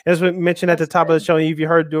 So, as we mentioned at the top of the show, if you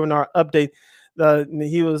heard during our update,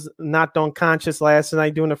 he was knocked unconscious last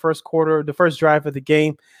night during the first drive of the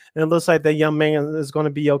game, and it looks like that young man is going to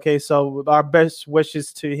be okay. So, our best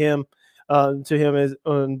wishes to him is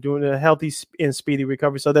doing a healthy and speedy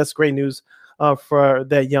recovery. So that's great news for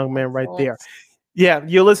that young man right there. Yeah,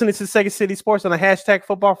 you're listening to Second City Sports on the hashtag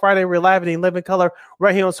Football Friday. We're live in living color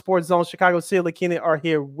right here on Sports Zone. Chicago City Lakina are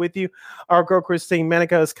here with you. Our girl Christine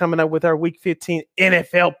Manica is coming up with our Week 15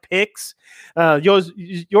 NFL picks. Yours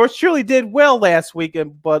surely did well last week,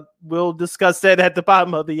 but we'll discuss that at the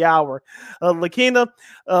bottom of the hour. Lakina,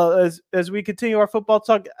 as we continue our football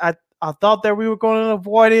talk, I thought that we were going to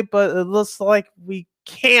avoid it, but it looks like we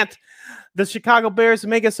can't. The Chicago Bears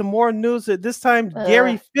making some more news. At this time,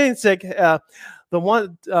 Gary Fenwick,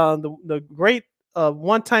 the great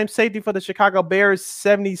one-time safety for the Chicago Bears,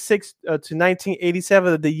 76 to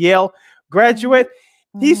 1987, the Yale graduate.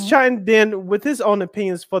 He's chimed in with his own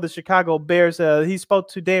opinions for the Chicago Bears. He spoke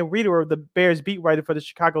to Dan Reeder, the Bears beat writer for the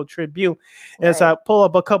Chicago Tribune. As I pull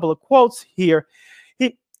up a couple of quotes here,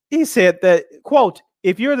 he said that, quote,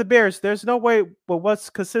 "If you're the Bears, there's no way but what's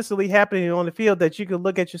consistently happening on the field that you can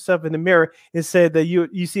look at yourself in the mirror and say that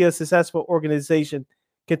you see a successful organization."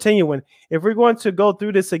 Continuing, "If we're going to go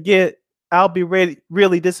through this again, I'll be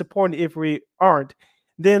really disappointed if we aren't.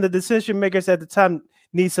 Then the decision makers at the time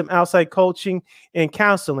need some outside coaching and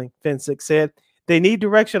counseling," Fenwick said. "They need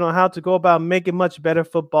direction on how to go about making much better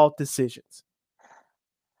football decisions."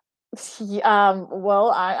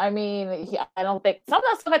 Well, I mean, I don't think some of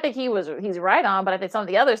that stuff I think he's right on, but I think some of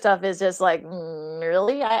the other stuff is just like,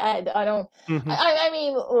 really? I don't. I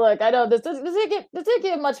mean, look, I know this didn't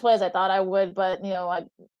get much play as I thought I would, but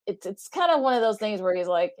it's kind of one of those things where he's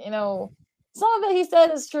like, some of it he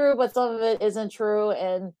said is true, but some of it isn't true,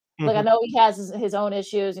 and like I know he has his own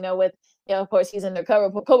issues, with. Of course, he's in the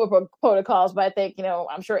COVID protocols, but I think,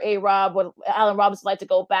 I'm sure Allen Robinson would like to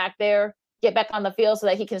go back there, get back on the field so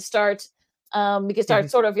that he can start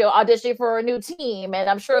sort of auditioning for a new team. And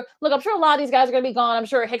I'm sure a lot of these guys are going to be gone. I'm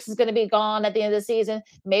sure Hicks is going to be gone at the end of the season.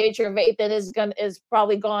 Maybe Trevathan is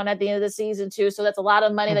probably gone at the end of the season too. So that's a lot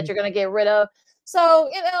of money that you're going to get rid of. So,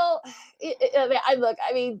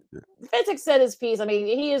 Fenwick said his piece. I mean,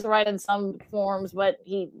 he is right in some forms, but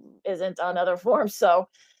he isn't on other forms. So,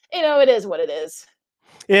 it is what it is.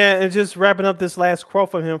 Yeah, and just wrapping up this last quote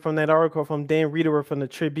from him from that article from Dan Reeder from the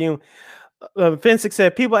Tribune. Fenwick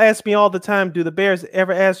said, "People ask me all the time, do the Bears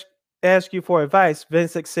ever ask you for advice?"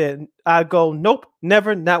 Fenwick said, "I go, nope,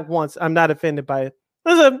 never, not once. I'm not offended by it."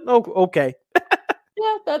 I said, okay.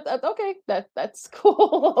 Yeah, that's okay. That's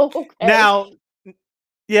cool. Okay. Now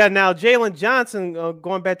Jalen Johnson,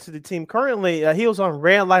 going back to the team currently, he was on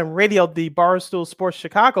Redline Radio, the Barstool Sports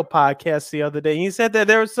Chicago podcast the other day. He said that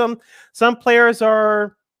there are some players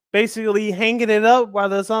are basically hanging it up, while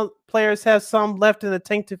there's some players have some left in the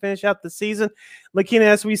tank to finish out the season. Looking,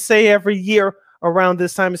 as we say every year around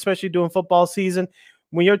this time, especially during football season,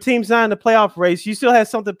 when your team's not in the playoff race, you still have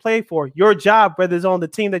something to play for. Your job, whether it's on the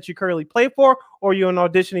team that you currently play for or you're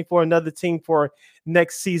auditioning for another team for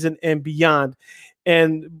next season and beyond.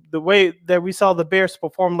 And the way that we saw the Bears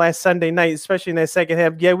perform last Sunday night, especially in that second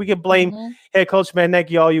half, yeah, we can blame head coach Matt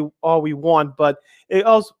Nagy all we want, but it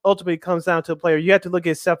also ultimately comes down to a player. You have to look at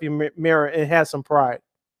yourself in the mirror and have some pride.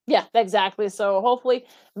 Yeah, exactly. So hopefully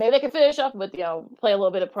maybe they can finish up with, play a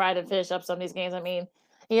little bit of pride and finish up some of these games. I mean,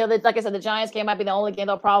 like I said, the Giants game might be the only game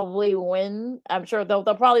they'll probably win. I'm sure they'll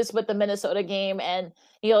probably split the Minnesota game, and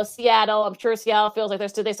Seattle. I'm sure Seattle feels like they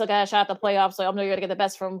still got a shot at the playoffs. So I'm going to get the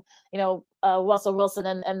best from Russell Wilson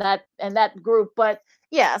and that group. But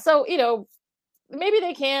yeah, so maybe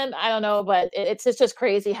they can. I don't know, but it's just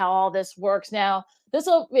crazy how all this works now. This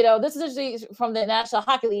is actually from the National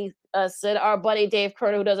Hockey League. Said our buddy Dave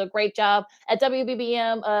Curtis, who does a great job at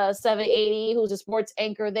WBBM 780, who's a sports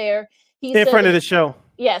anchor there. He's in front of the show.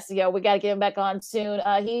 Yes, we got to get him back on soon.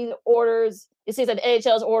 It seems that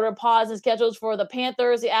NHL's ordered pause in schedules for the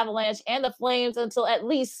Panthers, the Avalanche, and the Flames until at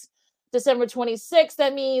least December 26th.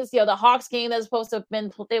 That means, the Hawks game they're supposed to have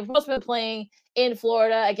been playing in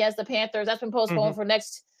Florida against the Panthers. That's been postponed for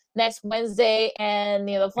next Wednesday, and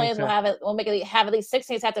the Flames will have at least 6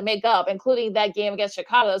 games have to make up, including that game against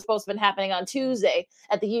Chicago that's supposed to have been happening on Tuesday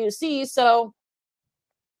at the UC. So,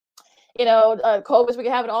 COVID, we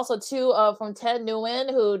can have it also too from Ted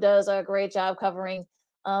Nguyen, who does a great job covering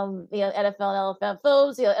NFL and LFL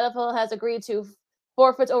films. NFL has agreed to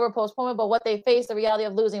forfeits over postponement, but what they face, the reality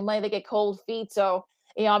of losing money, they get cold feet. So,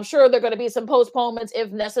 I'm sure there are going to be some postponements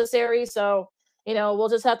if necessary. So, we'll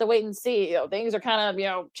just have to wait and see. Things are kind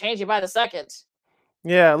of, changing by the second.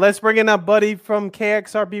 Yeah, let's bring in our buddy from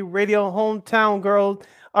KXRB Radio, hometown girl,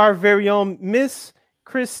 our very own Miss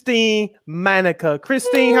Christine Manica.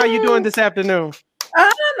 Christine, how you doing this afternoon?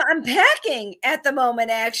 I'm packing at the moment.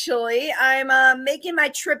 Actually, I'm making my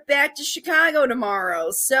trip back to Chicago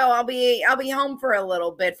tomorrow, so I'll be home for a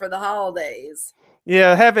little bit for the holidays.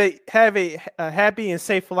 Yeah, have a happy and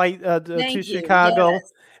safe flight to Chicago.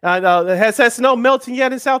 Yes. Has that snow melting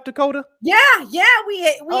yet in South Dakota? Yeah, we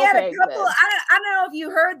had a Okay, couple. good. I don't know if you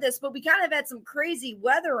heard this, but we kind of had some crazy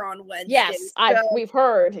weather on Wednesday. Yes, so, we've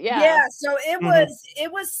heard. Yeah, so it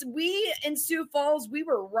Mhm. was we in Sioux Falls, we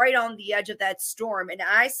were right on the edge of that storm, and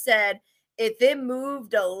I said if it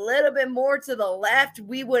moved a little bit more to the left,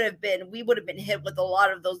 we would have been hit with a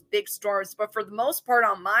lot of those big storms. But for the most part,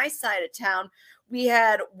 on my side of town, we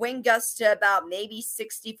had wind gusts to about maybe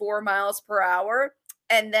 64 miles per hour.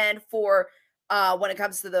 And then for when it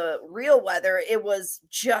comes to the real weather, it was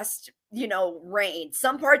just rain.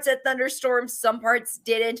 Some parts had thunderstorms, some parts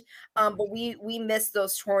didn't. But we missed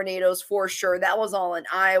those tornadoes for sure. That was all in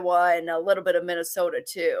Iowa and a little bit of Minnesota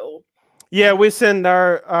too. Yeah, we send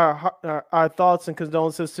our thoughts and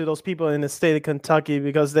condolences to those people in the state of Kentucky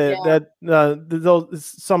because those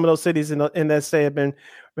some of those cities in that state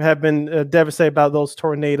have been devastated by those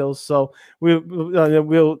tornadoes. So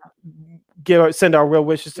we'll send our real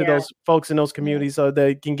wishes to those folks in those communities so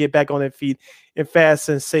they can get back on their feet and fast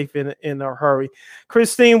and safe in a hurry.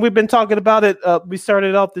 Christine, we've been talking about it. We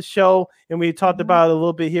started off the show and we talked about it a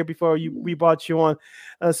little bit here before we brought you on.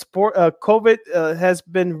 COVID has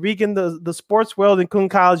been wreaking the sports world, including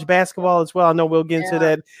college basketball as well. I know we'll get into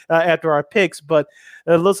that after our picks, but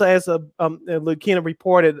it looks like as Lakina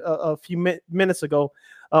reported a few minutes ago,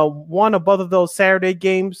 one or both of those Saturday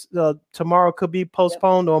games tomorrow could be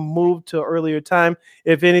postponed or moved to earlier time.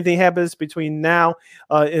 If anything happens between now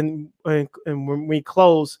and when we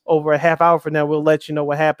close over a half hour from now, we'll let you know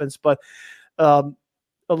what happens. But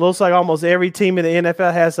it looks like almost every team in the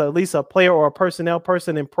NFL has at least a player or a personnel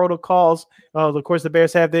person in protocols. Of course, the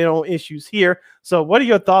Bears have their own issues here. So what are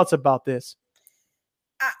your thoughts about this?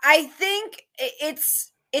 I think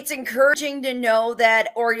it's encouraging to know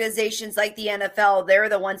that organizations like the NFL, they're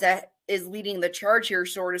the ones that is leading the charge here,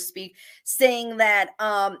 so to speak, saying that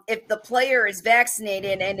if the player is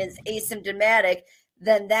vaccinated and is asymptomatic,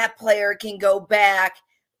 then that player can go back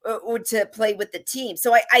to play with the team.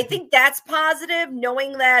 So I think that's positive,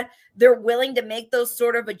 knowing that they're willing to make those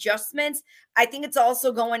sort of adjustments. I think it's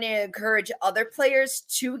also going to encourage other players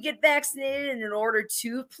to get vaccinated in order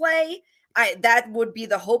to play. That would be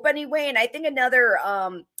the hope anyway. And I think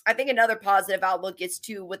another positive outlook is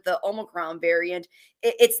too with the Omicron variant.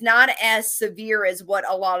 It's not as severe as what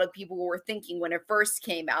a lot of people were thinking when it first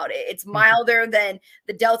came out. It's milder than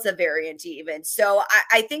the Delta variant even. So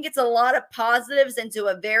I think it's a lot of positives into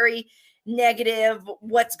a very negative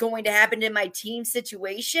what's going to happen in my team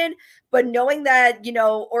situation. But knowing that,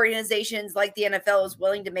 organizations like the NFL is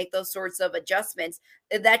willing to make those sorts of adjustments,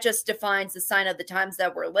 that just defines the sign of the times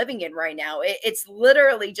that we're living in right now. It's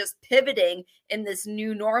literally just pivoting in this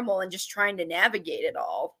new normal and just trying to navigate it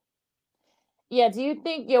all. Yeah, do you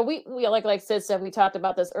think, we like Sid said, we talked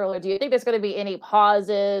about this earlier. Do you think there's going to be any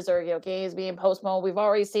pauses or, games being postponed? We've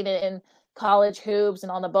already seen it in college hoops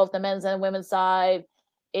and on both the men's and women's side.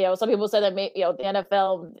 Some people said that the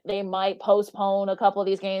NFL, they might postpone a couple of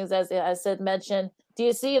these games, as Sid mentioned. Do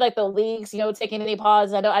you see like the leagues, taking any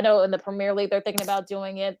pauses? I know in the Premier League they're thinking about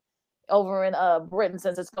doing it over in Britain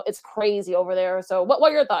since it's crazy over there. So what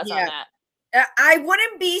are your thoughts on that? I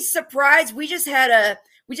wouldn't be surprised. We just had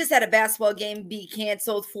a basketball game be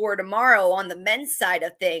canceled for tomorrow on the men's side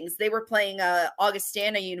of things. They were playing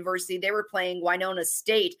Augustana University. They were playing Winona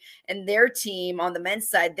State, and their team on the men's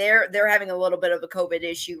side, they're having a little bit of a COVID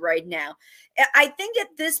issue right now. I think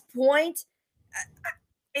at this point,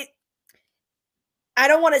 I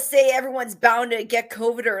don't want to say everyone's bound to get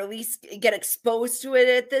COVID or at least get exposed to it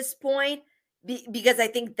at this point, because I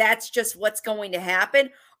think that's just what's going to happen.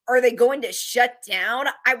 Are they going to shut down?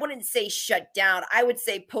 I wouldn't say shut down. I would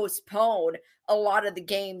say postpone a lot of the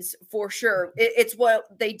games for sure. It's what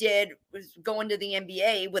they did was going to the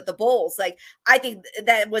NBA with the Bulls. Like, I think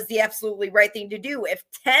that was the absolutely right thing to do. If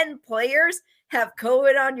 10 players have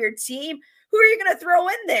COVID on your team, who are you going to throw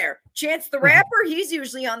in there? Chance the Rapper? He's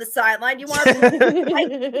usually on the sideline. You want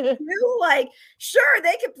to like, sure,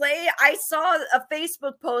 they can play. I saw a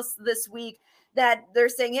Facebook post this week that they're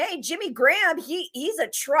saying, hey, Jimmy Graham, he's a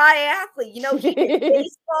triathlete. He can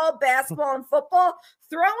baseball, basketball, and football.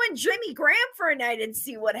 Throw in Jimmy Graham for a night and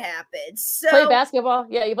see what happens. So play basketball.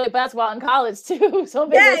 Yeah, you play basketball in college too. So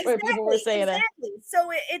people were saying that. So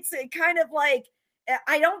it's kind of like,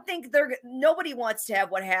 I don't think nobody wants to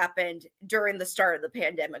have what happened during the start of the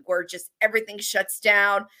pandemic, where just everything shuts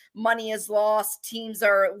down, money is lost, teams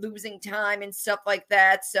are losing time and stuff like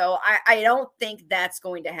that. So I don't think that's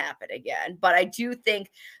going to happen again. But I do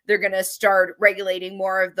think they're going to start regulating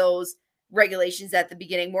more of those regulations at the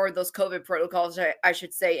beginning, more of those COVID protocols, I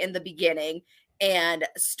should say, in the beginning, and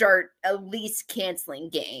start at least canceling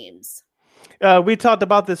games. We talked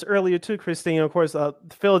about this earlier too, Christine. Of course,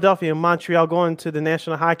 Philadelphia and Montreal going to the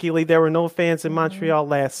National Hockey League. There were no fans in Montreal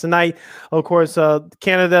last night. Of course,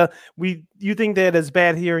 Canada. You think that is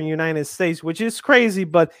bad here in the United States, which is crazy,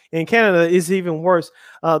 but in Canada is even worse.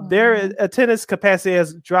 Their attendance capacity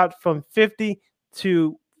has dropped from 50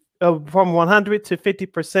 to from 100 to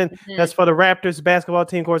 50%. That's for the Raptors basketball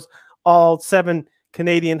team. Of course, all 7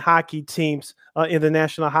 Canadian hockey teams in the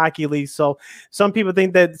National Hockey League. So some people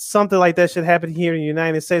think that something like that should happen here in the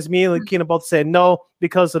United States. Me and Lakina both said no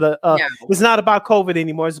because of the it's not about COVID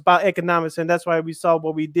anymore. It's about economics, and that's why we saw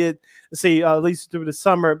what we did see at least through the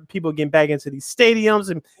summer, people getting back into these stadiums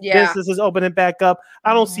and businesses opening back up.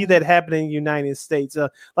 I don't see that happening in the United States.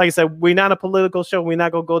 Like I said, we're not a political show. We're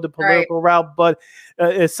not going to go the political route, but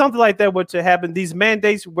if something like that were to happen, these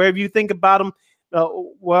mandates, wherever you think about them,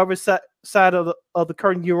 wherever side of the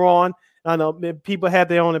curtain you're on, I know people have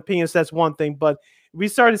their own opinions. That's one thing, but we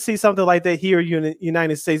started to see something like that here in the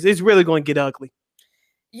United States. It's really going to get ugly.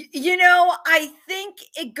 You know, I think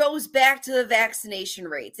it goes back to the vaccination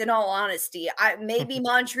rates. In all honesty, maybe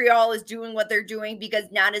Montreal is doing what they're doing because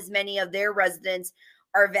not as many of their residents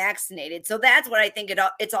are vaccinated. So that's what I think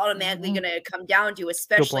it's automatically going to come down to,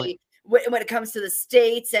 especially when it comes to the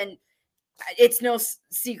states. And it's no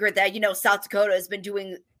secret that, South Dakota has been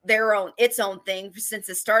doing its own thing since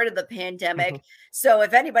the start of the pandemic. So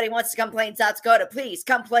if anybody wants to come play in South Dakota, please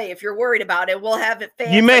come play. If you're worried about it, we'll have it.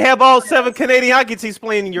 You may have all 7 Canadian hockey teams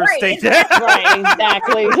playing in your state. Right,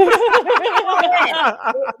 exactly.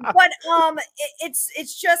 But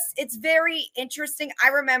it's very interesting. I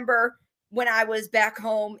remember when I was back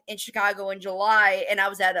home in Chicago in July, and I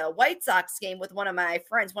was at a White Sox game with one of my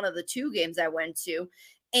friends, one of the 2 games I went to.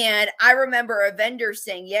 And I remember a vendor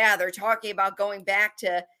saying, they're talking about going back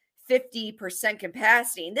to 50%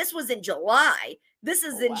 capacity. And this was in July. This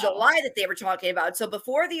is in July that they were talking about. So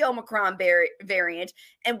before the Omicron variant,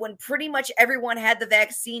 and when pretty much everyone had the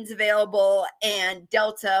vaccines available and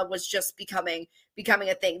Delta was just becoming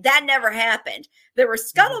a thing. That never happened. There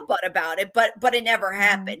was scuttlebutt about it, but it never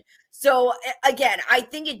happened. So again, I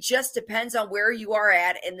think it just depends on where you are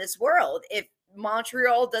at in this world. If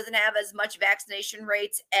Montreal doesn't have as much vaccination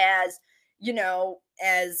rates as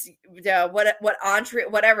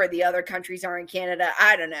whatever the other countries are in Canada,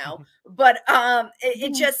 I don't know, but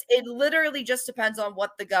it literally just depends on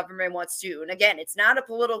what the government wants to do. And again, it's not a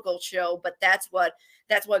political show, but that's what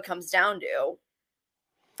it comes down to.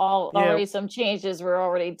 Already some changes we're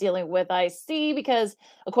already dealing with, I see, because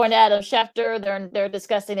according to Adam Schefter, they're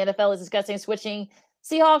discussing, NFL is discussing switching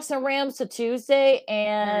Seahawks and Rams to Tuesday,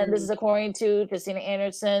 and this is according to Christina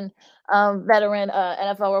Anderson, veteran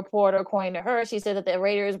NFL reporter. According to her, she said that the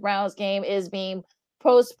Raiders-Browns game is being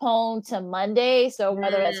postponed to Monday. So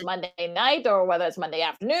whether it's Monday night or whether it's Monday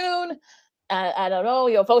afternoon, I don't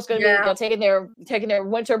know. Folks going to be taking their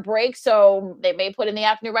winter break, so they may put in the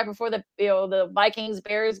afternoon right before the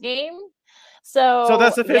Vikings-Bears game. So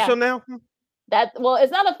that's official now.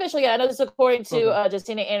 It's not official yet. I know this is according to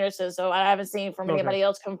Justina Anderson, so I haven't seen from anybody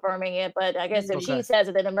else confirming it. But I guess if she says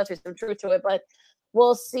it, then there must be some truth to it. But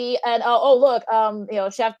we'll see. And look,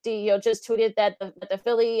 Shefty, just tweeted that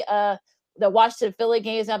the Washington Philly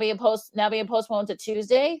game is now being postponed to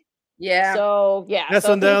Tuesday. Yeah. So that's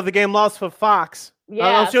when the other game lost for Fox.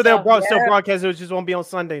 I'm sure they'll still broadcast it. It just won't be on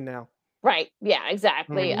Sunday now. Right. Yeah.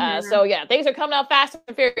 Exactly. So things are coming out fast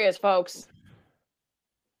and furious, folks.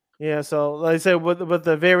 Yeah, so like I said, with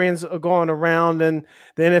the variants going around, and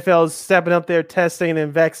the NFL is stepping up their testing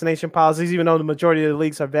and vaccination policies, even though the majority of the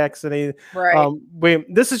leagues are vaccinated. Right.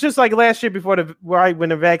 This is just like last year before when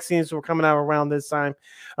the vaccines were coming out around this time.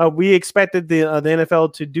 We expected the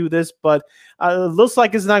NFL to do this, but it looks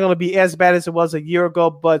like it's not going to be as bad as it was a year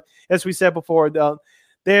ago. But as we said before, the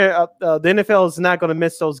NFL is not going to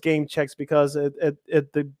miss those game checks because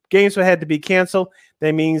if the games had to be canceled,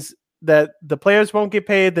 that means that the players won't get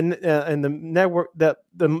paid, and the network that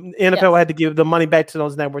the NFL had to give the money back to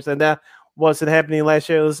those networks, and that wasn't happening last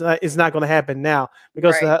year. It's not going to happen now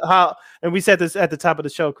because and we said this at the top of the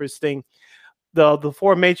show, Christine. The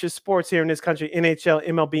 4 major sports here in this country: NHL,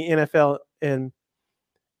 MLB, NFL,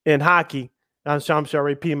 and hockey. I'm sure I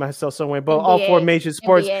repeat myself somewhere, but all 4 major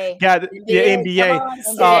sports got the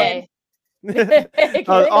NBA.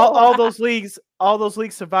 All those leagues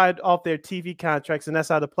survived off their TV contracts, and that's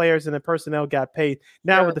how the players and the personnel got paid.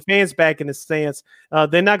 Now with the fans back in the stands,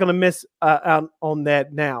 they're not going to miss out on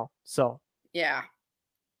that now. So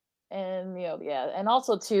and and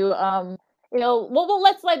also too,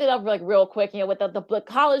 let's light it up real quick. With the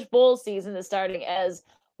college bowl season is starting as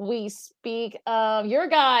we speak. Your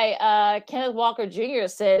guy Kenneth Walker Jr.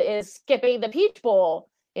 said is skipping the Peach Bowl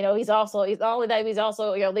he's not only that, he's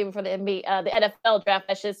also leaving for the NFL draft,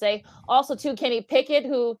 I should say. Also, too, Kenny Pickett,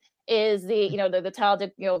 who is the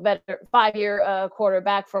talented veteran 5-year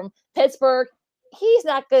quarterback from Pittsburgh. He's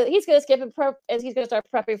not good. He's going to skip and prep, as he's going to start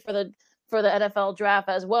prepping for the NFL draft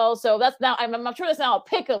as well. So that's now I'm sure that's now a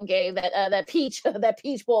pick'em game, that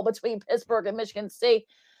peach bowl between Pittsburgh and Michigan State.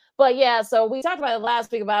 But yeah, so we talked about it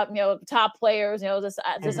last week about top players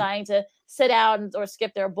deciding to sit out or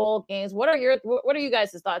skip their bowl games. What are you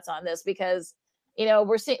guys' thoughts on this? Because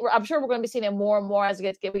I'm sure we're going to be seeing it more and more as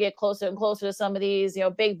we get closer and closer to some of these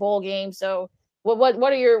big bowl games. So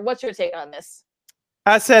what's your take on this?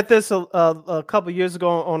 I said this a couple years ago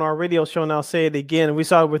on our radio show, and I'll say it again. We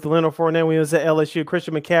saw it with Leonard Fournette when he was at LSU,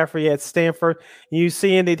 Christian McCaffrey at Stanford. You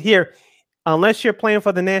seeing it here. Unless you're playing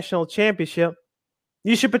for the national championship,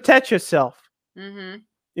 you should protect yourself. Mm-hmm.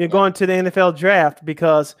 You're going to the NFL draft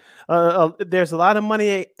because there's a lot of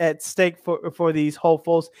money at stake for these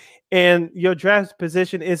hopefuls, and your draft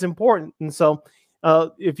position is important. And so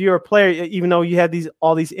if you're a player, even though you have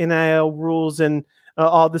all these NIL rules and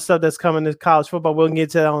all the stuff that's coming to college football, we'll get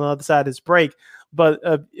to that on the other side of this break. But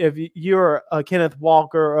if you're a Kenneth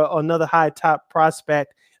Walker or another high top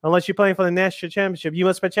prospect, unless you're playing for the national championship, you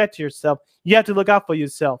must protect yourself. You have to look out for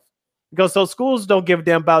yourself because those schools don't give a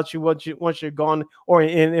damn about you once you're gone or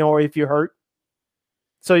if you're hurt.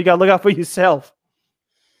 So you got to look out for yourself.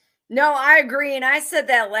 No, I agree. And I said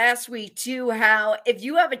that last week too, how if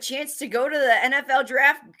you have a chance to go to the NFL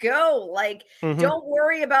draft, go. Don't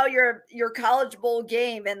worry about your college bowl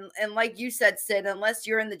game. And like you said, Sid, unless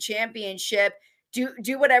you're in the championship,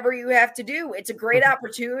 do whatever you have to do. It's a great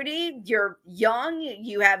opportunity. You're young.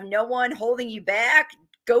 You have no one holding you back.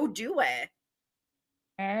 Go do it.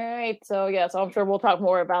 All right. So I'm sure we'll talk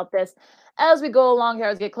more about this as we go along here,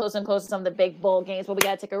 as we get closer and closer to some of the big bowl games. But we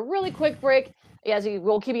got to take a really quick break. As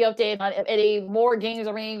we'll keep you updated on any more games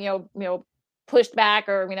are being, pushed back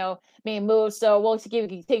or, being moved. So we'll take you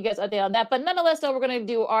guys update on that. But nonetheless, though, we're going to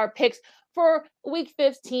do our picks for week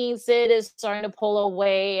 15. Sid is starting to pull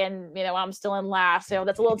away and, I'm still in last. So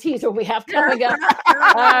that's a little teaser we have coming up.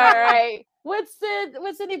 All right. With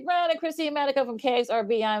Sydney Brown and Christine Manica from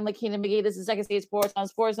KXRB, I'm Lakina McGee. This is Second City Sports on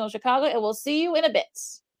Sports Zone Chicago, and we'll see you in a bit.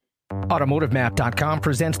 AutomotiveMap.com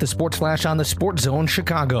presents the Sports Flash on the Sports Zone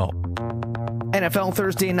Chicago. NFL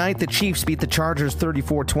Thursday night, the Chiefs beat the Chargers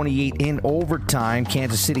 34-28 in overtime.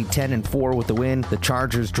 Kansas City 10-4 with the win. The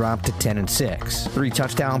Chargers dropped to 10-6. 3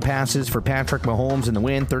 touchdown passes for Patrick Mahomes in the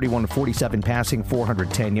win. 31-47 passing,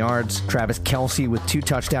 410 yards. Travis Kelce with 2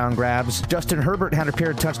 touchdown grabs. Justin Herbert had a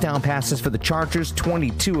pair of touchdown passes for the Chargers.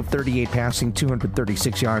 22 of 38 passing,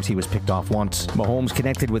 236 yards. He was picked off once. Mahomes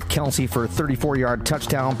connected with Kelce for a 34-yard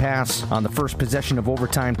touchdown pass on the first possession of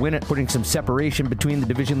overtime, putting some separation between the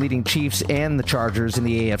division-leading Chiefs and the Chargers in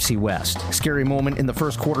the AFC West. Scary moment in the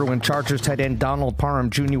first quarter when Chargers tight end Donald Parham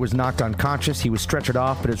Jr. was knocked unconscious. He was stretchered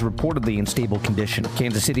off, but is reportedly in stable condition.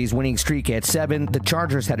 Kansas City's winning streak at 7. The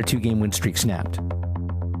Chargers had a 2-game win streak snapped.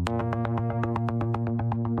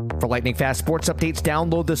 For lightning fast sports updates,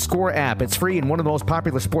 download the Score app. It's free and one of the most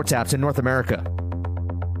popular sports apps in North America.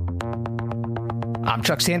 I'm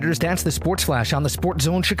Chuck Sanders. That's the Sports Flash on the Sports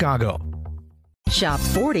Zone Chicago. Shop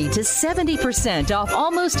 40 to 70% off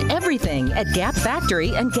almost everything at Gap Factory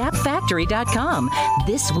and GapFactory.com.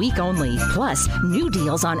 This week only. Plus, new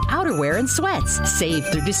deals on outerwear and sweats. Save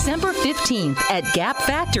through December 15th at Gap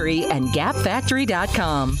Factory and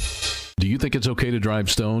GapFactory.com. Do you think it's okay to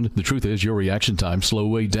drive stoned? The truth is your reaction times slow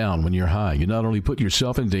way down when you're high. You not only put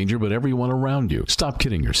yourself in danger, but everyone around you. Stop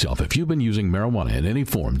kidding yourself. If you've been using marijuana in any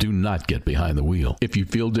form, do not get behind the wheel. If you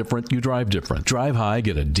feel different, you drive different. Drive high,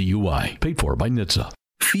 get a DUI. Paid for by NHTSA.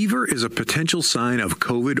 Fever is a potential sign of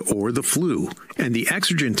COVID or the flu, and the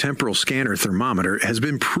Exergen temporal scanner thermometer has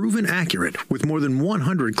been proven accurate with more than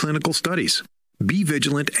 100 clinical studies. Be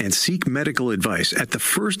vigilant and seek medical advice at the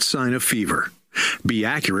first sign of fever. Be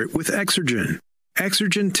accurate with Exergen.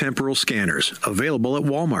 Exergen temporal scanners, available at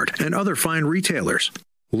Walmart and other fine retailers.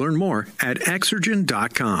 Learn more at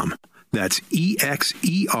Exergen.com. That's EXERGEN.com.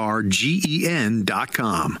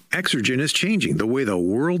 Exergen is changing the way the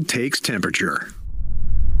world takes temperature.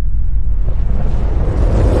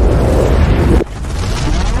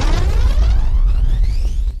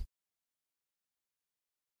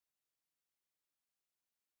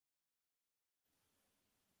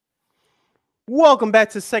 Welcome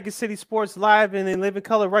back to Second City Sports Live and in living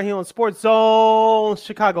color right here on Sports Zone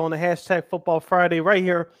Chicago on the hashtag Football Friday right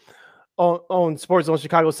here on Sports Zone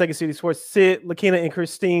Chicago, Second City Sports. Sid, Lakina, and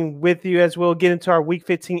Christine with you as we'll get into our Week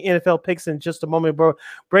 15 NFL picks in just a moment, bro.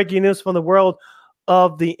 Breaking news from the world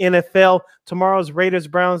of the NFL. Tomorrow's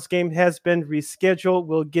Raiders-Browns game has been rescheduled.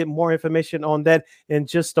 We'll get more information on that in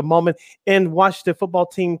just a moment. And Washington football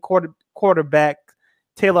team quarterback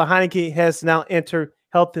Taylor Heineke has now entered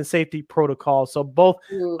health and safety protocol. So both,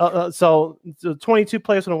 so the 22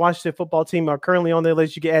 players on the Washington football team are currently on their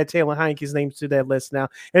list. You can add Taylor Heineke's name to that list now.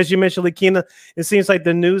 As you mentioned, Lakina, it seems like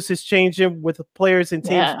the news is changing with players and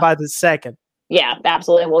teams by the second. Yeah,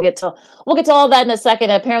 absolutely. We'll get to all that in a second.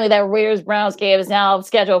 Apparently, that Raiders-Browns game is now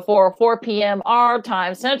scheduled for 4 p.m. our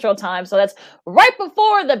time, Central Time. So that's right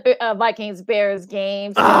before the Vikings-Bears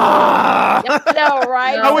game. So, I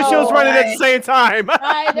wish it was running at the same time.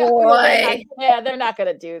 I know. They're not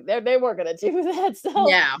going to do. They weren't going to do that. So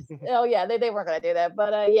yeah. Oh yeah, they weren't going to do that.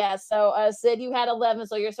 But yeah. So Sid, you had 11,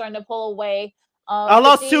 so you're starting to pull away. I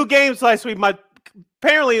lost 2 games last week.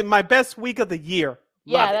 Apparently my best week of the year.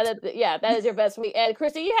 That is your best week. And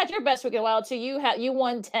Christy, you had your best week in a while too. You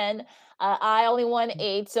won 10. I only won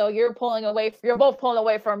 8. So you're pulling away. You're both pulling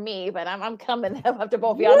away from me, but I'm coming after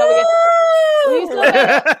both of y'all.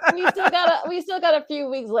 We still got a few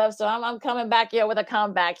weeks left, so I'm coming back with a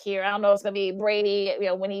comeback here. I don't know if it's gonna be Brady,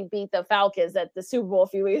 when he beat the Falcons at the Super Bowl a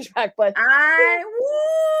few weeks back, but all right.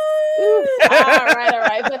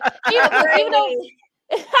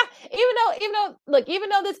 But even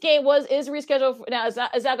though this game is rescheduled now, it's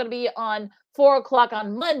not going to be on 4:00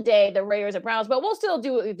 on Monday, the Raiders and Browns, but we'll still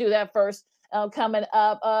do that first. Coming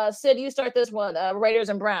up, Sid, you start this one. Raiders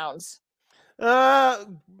and Browns. Let's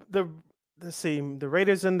see, the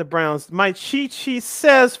Raiders and the Browns. My cheat sheet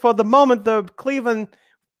says for the moment the Cleveland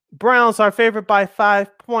Browns are favored by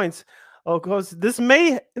 5 points. Of course, this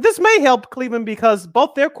may help Cleveland because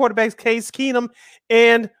both their quarterbacks, Case Keenum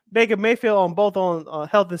and Baker Mayfield, on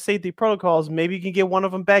health and safety protocols. Maybe you can get one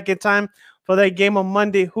of them back in time for that game on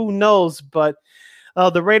Monday. Who knows? But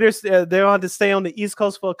the Raiders, they're on to stay on the East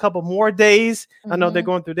Coast for a couple more days. I know they're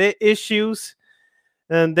going through their issues,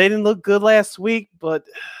 and they didn't look good last week. But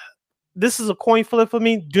this is a coin flip for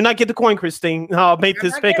me. Do not get the coin, Christine. I'll make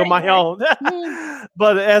this pick on my own.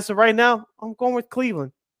 But as of right now, I'm going with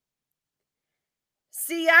Cleveland.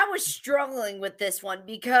 See, I was struggling with this one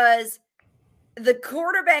because the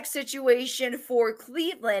quarterback situation for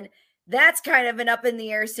Cleveland, that's kind of an up in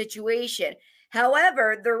the air situation.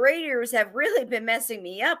 However, the Raiders have really been messing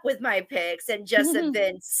me up with my picks and just have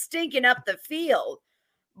been stinking up the field.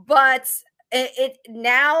 But it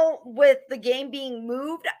now with the game being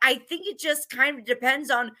moved, I think it just kind of depends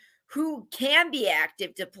on who can be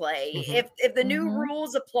active to play. If the new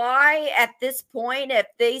rules apply at this point, if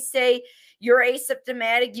they say you're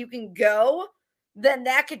asymptomatic, you can go, then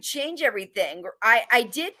that could change everything. I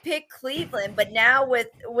did pick Cleveland, but now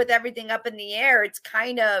with everything up in the air, it's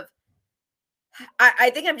kind of, I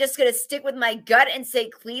think I'm just going to stick with my gut and say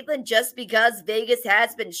Cleveland just because Vegas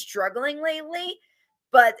has been struggling lately.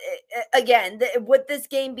 But again, with this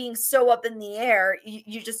game being so up in the air,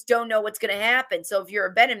 you just don't know what's going to happen. So if you're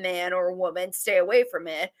a betting man or a woman, stay away from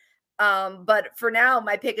it. But for now,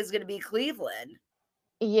 my pick is going to be Cleveland.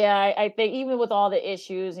 Yeah, I think even with all the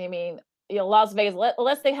issues, Las Vegas,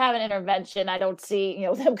 unless they have an intervention, I don't see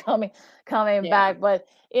them coming back. But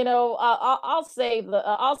I'll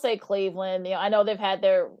say Cleveland. I know they've had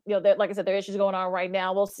their like I said, their issues going on right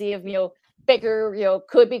now. We'll see if Baker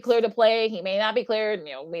could be cleared to play. He may not be cleared.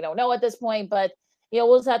 We don't know at this point, but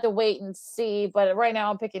we'll just have to wait and see. But right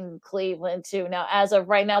now, I'm picking Cleveland too. Now, as of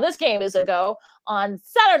right now, this game is a go on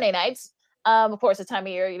Saturday nights. Of course, the time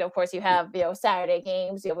of year, of course, you have Saturday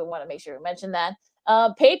games. We want to make sure we mention that.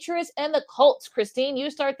 Patriots and the Colts. Christine, you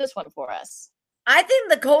start this one for us. I think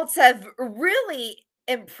the Colts have really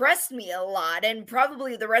impressed me a lot, and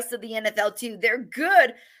probably the rest of the NFL too. They're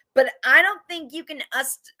good, but I don't think you can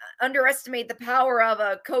underestimate the power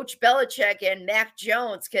of Coach Belichick and Mac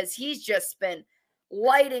Jones, because he's just been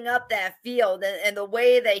lighting up that field, and the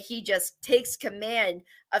way that he just takes command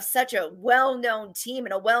of such a well-known team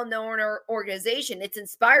and a well-known organization. It's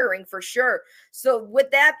inspiring for sure. So with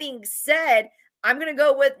that being said, I'm going to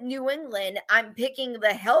go with New England. I'm picking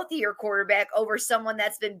the healthier quarterback over someone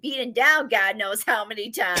that's been beaten down God knows how many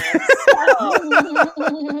times.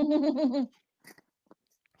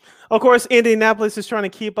 Of course, Indianapolis is trying to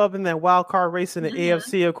keep up in that wild card race in the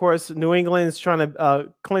AFC. Of course, New England is trying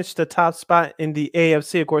to clinch the top spot in the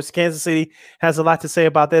AFC. Of course, Kansas City has a lot to say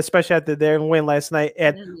about that, especially after their win last night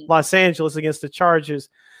at Los Angeles against the Chargers.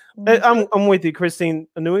 I'm with you, Christine.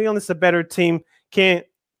 New England is a better team. Can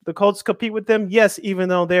the Colts compete with them? Yes, even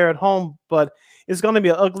though they're at home, but it's going to be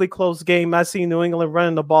an ugly, close game. I see New England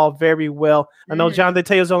running the ball very well. I know John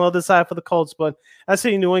DeTeo's on the other side for the Colts, but I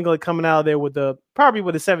see New England coming out of there with probably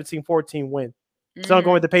with a 17-14 win. So I'm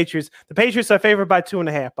going with the Patriots. The Patriots are favored by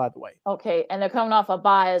 2.5, by the way. Okay, and they're coming off a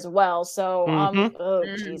bye as well. So,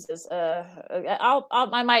 Jesus,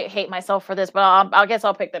 I might hate myself for this, but I guess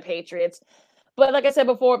I'll pick the Patriots. But like I said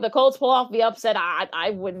before, if the Colts pull off the upset, I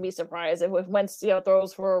wouldn't be surprised if Wentz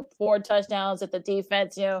throws for 4 touchdowns, if the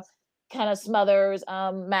defense kind of smothers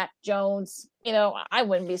Mac Jones. I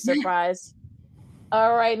wouldn't be surprised.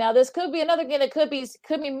 All right, now this could be another game that could be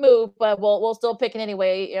moved, but we'll still pick it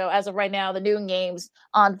anyway. As of right now, the noon games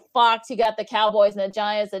on Fox, you got the Cowboys and the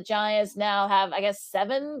Giants. The Giants now have, I guess,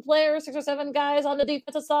 7 players, 6 or 7 guys on the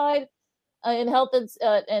defensive side in health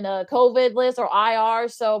and a COVID list or IR.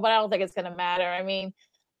 So, but I don't think it's going to matter. I mean,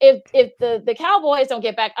 if the Cowboys don't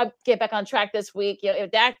get back on track this week,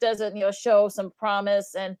 if Dak doesn't show some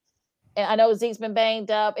promise and I know Zeke's been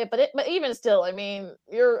banged up, but even still, I mean,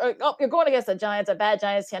 you're going against the Giants, a bad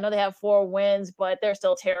Giants team. I know they have 4 wins, but they're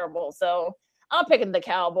still terrible. So I'm picking the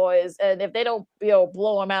Cowboys, and if they don't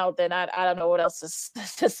blow them out, then I don't know what else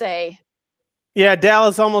to say. Yeah,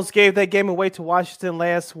 Dallas almost gave that game away to Washington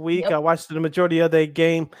last week. Yep. I watched the majority of that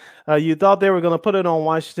game. You thought they were going to put it on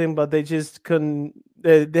Washington, but they just couldn't.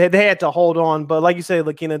 They had to hold on. But like you say,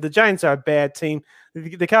 Lakina, the Giants are a bad team.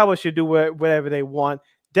 The Cowboys should do whatever they want.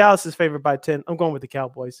 Dallas is favored by 10. I'm going with the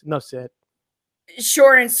Cowboys. Enough said.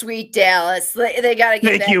 Short and sweet, Dallas. They got to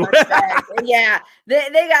get back on track. Yeah,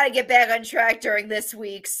 they got to get back on track during this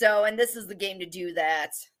week. And this is the game to do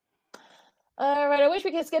that. All right, I wish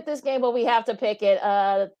we could skip this game, but we have to pick it.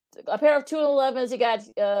 A pair of 2-11s. You got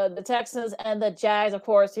the Texans and the Jags, of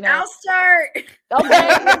course. I'll start. Okay,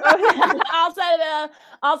 I'll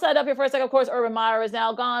set it up here for a second. Of course, Urban Meyer is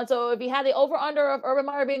now gone. So if you had the over/under of Urban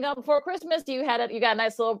Meyer being gone before Christmas, you got a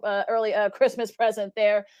nice little early Christmas present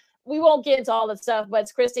there. We won't get into all the stuff,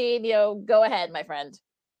 but Christine, go ahead, my friend.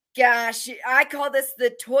 Gosh, I call this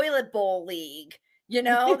the toilet bowl league. This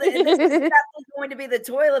is definitely going to be the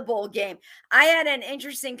toilet bowl game. I had an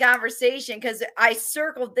interesting conversation because I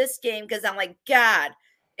circled this game because I'm like, God,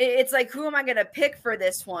 it's like, who am I going to pick for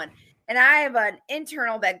this one? And I have an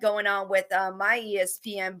internal bet going on with my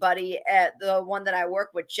ESPN buddy at the one that I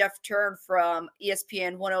work with, Jeff Turn from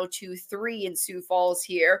ESPN 102.3 in Sioux Falls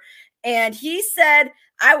here. And he said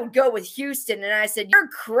I would go with Houston. And I said, you're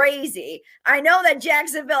crazy. I know that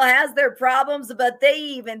Jacksonville has their problems, but they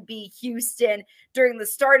even beat Houston during the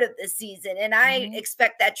start of the season. And I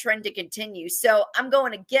expect that trend to continue. So I'm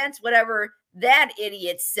going against whatever that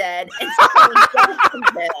idiot said and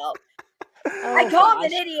Jacksonville. I call him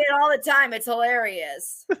an idiot all the time. It's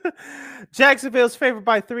hilarious. Jacksonville's favored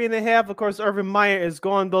by 3.5. Of course, Urban Meyer is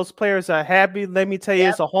gone. Those players are happy. Let me tell you,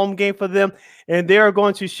 It's a home game for them, and they are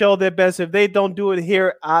going to show their best. If they don't do it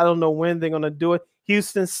here, I don't know when they're going to do it.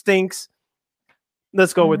 Houston stinks.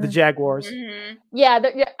 Let's go with the Jaguars. Mm-hmm. Yeah,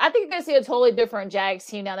 I think you're going to see a totally different Jags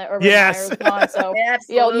team now that Urban Meyer is gone. So,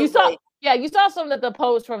 absolutely. you saw some of the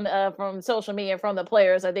posts from social media from the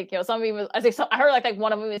players. I think some even I heard like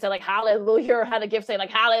one of them said like hallelujah or had a gift saying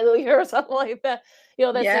like hallelujah or something like that.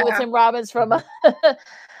 That's with Tim Robbins from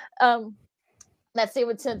let's see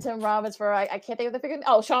what Tim Robbins for I can't think of the figure.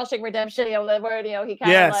 Oh, Shawshank Redemption. The word he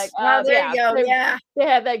kind of like there you go. They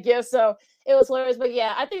had that gift, so it was hilarious. But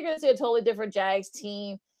yeah, I think you're gonna see a totally different Jags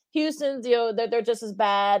team. Houston's, they're just as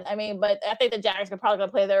bad. I mean, but I think the Jags are probably going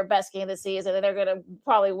to play their best game this season, and they're going to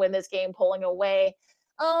probably win this game pulling away.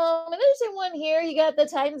 An interesting one here. You got the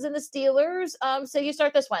Titans and the Steelers. So you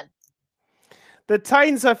start this one. The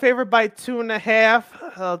Titans are favored by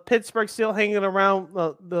 2.5. Pittsburgh still hanging around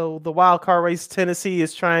the wild card race. Tennessee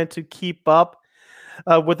is trying to keep up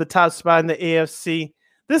with the top spot in the AFC.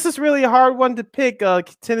 This is really a hard one to pick.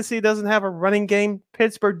 Tennessee doesn't have a running game.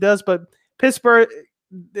 Pittsburgh does, but Pittsburgh,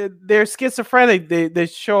 they're schizophrenic. They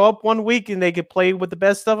show up one week and they can play with the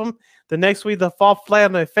best of them. The next week they'll fall flat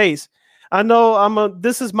on their face. I know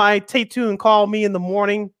this is my take 2 and call me in the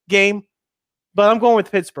morning game, but I'm going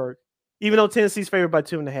with Pittsburgh, even though Tennessee's favored by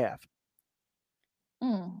 2.5.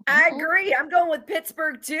 I agree. I'm going with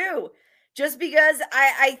Pittsburgh too. Just because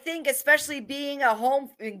I think, especially being a home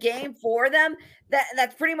game for them,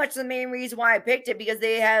 that's pretty much the main reason why I picked it, because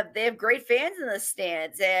they have great fans in the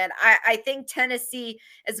stands. And I think Tennessee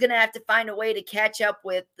is going to have to find a way to catch up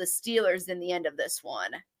with the Steelers in the end of this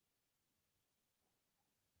one.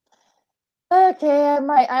 Okay,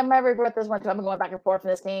 I might regret this one because I'm going back and forth in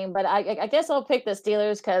this game, but I guess I'll pick the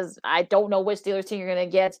Steelers because I don't know which Steelers team you're going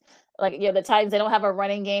to get. Like, the Titans, they don't have a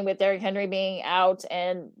running game with Derrick Henry being out,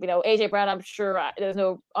 and AJ Brown, I'm sure there's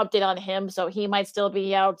no update on him, so he might still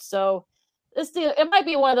be out. So it might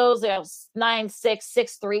be one of those 9-6,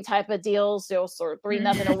 6-3 type of deals, or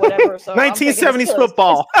 3-0 or whatever. So 1970s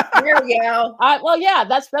football. There we go. Well, yeah,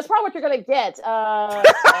 that's probably what you're going to get.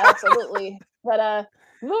 Absolutely. But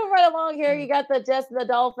moving right along here, you got the Jets and the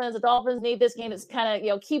Dolphins. The Dolphins need this game to kind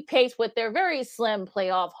of keep pace with their very slim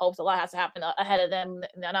playoff hopes. A lot has to happen ahead of them,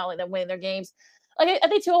 not only them winning their games. Like I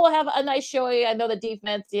think Tua will have a nice showing. I know the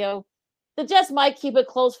defense, the Jets might keep it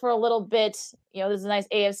close for a little bit. This is a nice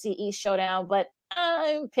AFC East showdown, but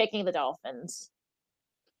I'm picking the Dolphins.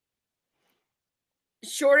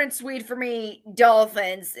 Short and sweet for me,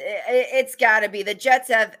 Dolphins. It's got to be. The Jets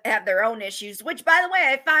have their own issues, which, by the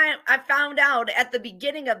way, I found out at the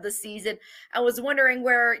beginning of the season. I was wondering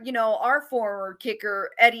where our former kicker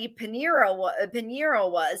Eddie Pinheiro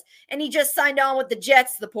was, and he just signed on with the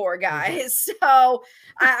Jets. The poor guy. So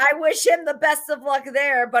I wish him the best of luck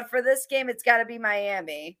there. But for this game, it's got to be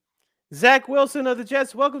Miami. Zach Wilson of the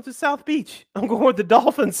Jets. Welcome to South Beach. I'm going with the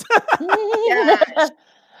Dolphins.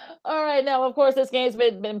 All right, now of course this game's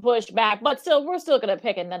been pushed back, but we're still gonna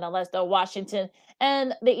pick it nonetheless. Though Washington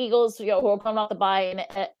and the Eagles, who are coming off the bye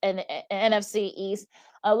in NFC East,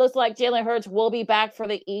 looks like Jalen Hurts will be back for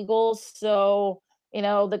the Eagles. So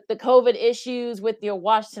the COVID issues with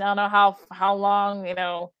Washington, I don't know how long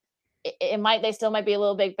they still might be a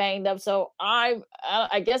little bit banged up. So I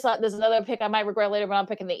guess there's another pick I might regret later, but I'm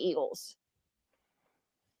picking the Eagles.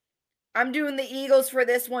 I'm doing the Eagles for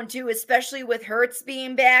this one too, especially with Hurts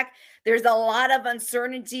being back. There's a lot of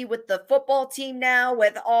uncertainty with the football team now,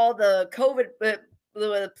 with all the COVID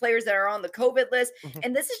the players that are on the COVID list. Mm-hmm.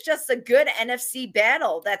 And this is just a good NFC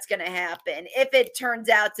battle that's going to happen if it turns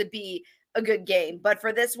out to be a good game. But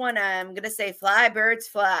for this one, I'm going to say fly, birds,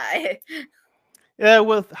 fly. Yeah,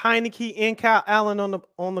 with Heineke and Kyle Allen on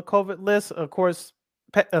the COVID list, of course,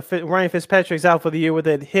 Ryan Fitzpatrick's out for the year with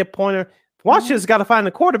that hip pointer. Washington's got to find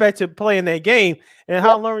a quarterback to play in that game. And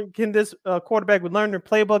how can this quarterback learn their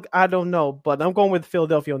playbook? I don't know, but I'm going with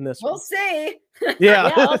Philadelphia on this one. We'll see.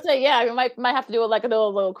 Yeah. I'll say, we might have to do like a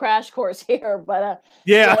little crash course here, but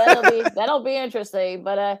that'll be interesting.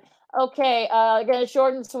 But okay, again,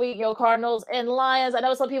 short and sweet, Cardinals and Lions. I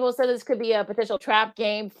know some people said this could be a potential trap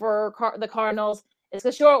game for the Cardinals. It's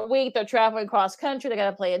a short week. They're traveling cross country. They got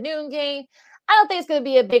to play a noon game. I don't think it's going to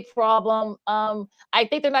be a big problem. I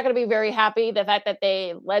think they're not going to be very happy the fact that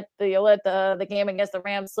they let the game against the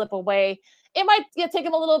Rams slip away. It might take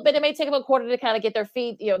them a little bit. It may take them a quarter to kind of get their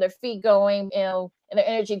feet going, and their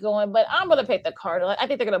energy going. But I'm going to pick the Cardinals. I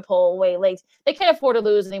think they're going to pull away late. They can't afford to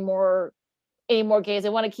lose any more games. They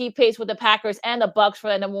want to keep pace with the Packers and the Bucks for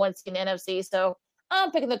the number one seed in the NFC. So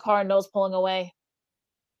I'm picking the Cardinals pulling away.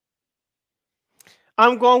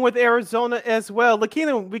 I'm going with Arizona as well.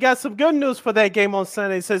 Lakina, we got some good news for that game on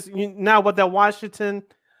Sunday. It says now with that Washington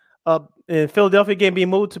and Philadelphia game being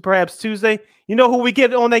moved to perhaps Tuesday. You know who we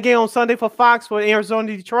get on that game on Sunday for Fox for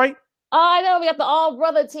Arizona Detroit? I know we got the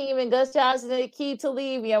all-brother team and Gus Johnson and Aqib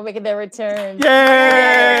Talib, making their return.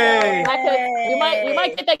 Yay! We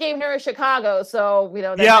might get that game here in Chicago, so So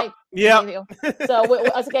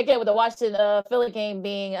again, with the Washington Philly game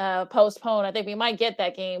being postponed, I think we might get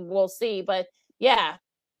that game. We'll see, but yeah.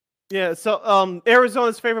 So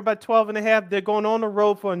Arizona's favored by 12.5. They're going on the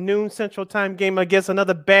road for a noon Central Time game against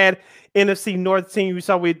another bad NFC North team. We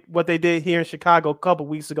saw what they did here in Chicago a couple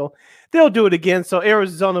weeks ago. They'll do it again. So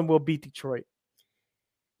Arizona will beat Detroit.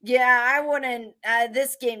 Yeah, I wouldn't.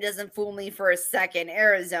 This game doesn't fool me for a second.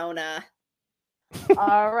 Arizona.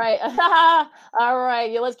 All right. All right.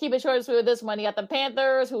 Yeah, let's keep it short and sweet with this one. You got the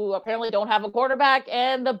Panthers, who apparently don't have a quarterback,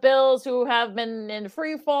 and the Bills, who have been in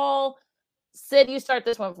free fall. Sid, you start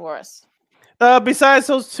this one for us. Besides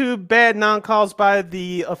those two bad non-calls by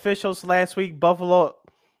the officials last week, Buffalo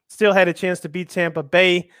still had a chance to beat Tampa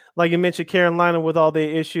Bay. Like you mentioned, Carolina with all their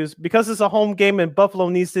issues. Because it's a home game and Buffalo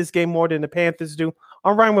needs this game more than the Panthers do,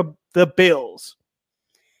 I'm running with the Bills.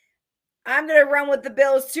 I'm going to run with the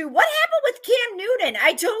Bills, too. What happened with Cam Newton?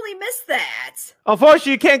 I totally missed that.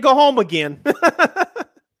 Unfortunately, you can't go home again.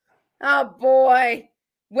 Oh, boy.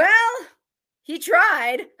 Well, he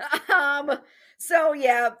tried. So,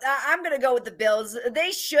 yeah, I'm going to go with the Bills.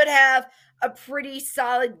 They should have a pretty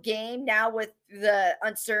solid game now with the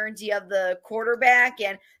uncertainty of the quarterback.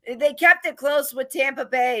 And they kept it close with Tampa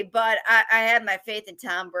Bay, but I had my faith in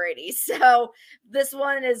Tom Brady. So this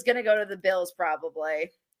one is going to go to the Bills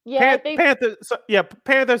probably. Yeah,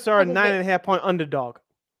 Panthers are a 9.5 point underdog.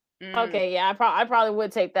 Okay, yeah, I probably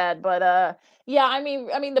would take that, but yeah, I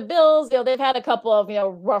mean the Bills, they've had a couple of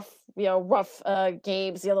rough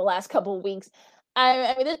games, the last couple of weeks.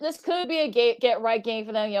 I mean this could be a get right game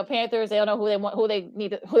for them. Panthers, they don't know who they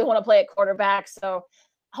want to play at quarterback. So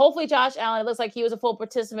hopefully Josh Allen. It looks like he was a full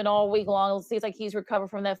participant all week long. It seems like he's recovered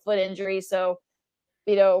from that foot injury. So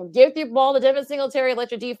give the ball to Devin Singletary,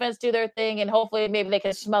 let your defense do their thing, and hopefully maybe they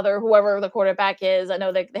can smother whoever the quarterback is. I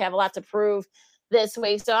know they have a lot to prove. this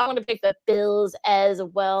week. So I'm going to pick the Bills as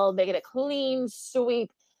well, make it a clean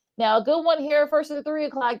sweep. Now, a good one here, first of the 3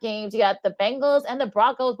 o'clock games. You got the Bengals and the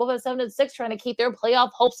Broncos, both at 7-6, trying to keep their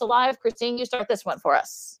playoff hopes alive. Christine, you start this one for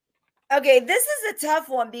us. Okay, this is a tough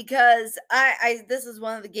one because this is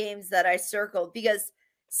one of the games that I circled because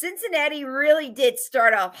Cincinnati really did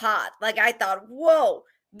start off hot. Like I thought, whoa,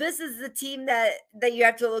 this is the team that you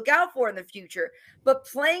have to look out for in the future. But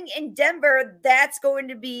playing in Denver, that's going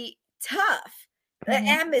to be tough.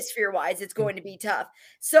 Atmosphere-wise, it's going to be tough.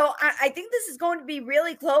 So I think this is going to be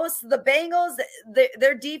really close. The Bengals,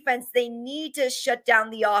 their defense, they need to shut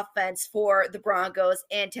down the offense for the Broncos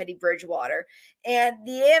and Teddy Bridgewater. And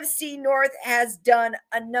the AFC North has done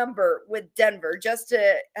a number with Denver. Just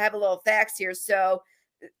to have a little facts here. So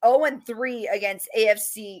 0-3 against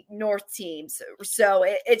AFC North teams. So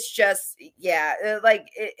it's just,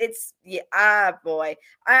 boy.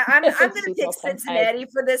 I'm going to pick Cincinnati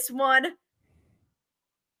for this one.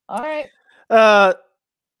 All right.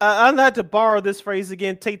 I'm not to borrow this phrase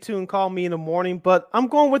again, take two and call me in the morning, but I'm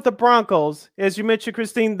going with the Broncos. As you mentioned,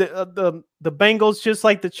 Christine, the Bengals, just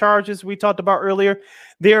like the Chargers we talked about earlier,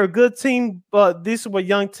 they're a good team, but this is what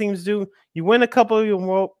young teams do. You win a couple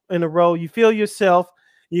in a row, you feel yourself,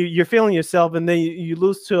 you're feeling yourself, and then you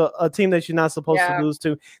lose to a team that you're not supposed to lose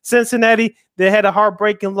to. Cincinnati, they had a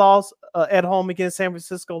heartbreaking loss at home against San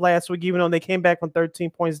Francisco last week, even though they came back from 13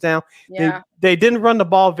 points down. Yeah. They didn't run the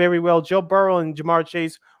ball very well. Joe Burrow and Jamar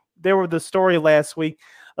Chase, they were the story last week.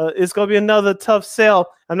 It's going to be another tough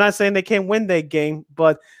sell. I'm not saying they can't win that game,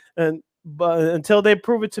 but until they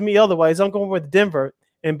prove it to me otherwise, I'm going with Denver.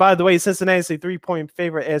 And by the way, Cincinnati's a 3-point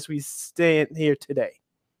favorite as we stand here today.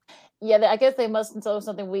 Yeah, I guess they must know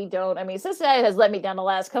something we don't. I mean, Cincinnati has let me down the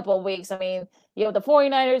last couple of weeks. I mean, the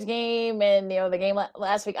 49ers game and, the game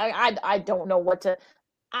last week. I don't know what to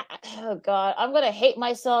oh, God. I'm going to hate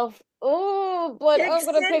myself. Oh, but I'm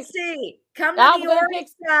going to pick Cincy. Come to the orange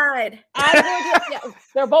side.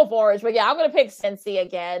 They're both orange, but I'm going to pick Cincy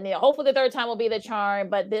again. Hopefully the third time will be the charm.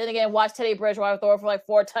 But then again, watch Teddy Bridgewater throw for like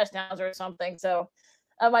 4 touchdowns or something. So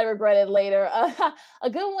I might regret it later. A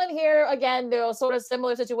good one here, again, sort of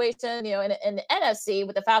similar situation, in the NFC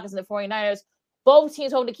with the Falcons and the 49ers. Both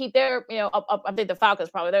teams hoping to keep their, I think the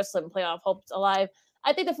Falcons probably, their slim playoff hopes alive.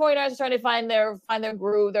 I think the 49ers are trying to find their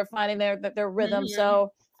groove. They're finding their rhythm. Mm-hmm.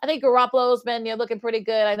 So I think Garoppolo's been looking pretty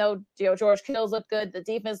good. I know George Kittle's looked good. The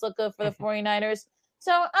defense looked good for the 49ers.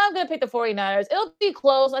 So I'm going to pick the 49ers. It'll be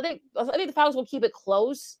close. I think the Falcons will keep it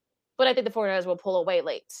close, but I think the 49ers will pull away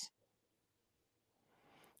late.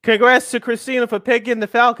 Congrats to Christina for picking the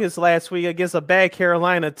Falcons last week against a bad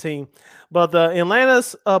Carolina team. But the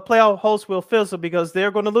Atlanta's playoff hosts will fizzle because they're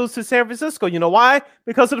going to lose to San Francisco. You know why?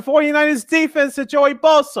 Because of the 49ers defense and Joey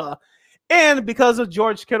Bosa. And because of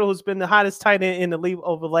George Kittle, who's been the hottest tight end in the league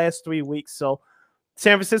over the last 3 weeks. So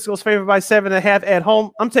San Francisco's favored by 7.5 at home.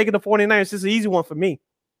 I'm taking the 49ers. This is an easy one for me.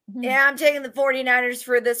 Yeah, I'm taking the 49ers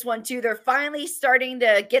for this one, too. They're finally starting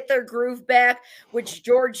to get their groove back, which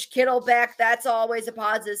George Kittle back. That's always a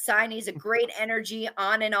positive sign. He's a great energy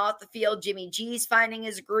on and off the field. Jimmy G's finding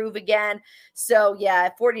his groove again. So, yeah,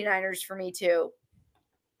 49ers for me, too.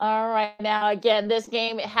 All right. Now, again, this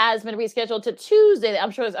game has been rescheduled to Tuesday. I'm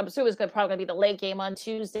assuming it's probably going to be the late game on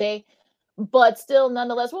Tuesday. But still,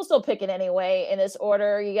 nonetheless, we'll still pick it anyway in this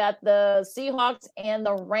order. You got the Seahawks and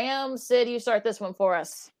the Rams. Sid, you start this one for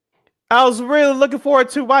us. I was really looking forward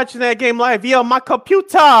to watching that game live via my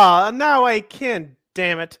computer. Now I can.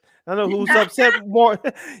 Damn it. I know who's upset more.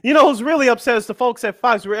 Who's really upset is the folks at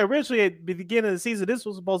Fox. Originally, at the beginning of the season, this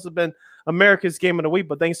was supposed to have been America's game of the week,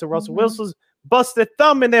 but thanks to Russell Wilson's busted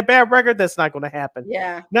thumb and their bad record, that's not going to happen.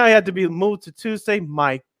 Yeah. Now it had to be moved to Tuesday.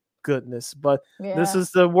 My goodness. But this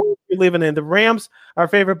is the world we're living in. The Rams are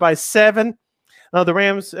favored by 7. The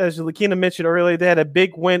Rams, as Lakina mentioned earlier, they had a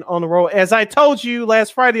big win on the road. As I told you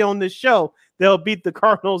last Friday on this show, they'll beat the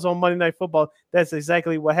Cardinals on Monday Night Football. That's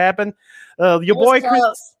exactly what happened. Your boy,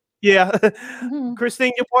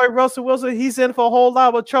 Christine, your boy Russell Wilson, he's in for a whole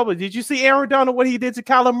lot of trouble. Did you see Aaron Donald, what he did to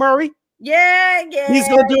Kyler Murray? Yeah. He's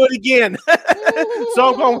going to do it again. So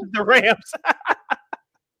I'm going with the Rams.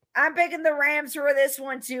 I'm picking the Rams for this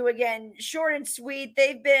one, too. Again, short and sweet.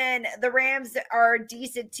 The Rams are a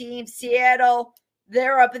decent team. Seattle,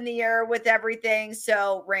 they're up in the air with everything.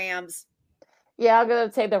 So, Rams. Yeah, I'm going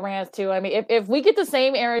to take the Rams, too. I mean, if we get the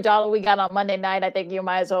same Aaron Donald we got on Monday night, I think you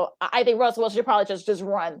might as well. I think Russell Wilson should probably just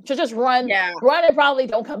run. Should just run. Yeah. Run and probably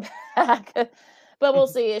don't come back. But we'll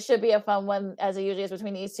see. It should be a fun one, as it usually is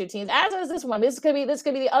between these two teams. As is this one. This could be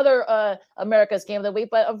the other America's game of the week.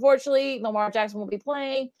 But unfortunately, Lamar Jackson will be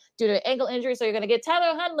playing due to an ankle injury. So you're going to get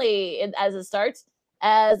Tyler Huntley as it starts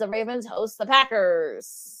as the Ravens host the Packers.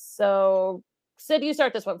 So Sid, you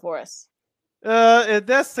start this one for us. If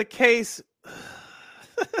that's the case,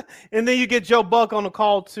 and then you get Joe Buck on the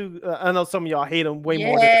call too. I know some of y'all hate him way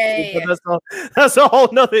more than me, but that's a whole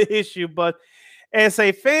nother issue. But as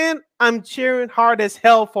a fan, I'm cheering hard as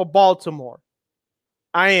hell for Baltimore.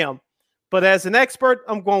 I am. But as an expert,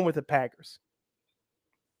 I'm going with the Packers.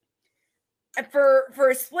 For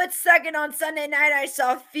a split second on Sunday night, I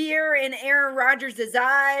saw fear in Aaron Rodgers'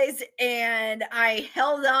 eyes, and I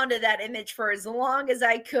held on to that image for as long as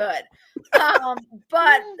I could.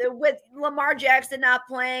 But with Lamar Jackson not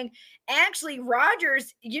playing, actually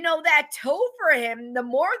Rodgers, that toe for him, the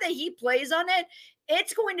more that he plays on it,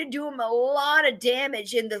 it's going to do him a lot of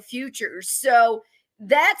damage in the future. So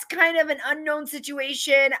that's kind of an unknown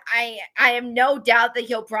situation. I have no doubt that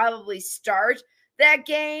he'll probably start that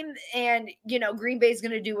game, and Green Bay's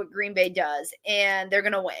going to do what Green Bay does, and they're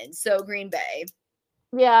going to win. So Green Bay.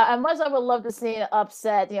 Yeah, and much I would love to see an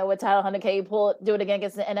upset, with Tyler Huntley. Can you do it again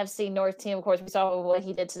against the NFC North team? Of course, we saw what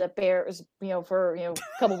he did to the Bears, for a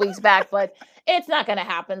couple weeks back, but it's not going to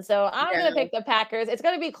happen. So I'm going to pick the Packers. It's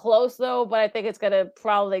going to be close though, but I think it's end up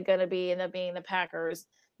being the Packers.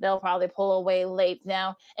 They'll probably pull away late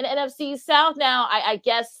now. In NFC South now, I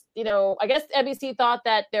guess NBC thought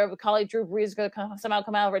that their colleague Drew Brees is going to somehow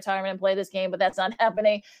come out of retirement and play this game, but that's not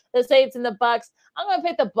happening. The Saints and the Bucks. I'm going to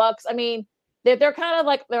pick the Bucks. I mean, they're kind of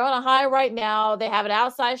like they're on a high right now. They have an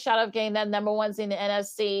outside shot of getting that number one seed in the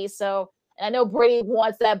NFC. So, and I know Brady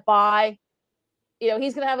wants that bye. He's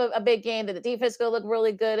going to have a big game. That the defense is going to look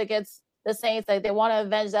really good against the Saints. Like they want to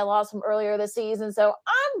avenge that loss from earlier this season. So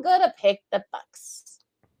I'm going to pick the Bucks.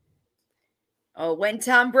 Oh, when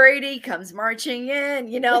Tom Brady comes marching in,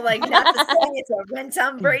 like not the Saints, or when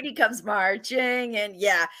Tom Brady comes marching, and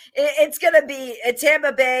it's going to be a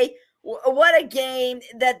Tampa Bay. What a game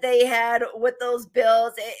that they had with those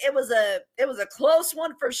Bills. It was a close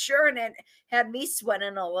one for sure, and it had me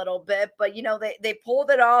sweating a little bit. But they pulled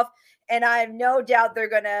it off, and I have no doubt they're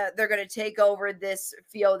gonna take over this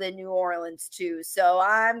field in New Orleans too. So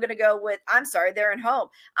I'm gonna go with. I'm sorry, they're at home.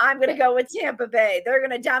 I'm gonna go with Tampa Bay. They're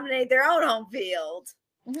gonna dominate their own home field.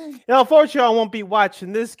 Unfortunately, I won't be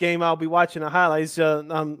watching this game. I'll be watching the highlights.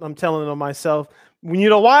 I'm telling on myself. You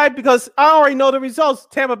know why? Because I already know the results.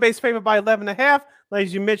 Tampa Bay's favored by 11.5.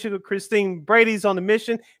 Like you mentioned, Christine Brady's on the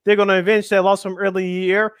mission. They're going to avenge that loss from early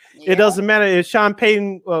year. Yeah. It doesn't matter if Sean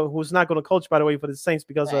Payton, who's not going to coach, by the way, for the Saints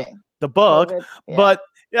because of the bug. Yeah. But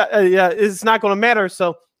it's not going to matter.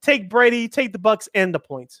 So take Brady, take the Bucks and the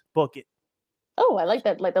points. Book it. Oh, I like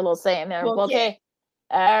that. Like the little saying there. Okay.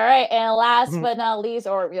 All right, and last but not least,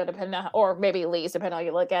 or depending on, or maybe least, depending on how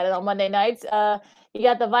you look at it, on Monday nights, you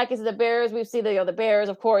got the Vikings and the Bears. We've seen the Bears,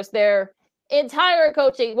 of course, their entire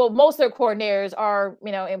coaching. Well, most of their coordinators are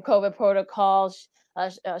in COVID protocols.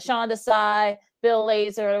 Sean Desai, Bill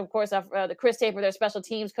Lazor, of course, the Chris Tabor, their special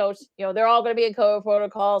teams coach. They're all going to be in COVID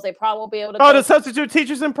protocols. They probably won't be able to. Oh, the substitute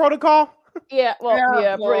teachers in protocol. Yeah, well,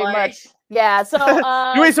 pretty much. Yeah, so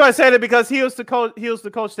the reason I said it because he was the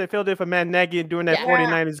coach that filled in for Matt Nagy during that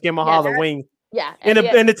 49ers game on Halloween. Yeah, and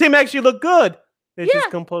the team actually looked good. They just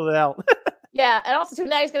couldn't pull it out. Yeah, and also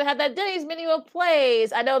tonight's gonna have that Denny's menu of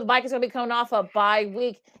plays. I know the Vikings gonna be coming off a bye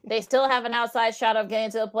week. They still have an outside shot of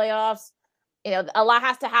getting to the playoffs. A lot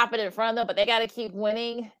has to happen in front of them, but they got to keep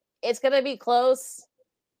winning. It's gonna be close.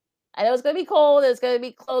 I know it's gonna be cold. It's gonna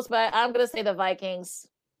be close, but I'm gonna say the Vikings.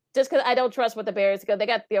 Just because I don't trust what the Bears, because they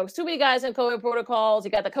got too many guys in COVID protocols.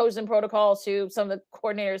 You got the coaches in protocols too. Some of the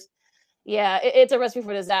coordinators. Yeah, it's a recipe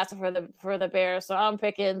for disaster for the Bears. So I'm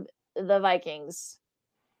picking the Vikings.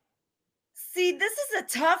 See, this is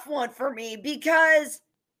a tough one for me because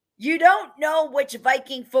you don't know which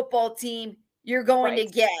Viking football team you're going to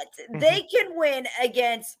get. They can win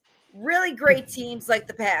against really great teams like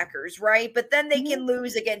the Packers, right? But then they can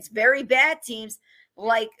lose against very bad teams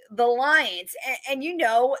like the Lions. And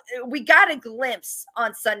we got a glimpse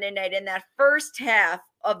on Sunday night in that first half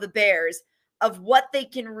of the Bears of what they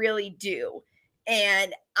can really do.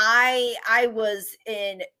 And I was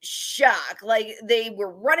in shock. Like they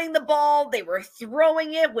were running the ball, they were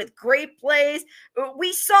throwing it with great plays.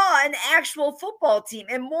 We saw an actual football team.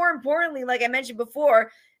 And more importantly, like I mentioned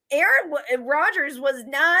before, Aaron Rodgers was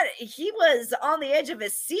on the edge of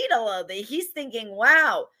his seat a little bit. He's thinking,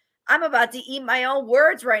 wow, I'm about to eat my own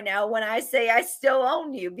words right now when I say I still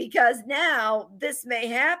own you, because now this may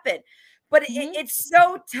happen. But it's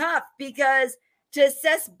so tough because to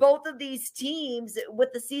assess both of these teams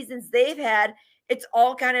with the seasons they've had, it's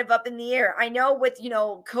all kind of up in the air. I know with,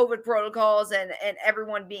 COVID protocols and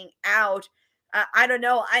everyone being out, I don't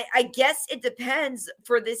know. I guess it depends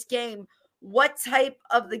for this game what type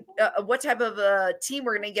of a team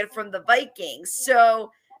we're going to get from the Vikings.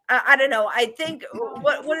 So I don't know. I think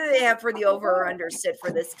what do they have for the over or under sit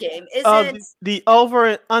for this game? Is it the over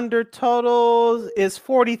and under totals is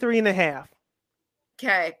 43.5.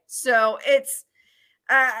 Okay, so it's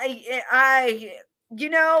I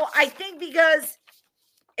think because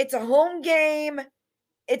it's a home game,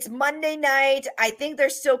 it's Monday night. I think they're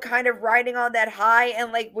still kind of riding on that high,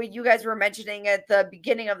 and like what you guys were mentioning at the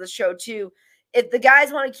beginning of the show too. If the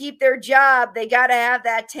guys want to keep their job, they got to have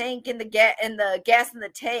that tank and the gas in the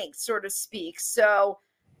tank, so to speak. So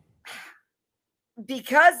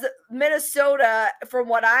because Minnesota, from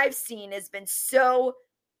what I've seen, has been so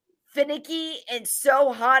finicky and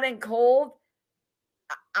so hot and cold,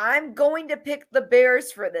 I'm going to pick the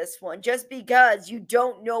Bears for this one just because you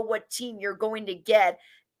don't know what team you're going to get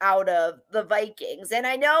out of the Vikings. And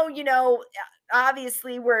I know,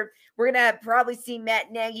 obviously we're going to probably see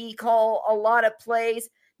Matt Nagy call a lot of plays.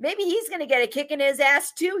 Maybe he's going to get a kick in his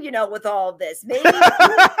ass too, with all of this. Maybe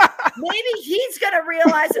he's going to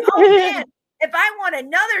realize, oh man, if I want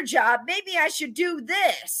another job, maybe I should do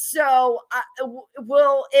this. So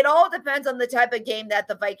it all depends on the type of game that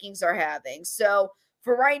the Vikings are having. So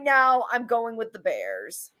for right now, I'm going with the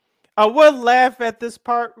Bears. I would laugh at this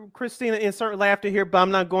part, Christina, insert laughter here, but I'm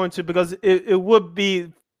not going to because it would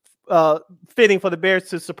be fitting for the Bears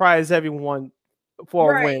to surprise everyone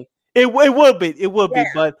for a win. It would be,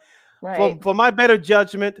 but for my better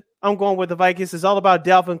judgment, I'm going with the Vikings. It's all about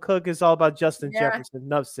Dalvin Cook. It's all about Justin Jefferson.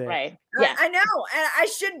 Enough said. Right. Yeah. I know, and I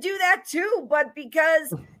should do that too, but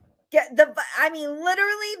because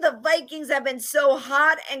literally the Vikings have been so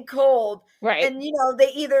hot and cold, right? And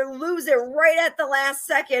they either lose it right at the last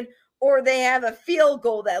second, or they have a field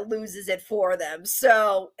goal that loses it for them.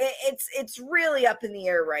 So it's really up in the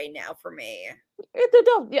air right now for me.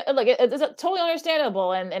 It's totally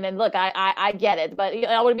understandable, and then look, I get it, but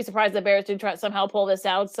I wouldn't be surprised if the Bears do try somehow pull this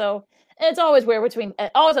out. So it's always weird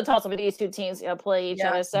always a toss up with these two teams play each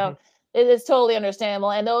other. So it is totally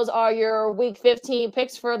understandable. And those are your Week 15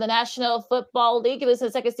 picks for the National Football League. You listen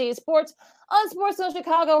to Second City Sports on Sports Zone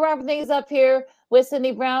Chicago. Wrapping things up here with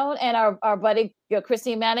Sydney Brown and our buddy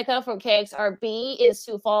Christine Manica from KXRB in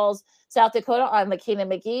Sioux Falls, South Dakota. I'm Lakina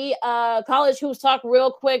McGee. College hoops talk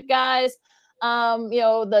real quick, guys.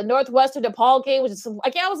 The Northwestern DePaul game, which is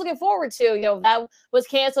I was looking forward to. That was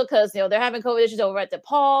canceled because they're having COVID issues over at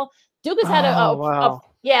DePaul. Duke has had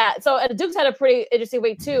so Duke's had a pretty interesting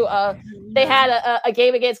week too. They had a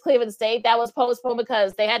game against Cleveland State that was postponed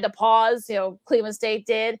because they had to pause. Cleveland State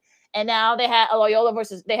did, and now they had a Loyola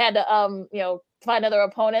versus. They had to find another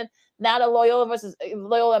opponent. Now the Loyola versus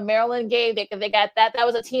Loyola Maryland game, they got that. That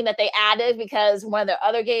was a team that they added because one of their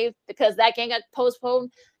other games, because that game got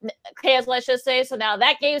postponed, canceled, I should say. So now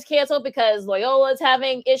that game's canceled because Loyola is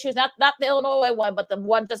having issues. Not the Illinois one, but the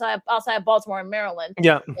one just outside Baltimore and Maryland.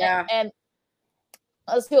 Yeah. And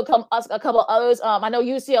let's do a couple others. I know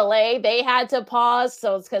UCLA, they had to pause,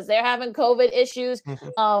 so it's because they're having COVID issues.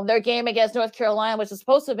 Their game against North Carolina, which was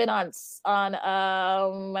supposed to have been on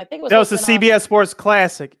I think it was. That was the CBS Sports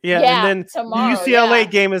Classic. Yeah, and then tomorrow, the UCLA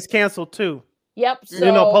game is canceled too. Yep.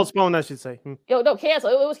 So, postponed, I should say. No,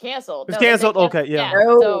 canceled. It was canceled. It's canceled. Okay, yeah.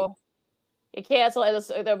 So it canceled.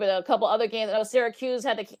 There have been a couple other games. I know Syracuse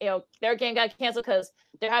had to, their game got canceled because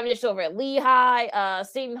they're having issues over at Lehigh.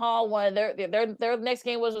 Seton Hall, one of their next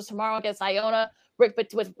game was tomorrow against Iona.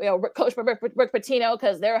 Coach Rick Pitino,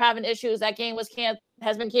 because they're having issues. That game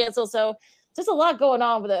has been canceled. So just a lot going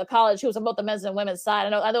on with the college hoops on both the men's and women's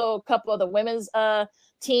side. I know a couple of the women's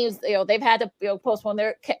teams, they've had to postpone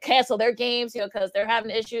cancel their games, because they're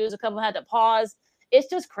having issues. A couple had to pause. It's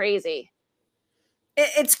just crazy.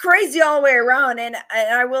 It's crazy all the way around. And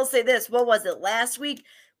I will say this, what was it, last week?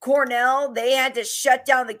 Cornell, they had to shut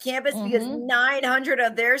down the campus because 900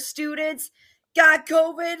 of their students got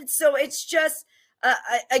COVID. So it's just,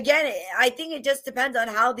 again, I think it just depends on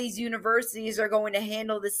how these universities are going to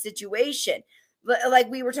handle this situation. Like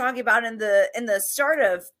we were talking about in the start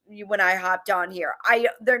of when I hopped on here,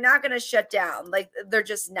 they're not going to shut down. Like they're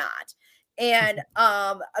just not. And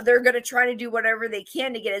they're going to try to do whatever they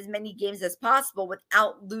can to get as many games as possible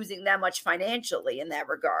without losing that much financially in that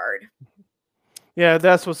regard. Yeah,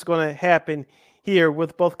 that's what's going to happen here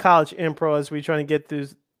with both college and pro as we try to get through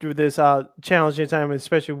this challenging time,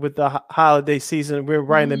 especially with the holiday season. We're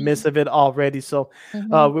right in the midst of it already. So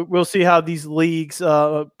we'll see how these leagues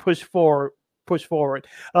push forward.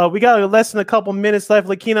 We got less than a couple minutes left.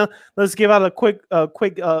 Lakina, let's give out a quick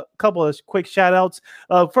couple of quick shout outs.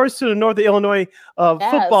 First to the Northern Illinois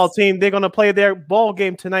football team. They're going to play their ball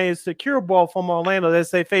game tonight. It's the Cure Bowl from Orlando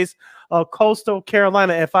as they face Coastal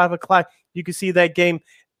Carolina at 5:00. You can see that game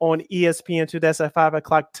on ESPN2. That's at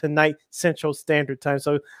 5:00 tonight, Central Standard Time.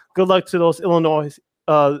 So good luck to those Illinois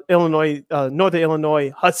Northern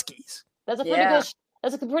Illinois Huskies. That's a pretty good.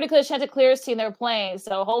 That's a pretty good Chanticleers team they're playing.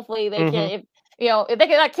 So hopefully they can. If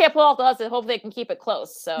they can't pull off the Huskies, hopefully they can keep it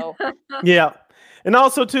close. So yeah, and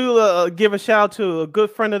also to give a shout out to a good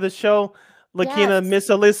friend of the show, Lakina, Miss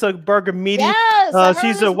Alyssa Berger-Meaty. Yes,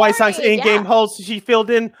 she's a White Sox in-game host. She filled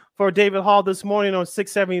in for David Hall this morning on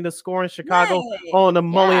 670 The Score in Chicago on the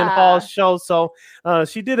Mullion Hall show. So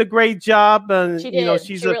she did a great job. And she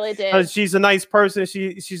really did. She's a nice person.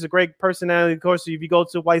 She's a great personality. Of course, if you go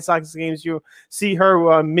to White Sox games, you'll see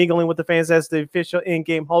her mingling with the fans as the official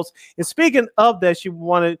in-game host. And speaking of that, she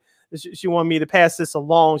wanted me to pass this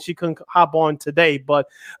along. She couldn't hop on today, but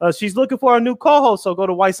she's looking for a new co-host. So go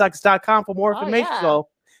to whitesox.com for more information.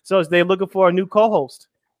 So they're looking for a new co-host.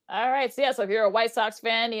 All right. So if you're a White Sox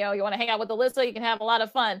fan, you want to hang out with Alyssa, you can have a lot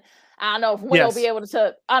of fun. I don't know if Wynn will be able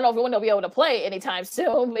to. I don't know if Wynn will be able to play anytime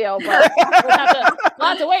soon. But we'll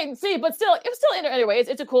have to wait and see. But still, anyway,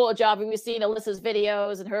 it's a cool job. We've seen Alyssa's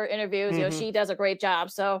videos and her interviews. She does a great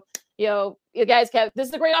job. So you guys this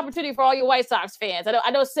is a great opportunity for all you White Sox fans.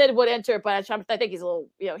 I know Sid would enter, but I think he's a little.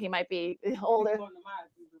 He might be older.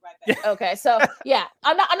 Okay, so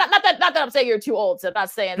I'm not that I'm saying you're too old. So I'm not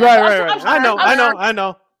saying that. Right. I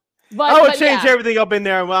know. But, I would change everything up in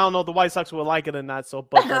there. Well, I don't know if the White Sox will like it or not. So,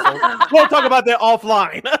 but we'll talk about that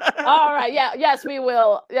offline. All right. Yes, we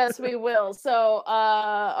will. So,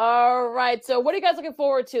 all right. So, what are you guys looking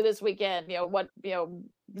forward to this weekend?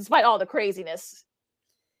 Despite all the craziness.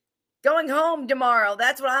 Going home tomorrow.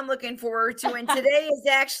 That's what I'm looking forward to. And today is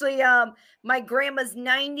actually my grandma's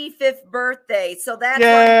 95th birthday. So that's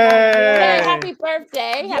happy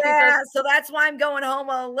birthday. So that's why I'm going home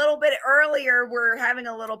a little bit earlier. We're having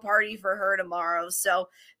a little party for her tomorrow. So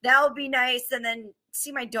that'll be nice. And then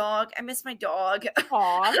see my dog. I miss my dog.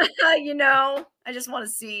 Aw. I just want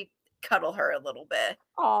to cuddle her a little bit.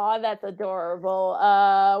 Aw, that's adorable.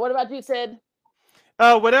 What about you, Sid?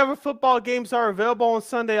 Whatever football games are available on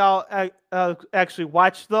Sunday, I'll actually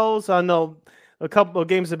watch those. I know a couple of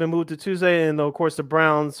games have been moved to Tuesday, and of course the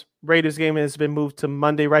Browns-Raiders game has been moved to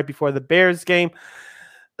Monday right before the Bears game.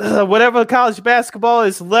 Whatever college basketball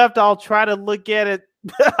is left, I'll try to look at it.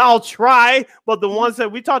 I'll try, but the ones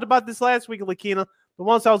that we talked about this last week, Lakina, the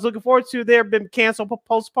ones I was looking forward to, they've been canceled,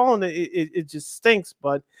 postponed. It just stinks.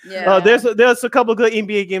 But there's a couple of good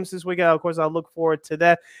NBA games this weekend. Of course, I'll look forward to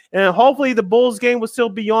that. And hopefully the Bulls game will still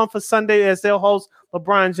be on for Sunday as they'll host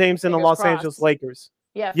LeBron James and the Los Angeles Lakers.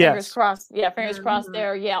 Yeah, fingers crossed. Yeah, fingers crossed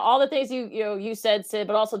there. Yeah, all the things you said, Sid,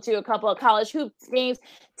 but also too a couple of college hoop games.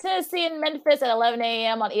 Tennessee and Memphis at 11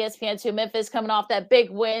 a.m. on ESPN2. Memphis coming off that big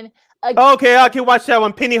win. Okay, I can watch that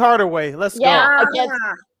one. Penny Hardaway. Let's go.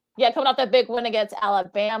 Coming off that big win against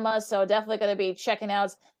Alabama, so definitely going to be checking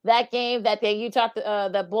out that game. That day you talked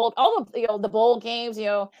the bowl, all the bowl games.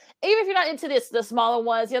 Even if you're not into the smaller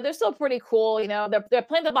ones, they're still pretty cool. They're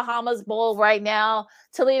playing the Bahamas Bowl right now,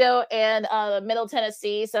 Toledo and Middle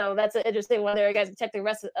Tennessee. So that's an interesting one there. You guys can check the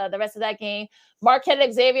rest of that game.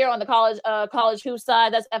 Marquette Xavier on the college hoop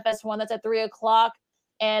side. That's FS1. That's at 3:00.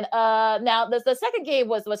 And now the second game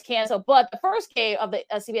was canceled, but the first game of the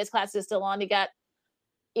CBS Classic is still on.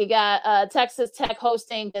 You got Texas Tech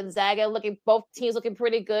hosting Gonzaga. Both teams looking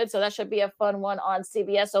pretty good, so that should be a fun one on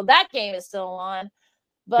CBS. So that game is still on.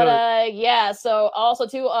 But so also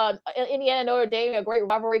too, Indiana Notre Dame, a great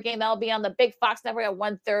rivalry game that'll be on the Big Fox Network at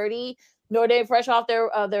 1:30. Notre Dame fresh off their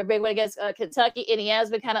big win against Kentucky. Indiana's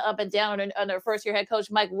been kind of up and down under their first year head coach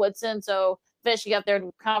Mike Woodson. So finishing up their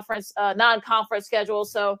non-conference schedule.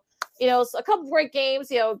 So. A couple great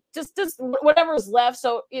games, just whatever is left.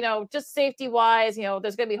 So, just safety wise,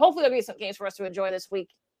 hopefully there'll be some games for us to enjoy this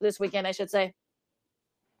weekend, I should say.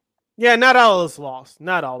 Yeah, not all is lost.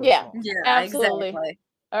 Not all is lost. Yeah, absolutely. Exactly.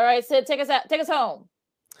 All right, Sid, take us home.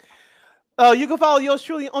 You can follow yours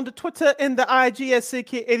truly on the Twitter and the IG at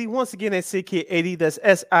SidKid80. Once again, at SidKid80. That's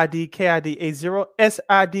SIDKID80.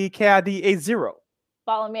 SIDKID80.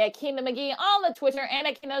 Follow me at Keenan McGee on the Twitter and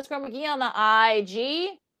at Keenan_McGee on the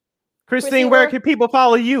IG. Christine, where can people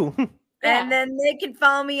follow you? And then they can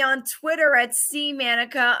follow me on Twitter at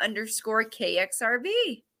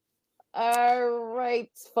CManica_KXRV. All right,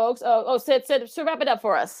 folks. Sid, so wrap it up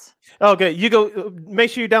for us. Okay, you go. Make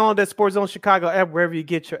sure you download that Sports Zone Chicago app wherever you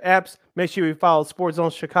get your apps. Make sure you follow Sports Zone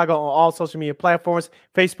Chicago on all social media platforms: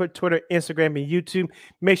 Facebook, Twitter, Instagram, and YouTube.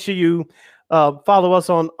 Make sure you follow us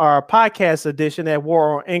on our podcast edition at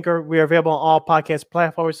War on Anchor. We are available on all podcast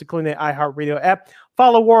platforms, including the iHeartRadio app.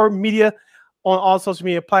 Follow War Media on all social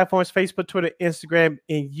media platforms: Facebook, Twitter, Instagram,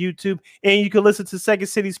 and YouTube. And you can listen to Second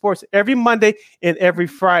City Sports every Monday and every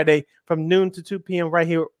Friday from noon to 2 p.m. right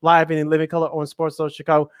here live and in living color on Sports Zone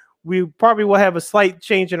Chicago. we probably will have a slight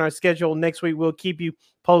change in our schedule next week. We'll keep you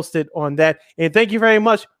posted on that. And thank you very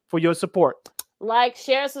much for your support. Like,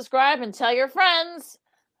 share, subscribe, and tell your friends.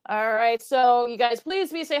 All right. So you guys,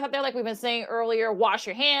 please be safe out there. Like we've been saying earlier, wash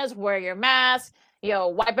your hands, wear your mask,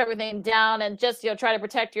 wipe everything down, and just, try to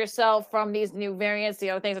protect yourself from these new variants.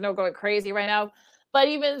 Things are going crazy right now. But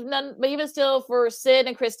even still, for Sid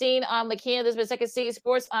and Christine, I'm Lakina. This has been Second City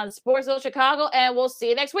Sports on Sports Zone Chicago, and we'll see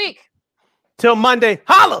you next week. Till Monday.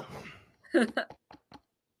 Holla!